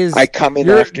 hack is I come in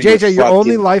after JJ, your fucking-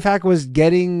 only life hack was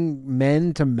getting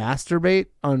men to masturbate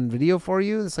on video for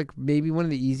you? It's like maybe one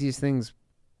of the easiest things.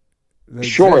 that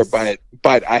Sure, exists.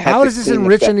 but I had How to does this clean up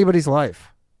enrich that- anybody's life?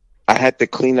 I had to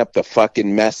clean up the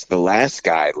fucking mess the last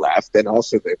guy left, and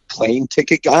also the plane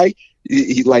ticket guy.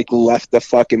 He like left the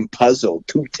fucking puzzle.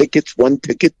 2 tickets, 1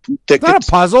 ticket, 2 tickets. It's not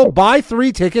a puzzle. Buy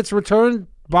 3 tickets, return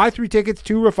buy 3 tickets,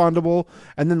 2 refundable,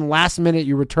 and then last minute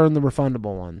you return the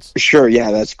refundable ones. Sure,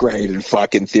 yeah, that's great in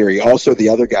fucking theory. Also, the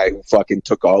other guy who fucking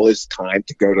took all his time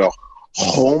to go to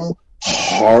Home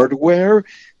Hardware.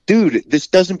 Dude, this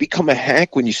doesn't become a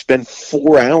hack when you spend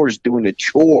 4 hours doing a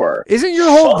chore. Isn't your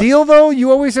whole deal, though?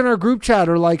 You always in our group chat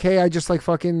are like, hey, I just like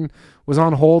fucking was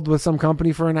on hold with some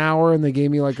company for an hour and they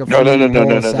gave me like a No.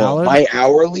 salad. My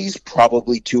hourly's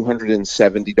probably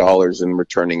 $270 in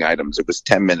returning items. It was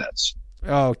 10 minutes.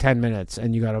 Oh, 10 minutes,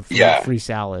 and you got a free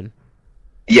salad.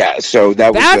 Yeah, so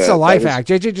that's a life hack.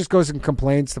 JJ just goes and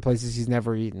complains to places he's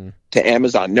never eaten. To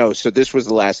Amazon. No, so this was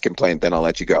the last complaint, then I'll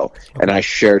let you go. Okay. And I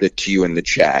shared it to you in the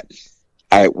chat.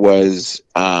 I ordered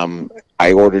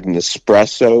an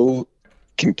espresso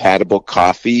compatible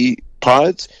coffee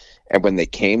pods, and when they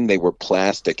came, they were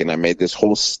plastic, and I made this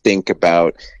whole stink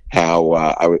about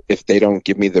how if they don't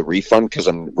give me the refund because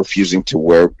I'm refusing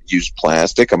to use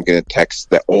plastic, I'm going to text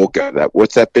the Olga.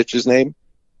 What's that bitch's name?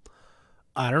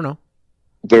 I don't know.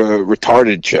 The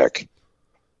retarded chick.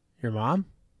 Your mom?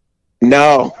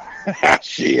 No,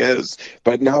 she is.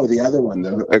 But no, the other one,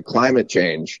 the climate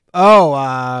change.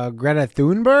 Oh, Greta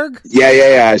Thunberg?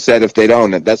 Yeah. I said if they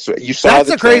don't, that's what you saw. That's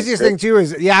the craziest thing too.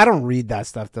 Is I don't read that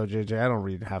stuff though, JJ. I don't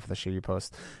read half the shit you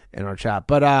post in our chat.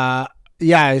 But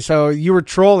yeah. So you were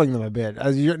trolling them a bit.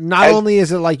 Not only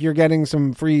is it like you're getting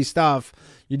some free stuff,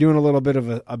 you're doing a little bit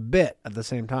of a bit at the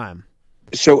same time.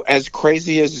 So as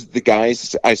crazy as the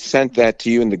guys, I sent that to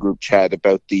you in the group chat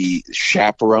about the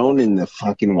chaperone in the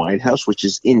fucking White House, which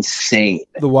is insane.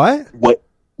 The what? What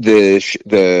the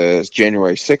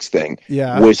January 6th thing?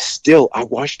 Yeah, was still. I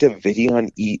watched a video on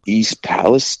East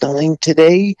Palestine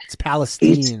today. It's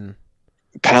Palestine.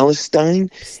 Palestine.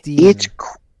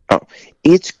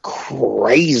 It's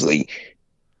crazy.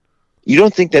 You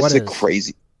don't think that's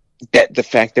crazy? That the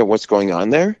fact that what's going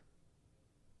on there?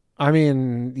 I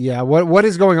mean, yeah. What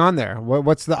is going on there?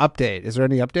 What's the update? Is there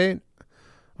any update?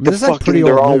 I mean,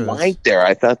 they're all white there.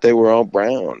 I thought they were all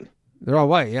brown. They're all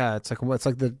white. Yeah, it's like it's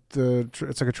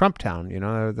like a Trump town. You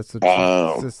know, that's the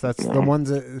ones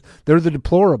that they're the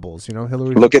deplorables. You know,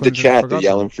 Hillary. Look at the chat. They're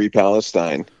yelling "Free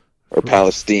Palestine" or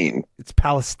Palestine. It's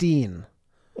Palestine.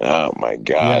 Oh my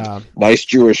God! Yeah. Nice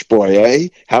Jewish boy, eh?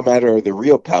 How mad are the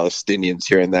real Palestinians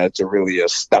hearing that it's really a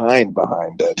Stein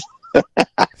behind it?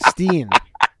 Steen.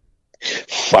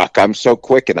 Fuck, I'm so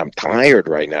quick and I'm tired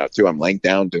right now too. I'm laying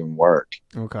down doing work.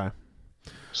 Okay.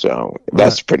 So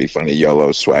that's pretty funny. YOLO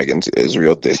swaggins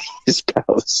Israel did his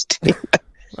Palestine.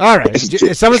 All right.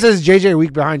 Someone says JJ a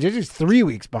week behind. JJ's 3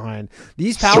 weeks behind.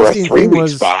 These Palestine thing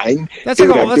was behind. That's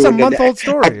dude, that's a month-old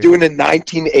story. I'm doing a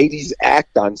 1980s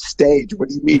act on stage. What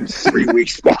do you mean 3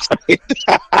 weeks behind?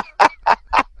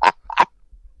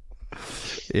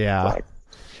 Yeah. Fuck.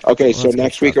 Okay, so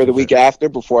next week or the week after,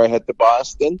 before I head to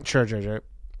Boston? Sure, JJ.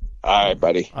 All right,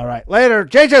 buddy. All right, later.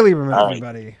 JJ Lieberman,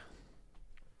 everybody. Right.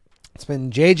 It's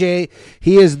been JJ.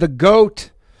 He is the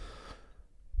GOAT.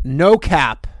 No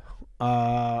cap.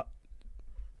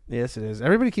 Yes, it is.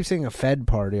 Everybody keeps saying a Fed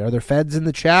party. Are there Feds in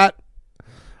the chat?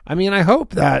 I mean, I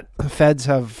hope that Feds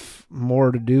have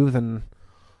more to do than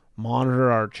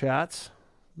monitor our chats.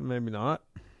 Maybe not.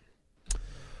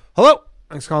 Hello.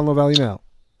 Thanks for calling Low Valley Mail.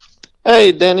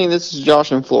 Hey, Danny, this is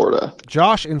Josh in Florida.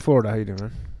 Josh in Florida, how you doing?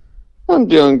 I'm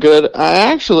doing good.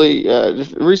 I actually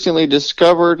recently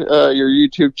discovered your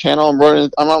YouTube channel. I'm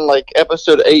on like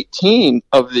episode 18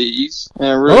 of these, and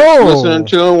I'm really listening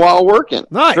to them while working.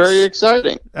 Nice, very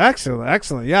exciting.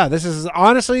 Excellent. Yeah, this is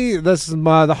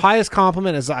the highest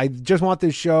compliment. Is I just want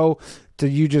this show to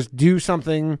you just do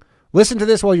something. Listen to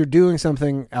this while you're doing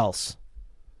something else.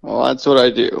 Well, that's what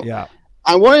I do. Yeah.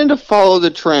 I wanted to follow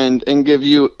the trend and give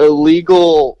you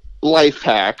illegal life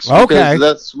hacks. Okay. Because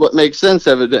that's what makes sense,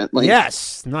 evidently.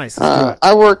 Yes. Nice.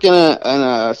 I work in a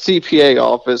CPA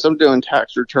office. I'm doing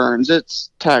tax returns. It's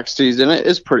tax season.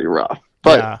 It's pretty rough.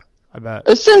 But yeah, I bet.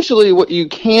 Essentially what you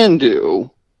can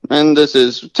do, and this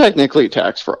is technically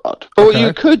tax fraud, but what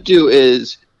you could do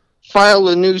is file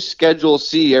a new Schedule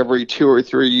C every 2 or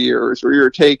 3 years where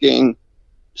you're taking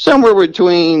somewhere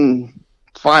between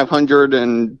 $500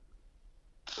 and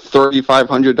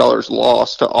 $3,500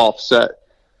 loss to offset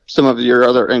some of your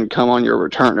other income on your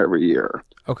return every year.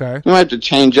 Okay. You might have to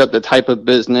change up the type of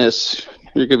business.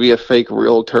 You could be a fake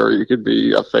realtor. You could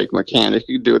be a fake mechanic.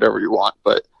 You could do whatever you want.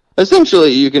 But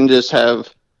essentially, you can just have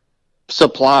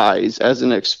supplies as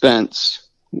an expense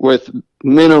with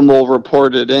minimal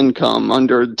reported income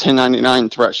under 1099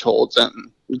 thresholds,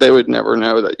 and they would never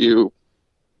know that you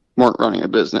weren't running a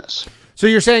business. So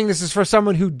you're saying this is for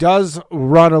someone who does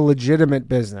run a legitimate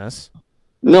business?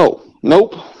 No.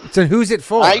 Nope. So who's it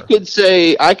for? I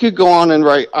could go on and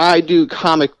write, I do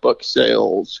comic book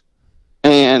sales,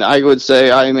 and I would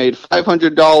say I made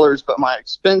 $500, but my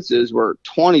expenses were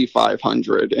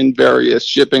 $2,500 in various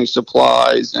shipping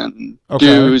supplies and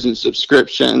dues and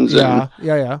subscriptions. Yeah,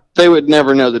 and they would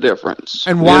never know the difference.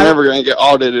 And You're why- never going to get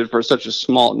audited for such a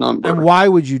small number. And why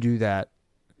would you do that?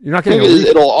 You're not going Because to.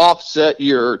 it'll offset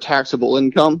your taxable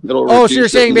income. It'll Oh, so reduce you're it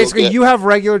saying a little basically bit. you have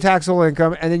regular taxable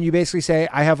income, and then you basically say,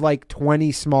 I have like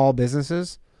 20 small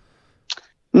businesses?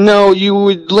 No, you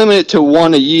would limit it to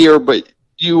one a year, but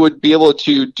you would be able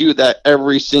to do that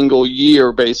every single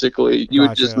year, basically. You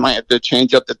would just Gotcha. might have to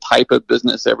change up the type of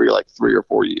business every like 3 or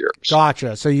 4 years.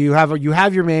 Gotcha. So you have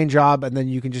your main job, and then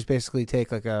you can just basically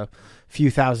take like a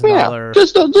few $1,000.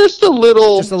 Just a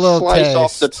little slice taste.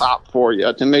 off the top for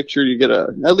you to make sure you get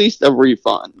at least a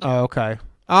refund. Oh, okay.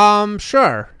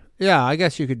 Sure. Yeah, I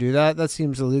guess you could do that. That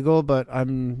seems illegal, but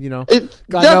I'm, got no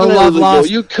Definitely love legal. lost.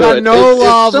 You got could. no if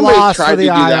love somebody lost tried for the to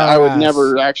do that, I would IRS.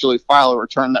 never actually file a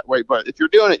return that way. But if you're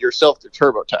doing it yourself through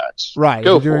TurboTax, Right,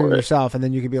 go you're doing for it it. yourself, and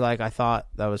then you could be like, I thought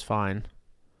that was fine.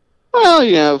 Well,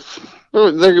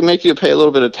 they're gonna make you pay a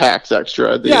little bit of tax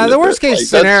extra. At the Yeah, end the of worst it. case Like,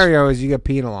 that's- scenario is you get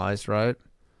penalized, right?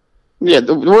 Yeah,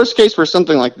 the worst case for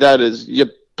something like that is you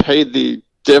pay the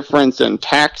difference in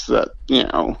tax that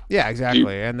Yeah,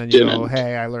 exactly. And then you go,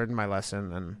 hey, I learned my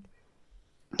lesson, and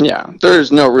Yeah,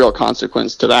 there's no real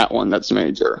consequence to that one. That's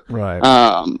major. Right.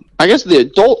 I guess the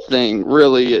adult thing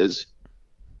really is,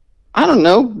 I don't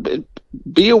know,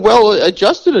 be a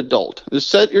well-adjusted adult. Just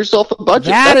set yourself a budget.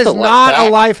 that That's is not a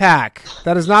life hack.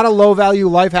 That is not a low-value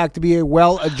life hack to be a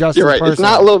well-adjusted You're right. person. It's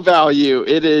not low value.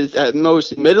 It is at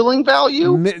most middling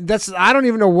value. I don't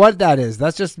even know what that is.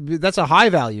 That's a high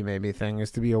value maybe thing,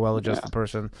 is to be a well-adjusted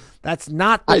person. That's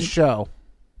not the show.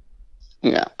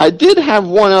 Yeah, I did have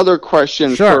one other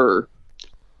question for.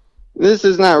 This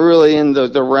is not really in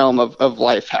the realm of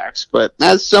life hacks, but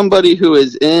as somebody who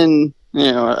is in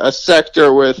a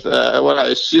sector with what I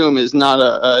assume is not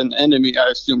an enemy, I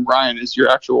assume Ryan is your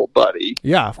actual buddy.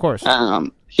 Yeah, of course.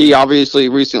 He obviously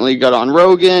recently got on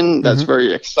Rogan. That's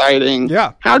very exciting.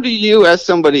 Yeah. How do you, as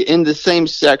somebody in the same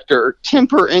sector,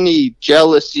 temper any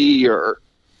jealousy or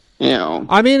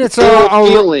I mean, it's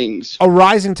feelings? A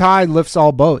rising tide lifts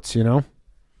all boats.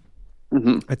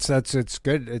 Mm-hmm. It's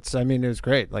good. It was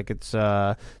great. Like it's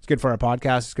good for our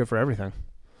podcast. It's good for everything.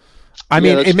 I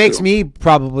mean, it makes me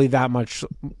probably that much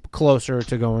closer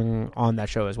to going on that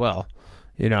show as well.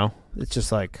 It's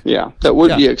just like that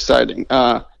would be exciting.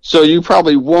 So you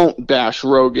probably won't bash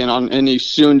Rogan on any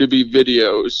soon-to-be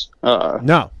videos.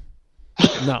 No.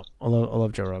 I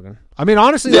love Joe Rogan. I mean,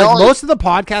 honestly, most of the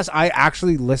podcasts I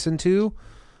actually listen to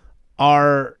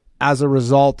are as a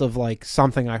result of like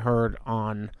something I heard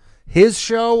on his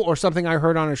show or something I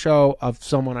heard on a show of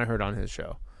someone I heard on his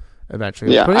show.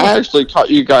 Eventually, Yeah, I actually caught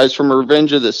you guys from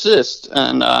Revenge of the Sith,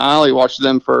 and I only watched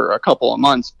them for a couple of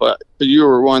months, but you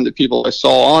were one of the people I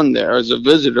saw on there as a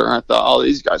visitor, and I thought, oh,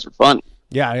 these guys are funny.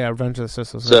 Yeah, Revenge of the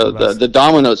Sith was So the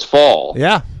dominoes fall.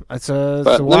 Yeah, it's a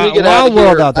But let wild, me get out wild of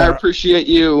world here. out there. I appreciate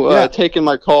you taking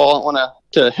my call. I want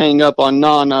to hang up on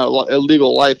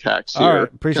non-illegal life hacks here. All right,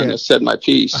 appreciate Kinda it. said my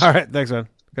piece. All right, thanks, man.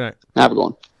 Good night. Have a good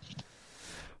one.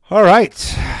 All right,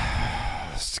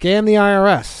 scam the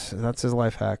IRS. That's his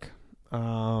life hack.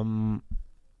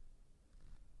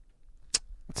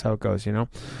 That's how it goes,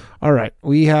 All right,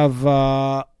 we have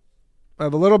a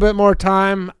little bit more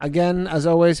time. Again, as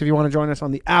always, if you want to join us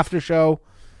on the after show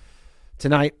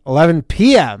tonight, 11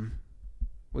 p.m.,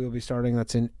 we will be starting.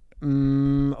 That's in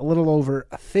a little over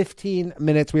 15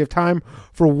 minutes. We have time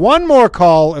for one more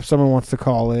call if someone wants to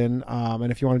call in.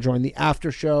 And if you want to join the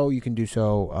after show, you can do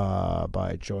so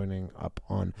by joining up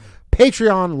on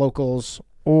Patreon, Locals,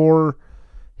 or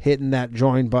hitting that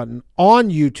join button on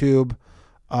YouTube.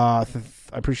 I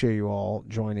appreciate you all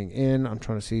joining in. I'm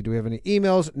trying to see, do we have any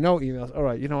emails? No emails. All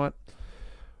right, you know what?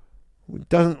 It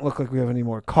doesn't look like we have any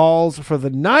more calls for the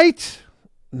night.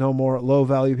 No more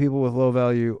low-value people with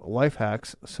low-value life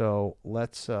hacks. So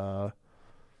let's, although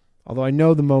I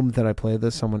know the moment that I play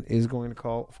this, someone is going to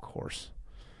call, of course.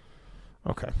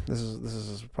 Okay, this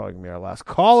is probably going to be our last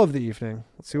call of the evening.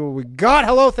 Let's see what we got.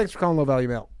 Hello, thanks for calling Low Value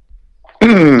Mail.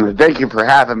 Thank you for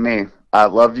having me. I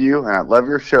love you, and I love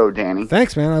your show, Danny.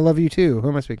 Thanks, man. I love you, too. Who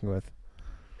am I speaking with?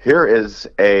 Here is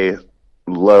a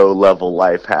low-level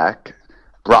life hack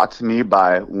brought to me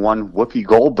by one Whoopi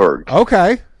Goldberg.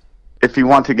 Okay. If you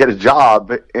want to get a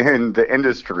job in the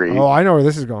industry, Oh, I know where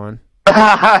this is going.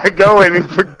 go and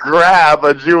grab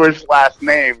a Jewish last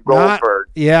name, Goldberg.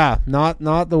 Not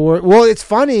the word. Well, it's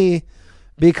funny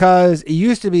because it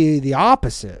used to be the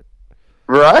opposite.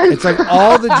 Right? It's like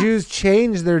all the Jews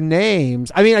changed their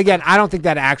names. I mean, again, I don't think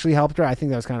that actually helped her. I think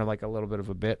that was kind of like a little bit of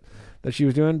a bit that she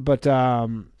was doing. But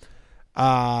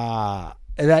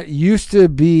that used to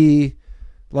be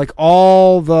like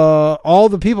all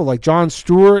the people, like Jon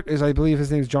Stewart is, I believe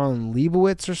his name is John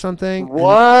Leibowitz or something.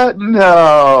 What?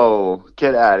 No,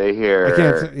 get out of here. I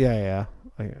can't. Yeah.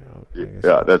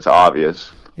 Yeah, that's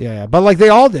obvious. Yeah, but like they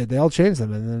all did. They all changed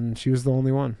them, and then she was the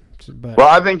only one. But Well,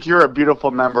 I think you're a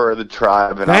beautiful member of the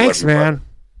tribe. And thanks, I love you, man. buddy.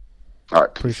 All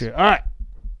right, appreciate it. All right,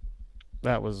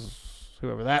 that was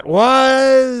whoever that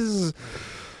was.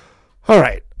 All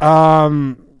right.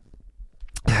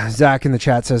 Zach in the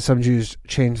chat says some Jews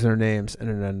changed their names and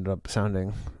it ended up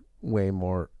sounding way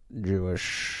more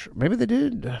Jewish. Maybe they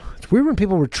did. It's weird when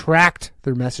people retract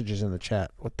their messages in the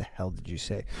chat. What the hell did you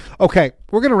say? Okay,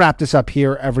 we're going to wrap this up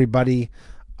here, everybody.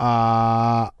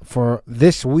 For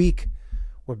this week,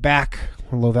 we're back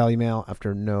on Low Value Mail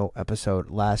after no episode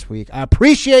last week. I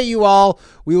appreciate you all.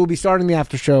 We will be starting the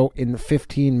after show in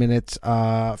 15 minutes.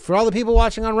 For all the people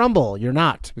watching on Rumble, you're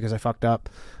not, because I fucked up.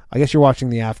 I guess you're watching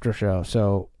the after show.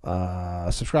 So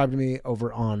subscribe to me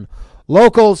over on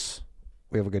Locals.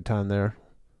 We have a good time there.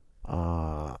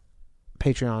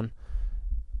 Patreon,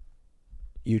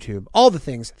 YouTube, all the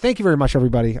things. Thank you very much,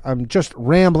 everybody. I'm just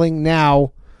rambling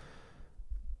now.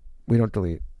 We don't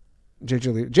delete.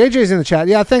 JJ's in the chat.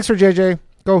 Yeah, thanks for JJ.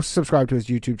 Go subscribe to his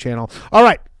YouTube channel. All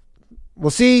right. We'll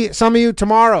see some of you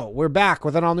tomorrow. We're back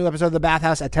with an all-new episode of The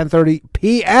Bathhouse at 10:30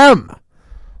 p.m.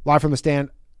 Live from the Stand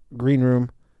Green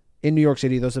Room in New York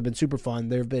City. Those have been super fun.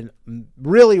 They've been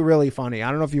really, really funny.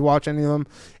 I don't know if you watch any of them.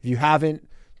 If you haven't,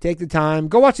 take the time.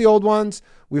 Go watch the old ones.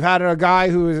 We've had a guy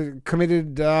who has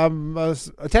committed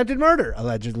attempted murder,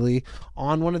 allegedly,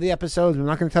 on one of the episodes. I'm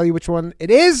not going to tell you which one it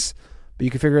is, but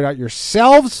you can figure it out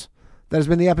yourselves. That has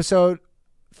been the episode.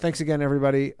 Thanks again,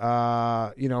 everybody.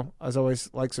 As always,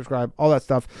 like, subscribe, all that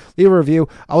stuff. Leave a review.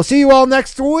 I will see you all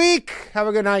next week. Have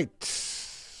a good night.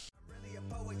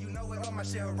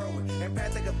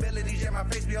 Empathic abilities, yeah, my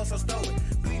face be also stoic.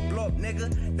 Bleep, blow up,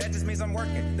 nigga, that just means I'm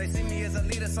working. They see me as a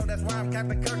leader, so that's why I'm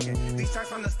Captain Kirkin. These tracks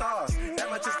from the stars, that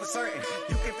much is for certain.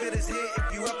 You can feel this hit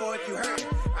if you up or if you hurting.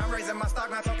 I'm raising my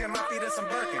stock, not talking my feet in some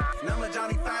Birkin. Number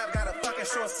Johnny 5, got a fucking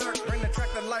short circuit. Bring the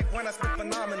track to life when I spit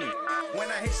phenomenal. When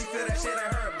I hit, she feel that shit in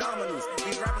her abdominals.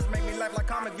 These rappers make me laugh like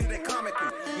comic view, they comical.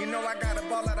 You know I got a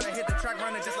ball out, I hit the track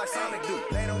running just like Sonic do.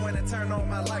 They don't wanna turn on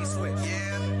my light switch.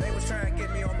 Yeah, they was trying to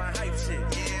get me on my hype shit.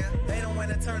 Yeah, they don't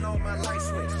wanna turn on my light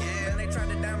switch. Yeah, and they tried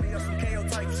to down me up some KO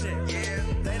type shit. Yeah,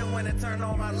 they don't wanna turn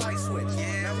on my light switch.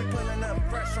 Yeah, now we pulling up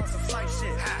fresh on some flight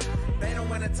shit. Ha. They don't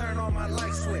wanna turn on my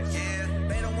light switch. Yeah,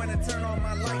 they don't wanna turn on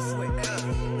my light switch.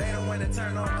 They don't wanna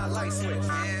turn on my light switch.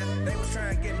 Yeah, they was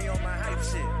trying to get me on my hype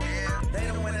shit. Yeah, they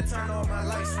don't wanna turn on my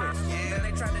light switch. Yeah, and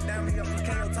they tried to down me up some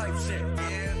KO type shit.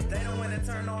 Yeah, they don't wanna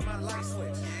turn on my light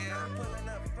switch. Yeah.